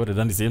smart. I would have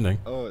done the same thing.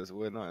 Oh,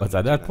 we're not. But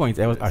at that point,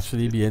 I was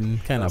actually being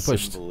kind of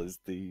pushed. Is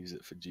they use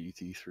it for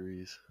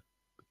GT3s.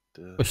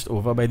 Pushed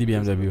over by the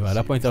BMW. At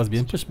that point, I was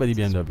being pushed by the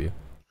BMW.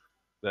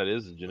 That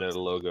is the Ginetta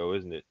logo,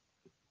 isn't it?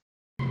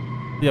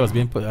 Yeah, I was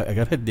being put. I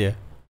got hit there.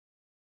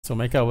 So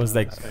my car was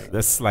like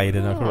just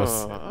sliding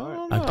across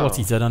and caught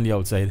Ethan on the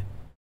outside.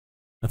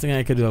 Nothing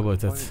I could do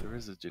about it.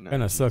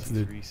 Kind of sucks,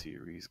 dude.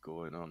 Series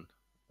going on.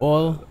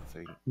 All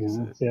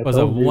was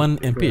a one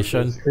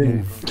impatient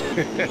move.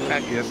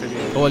 Yes, it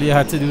is. All you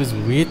had to do was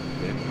wait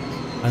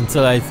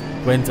until I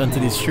went onto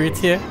the straight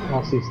here,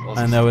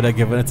 and I would have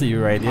given it to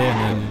you right here,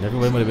 and then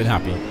everyone would have been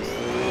happy.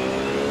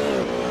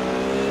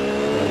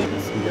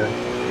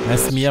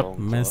 Messed me up,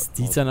 messed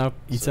Ethan up,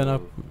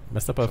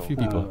 messed up a few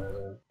people.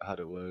 I had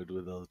a word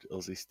with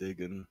Aussie Stig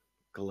and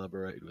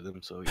collaborated with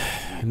him, so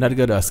yeah. Not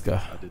good,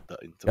 Oscar. I did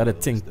that into Gotta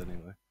think.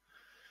 Anyway.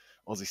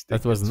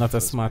 That was not a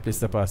smart place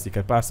to pass. You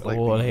could pass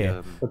all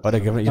here. I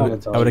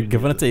would have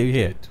given it to you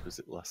here. Was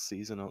it last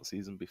season or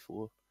season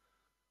before,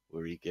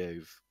 where he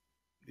gave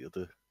the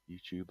other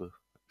YouTuber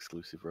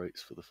exclusive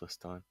rights for the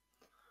first time?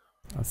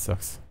 That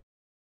sucks.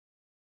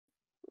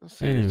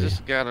 Anyway. He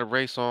just got a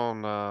race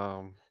on.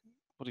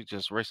 What did he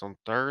just race on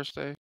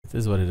Thursday? It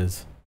is what it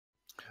is.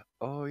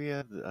 Oh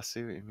yeah, I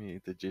see what you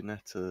mean. The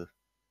Ginetta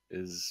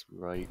is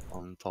right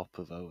on top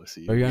of our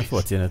series. Very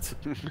unfortunate.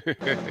 Yes,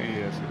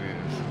 it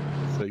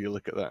is. So you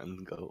look at that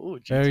and go, oh,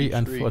 GT3. Very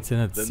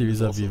unfortunate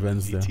series of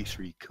events there.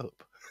 GT3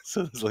 Cup.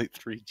 So there's like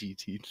 3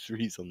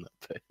 GT3s on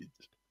that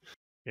page.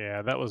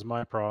 Yeah, that was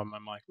my problem.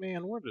 I'm like,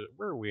 man, where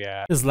are we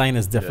at? His line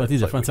is definitely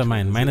different to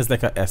mine. Mine is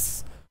like a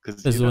S.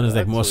 His one is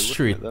like more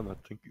straight. Them, I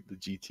think the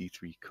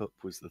GT3 Cup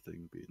was the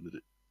thing being that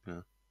it.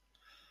 Yeah.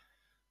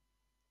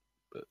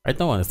 But, I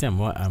don't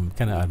understand. I'm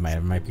kind of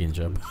admiring my paint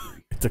job.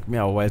 It took me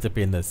a while to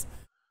paint this.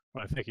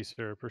 Well, thank you,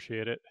 sir.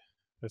 Appreciate it.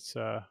 It's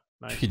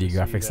nice. 3D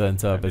graphics on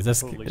top. It's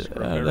just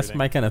that's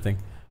my kind of thing.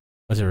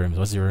 What's your rims?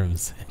 What's your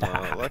rims? like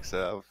I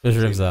said, those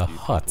rims are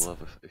hot.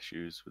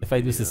 Issues with if I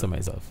do this to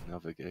myself,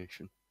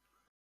 navigation.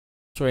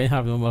 Try and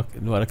have no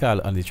other car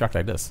on the track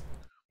like this.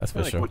 That's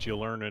for sure. What you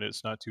learn, and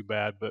it's not too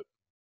bad. But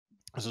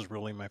this is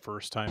really my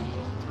first time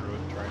going through it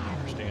and trying to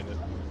understand it.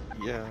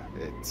 Yeah,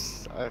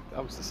 it's.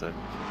 I was the same.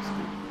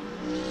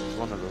 It's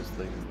one of those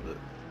things that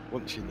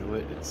once you know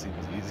it, it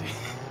seems easy.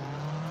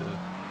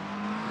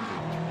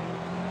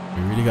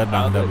 We really got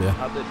banged up there.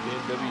 How did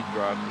BMW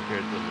drive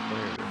compared to the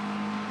McLaren?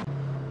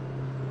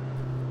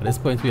 At this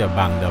point, we are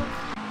banged up.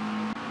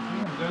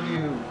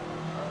 BMW,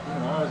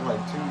 I was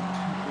like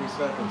 2-3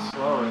 seconds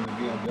slower in the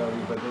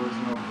BMW, but there was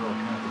no real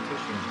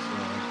competition, so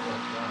I was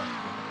quite shocked.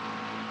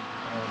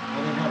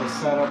 I didn't have a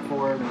setup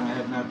for it, and I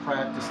had not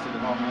practiced it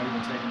at all, not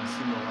even taken a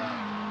single lap.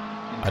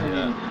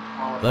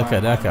 Look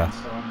at that car.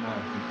 So I'm not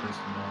a big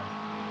person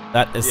now.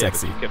 That is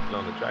sexy. But you kept it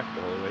on the track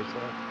the whole way,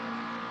 so.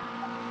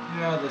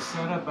 Yeah, the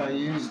setup I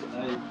used,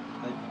 I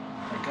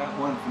got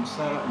one from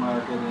Setup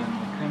Market, and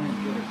I couldn't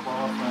get a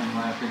qualifying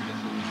lap in because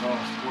it was all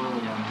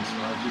swirly on me, so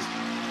I just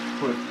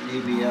put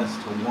ABS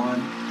to 1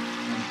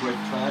 and put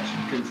traction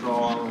control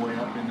all the way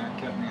up, and that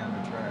kept me on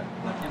the track.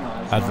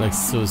 That's like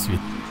so sweet.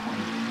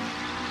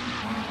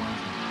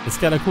 It's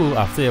kind of cool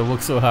after you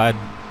work so hard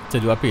to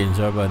do a paint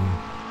job, and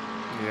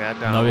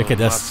now you can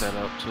just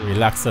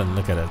relax and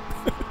look at it.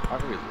 I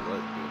really like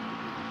it.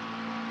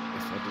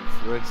 If I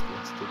did race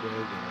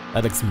yesterday,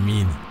 that looks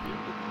mean.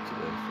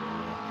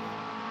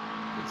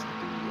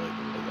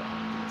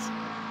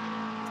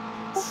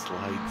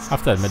 Slides. I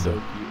have to admit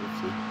though,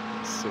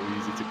 it's so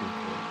easy to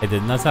control. I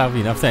did not have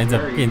enough time to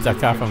paint a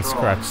car from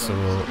scratch, so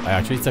I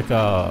actually took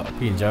a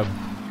paint job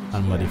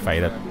and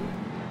modified it.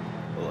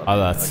 A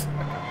lot.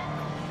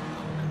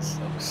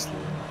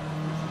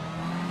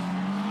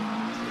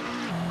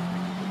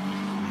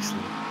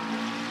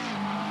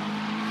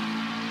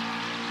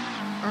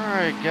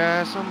 Alright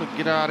guys, I'm gonna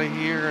get out of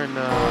here and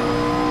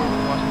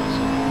watch me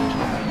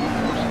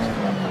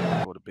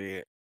some go to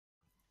bed.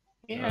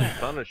 Yeah.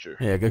 Punisher.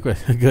 Yeah, good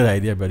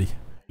idea, buddy.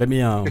 Let me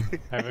have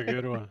a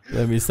good one.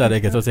 Let me start. I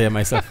get to say it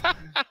myself.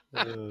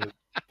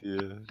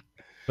 Yeah.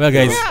 Well,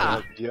 guys,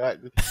 you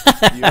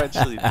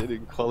actually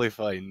didn't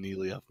qualify and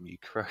nearly have me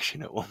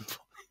crashing at one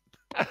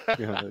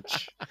point.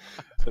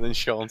 And then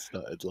Sean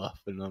started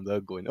laughing, and I'm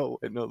there going, "Oh,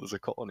 wait, no, there's a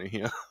corner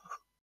here."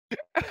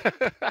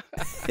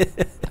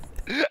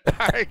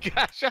 Alright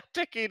guys, y'all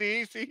take it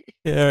easy.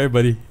 Yeah, alright,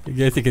 buddy. You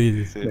guys take it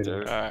easy.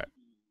 Alright.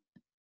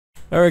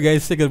 Alright,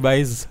 guys, say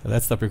goodbyes.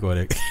 Let's stop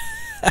recording.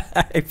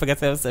 I forgot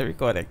to stop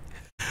recording.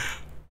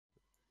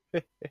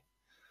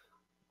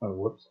 Oh,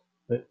 whoops.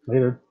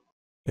 Later.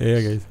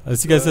 Yeah, guys. I'll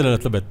see you guys in a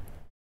little bit.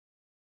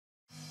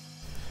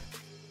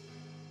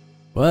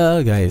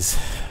 Well, guys,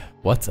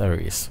 what a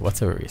race.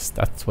 What a race.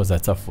 That was a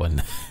tough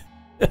one.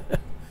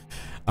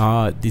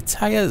 The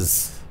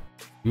tires.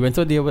 I went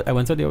out there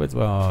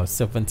with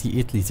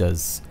 78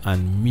 liters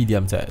and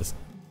medium tires.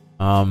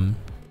 I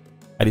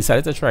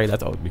decided to try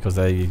that out because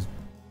in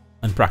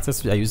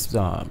practice I used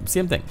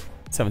same thing,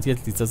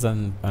 78 liters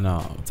and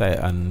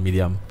tire and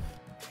medium,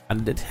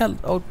 and it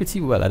held out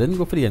pretty well. I didn't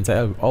go for the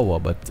entire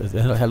hour, but it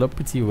held up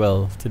pretty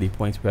well to the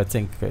point where I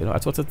think, I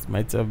thought it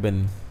might have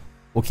been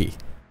okay.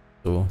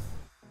 So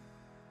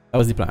that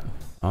was the plan.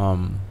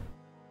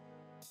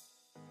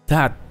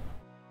 That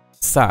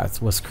start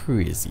was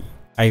crazy.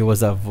 I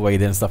was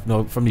avoiding stuff.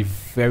 No, from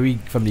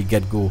the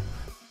get-go,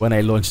 when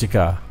I launched the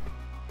car,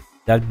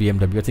 that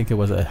BMW, I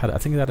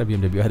think that a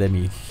BMW had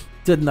me,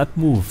 did not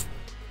move,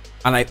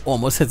 and I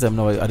almost hit him.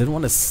 No, I didn't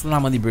want to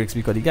slam on the brakes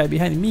because the guy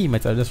behind me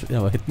might have just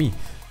hit me.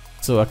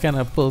 So I kind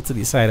of pulled to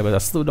the side, but I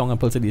slowed down and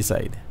pulled to the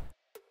side,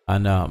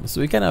 and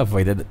so we kind of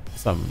avoided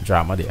some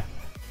drama there.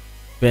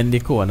 Bend the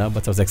corner,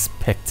 but I was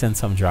expecting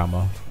some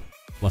drama.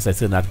 Once I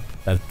turned that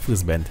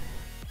first bend,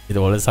 it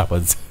always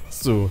happens.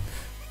 So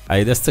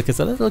I just took it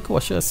a little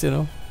cautious,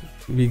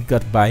 We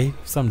got by,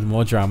 some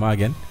more drama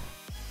again.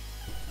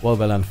 All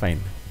well and fine.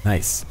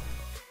 Nice.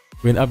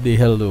 Went up the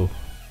hill though.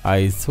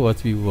 I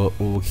thought we were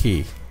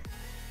okay,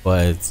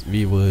 but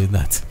we were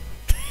not.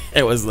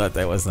 I was not.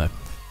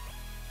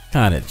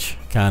 Carnage.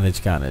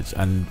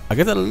 And I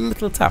got a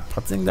little tap.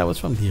 I think that was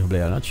from Dave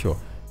Blair, I'm not sure.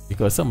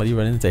 Because somebody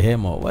ran into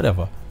him or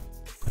whatever.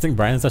 I think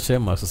Brian touched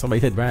him, or so somebody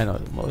hit Brian.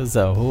 It was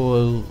a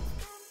whole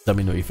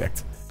domino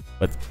effect.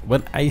 But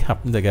when I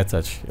happened to get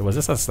touched, it was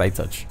just a slight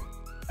touch.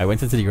 I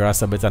went into the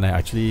grass a bit and I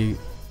actually,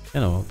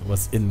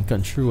 was in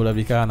control of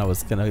the car, and I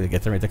was kind of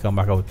getting ready to come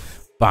back out,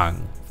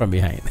 bang, from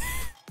behind.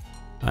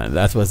 And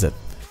that was it.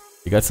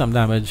 You got some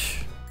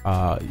damage.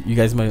 You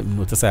guys might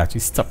notice I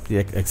actually stopped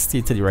the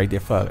XT to the right there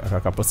for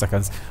a couple of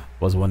seconds.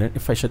 Was wondering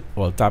if I should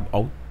alt tab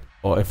out,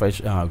 or if I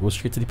should go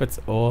straight to the pits,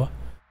 or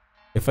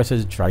if I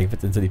should drive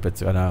it into the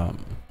pits. And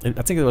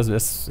I think it was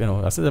just,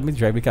 I said let me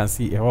drive, we can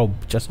see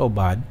just how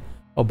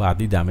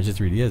badly damaged it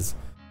really is.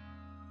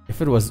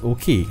 If it was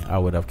okay, I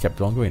would have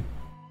kept on going.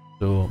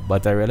 So,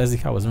 but I realized the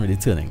car wasn't really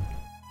turning.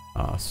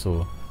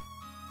 So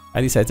I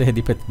decided to hit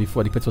the pit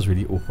before the pit was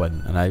really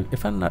open. And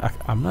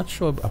I'm not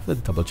sure. I have to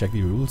double check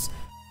the rules.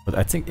 But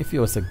I think if you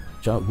was to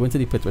go into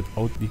the pit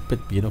without the pit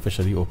being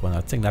officially open,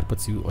 I think that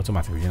puts you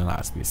automatically in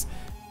last place.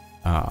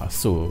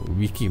 So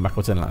we came back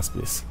out in last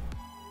place,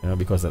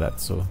 because of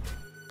that. So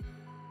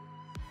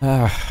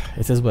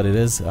it is what it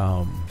is.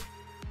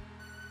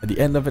 At the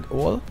end of it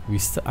all, we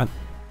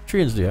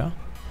strangely,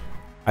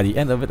 at the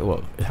end of it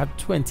all, it had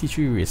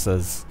 23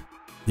 racers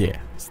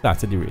there.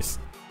 Started the race,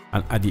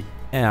 and at the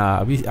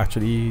we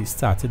actually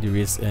started the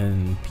race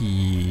in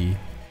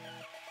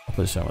what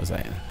position was I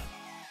in?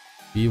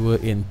 We were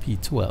in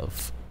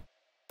P12.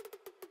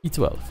 We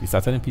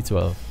started in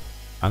P12,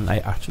 and I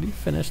actually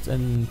finished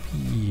in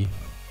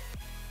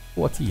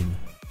P14.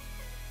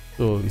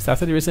 So we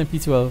started the race in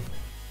P12.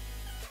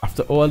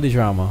 After all the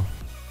drama,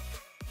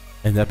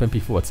 ended up in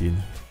P14.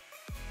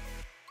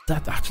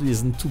 That actually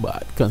isn't too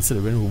bad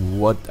considering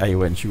what I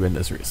went through in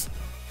this race.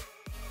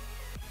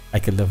 I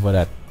can live with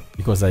that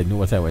because I know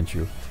what I went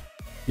through.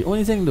 The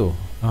only thing though,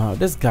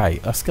 this guy,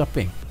 Oscar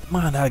Pink,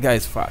 man, that guy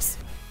is fast.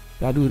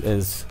 That dude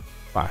is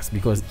fast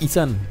because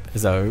Ethan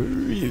is a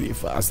really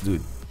fast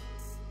dude.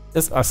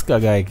 This Oscar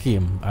guy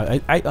came,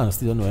 I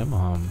honestly don't know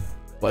him,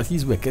 but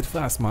he's wicked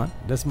fast, man.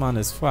 This man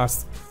is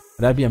fast.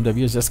 That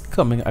BMW is just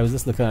coming. I was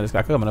just looking at this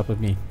guy coming up with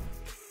me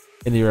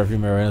in the rearview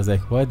mirror, and I was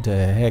like, what the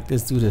heck,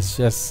 this dude is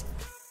just,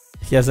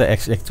 he has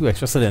like 2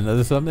 extra cylinders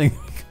or something.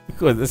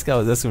 Because this guy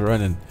was just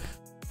running.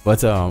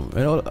 But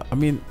I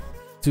mean,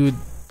 dude,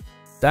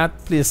 that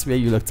place where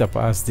you looked up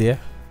past there,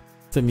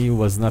 to me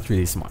was not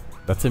really smart.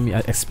 That to me,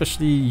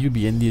 especially you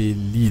being the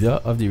leader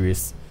of the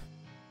race,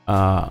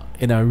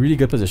 in a really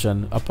good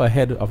position, up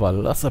ahead of a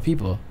lot of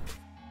people.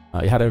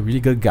 You had a really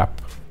good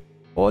gap.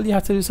 All you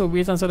had to do is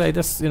wait until I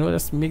just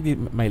make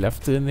my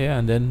left turn there,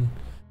 and then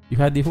you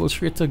had the whole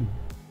straight to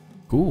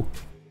go.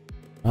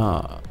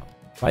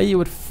 Why you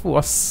would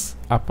force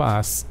a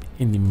pass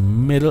in the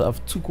middle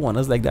of 2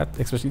 corners like that,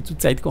 especially 2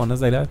 tight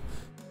corners like that?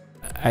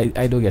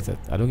 I don't get it.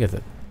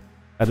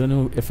 I I don't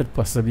know if it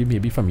possibly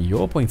maybe from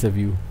your point of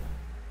view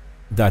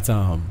that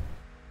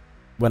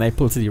when I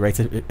pulled to the right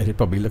it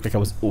probably looked like I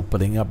was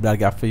opening up that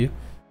gap for you.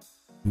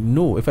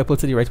 No, if I pull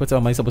to the right, what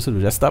am I supposed to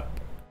do? Just stop?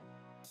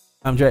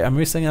 I'm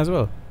racing as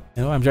well.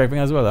 You know, I'm driving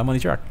as well. I'm on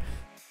the track.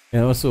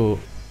 You know, so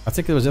I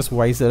think it was just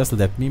wise to just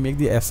let me make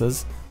the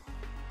S's.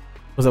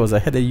 Because I was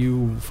ahead of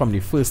you from the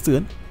first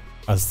turn.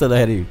 I was still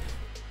ahead of you.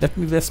 Let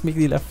me just make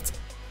the left.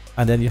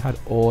 And then you had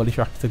all the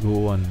track to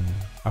go and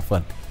have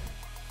fun.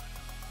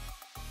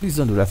 Please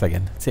don't do that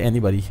again to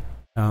anybody.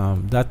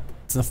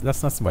 That's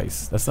not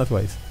wise. That's not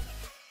wise.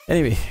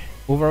 Anyway,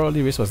 overall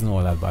the race wasn't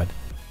all that bad.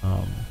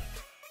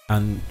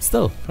 And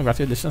still,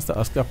 congratulations to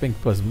Oscar Pink,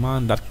 because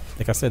man, that,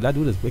 like I said, that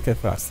dude is wicked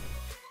fast.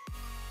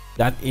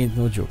 That ain't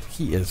no joke.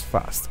 He is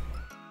fast.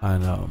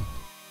 And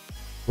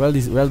well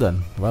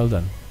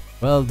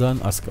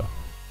done, Oscar.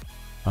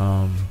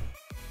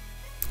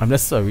 I'm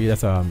just sorry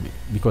that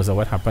because of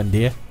what happened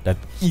there, that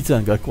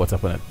Ethan got caught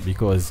up on it,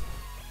 because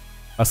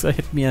Oscar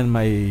hit me on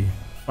my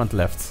front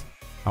left,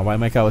 and while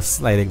my car was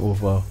sliding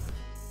over,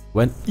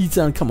 when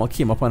Ethan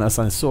came up on us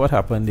and saw what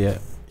happened there,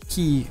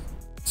 he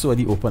saw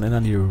the opening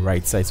on the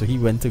right side, so he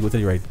went to go to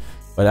the right.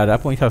 But at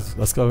that point,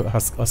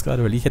 Oscar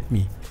really hit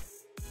me,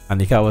 and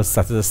the car was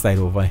started to slide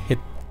over and hit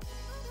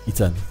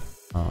Ethan,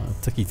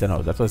 took Ethan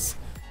out. That was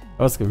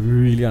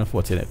really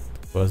unfortunate,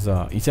 because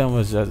Ethan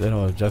was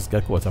just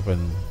got caught up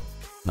in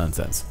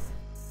nonsense.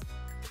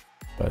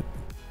 But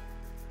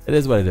it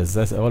is what it is.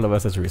 That's all of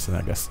us as racing,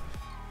 I guess.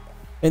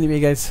 Anyway,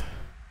 guys,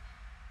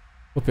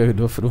 hope you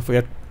don't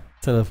forget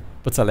to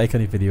put a like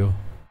on the video,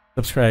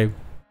 subscribe.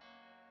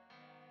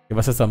 Give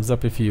us a thumbs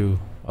up if you,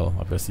 well,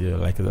 obviously a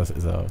like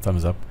is a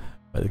thumbs up,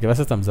 but give us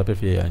a thumbs up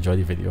if you enjoyed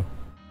the video.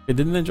 If you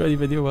didn't enjoy the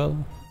video,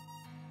 well,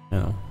 you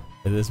know,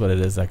 it is what it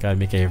is. I can't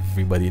make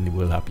everybody in the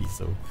world happy,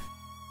 so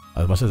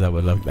as much as I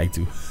would like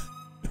to.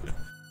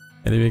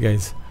 Anyway,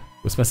 guys,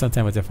 go spend some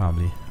time with your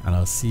family, and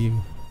I'll see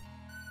you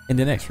in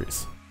the next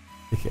race.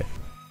 Take care.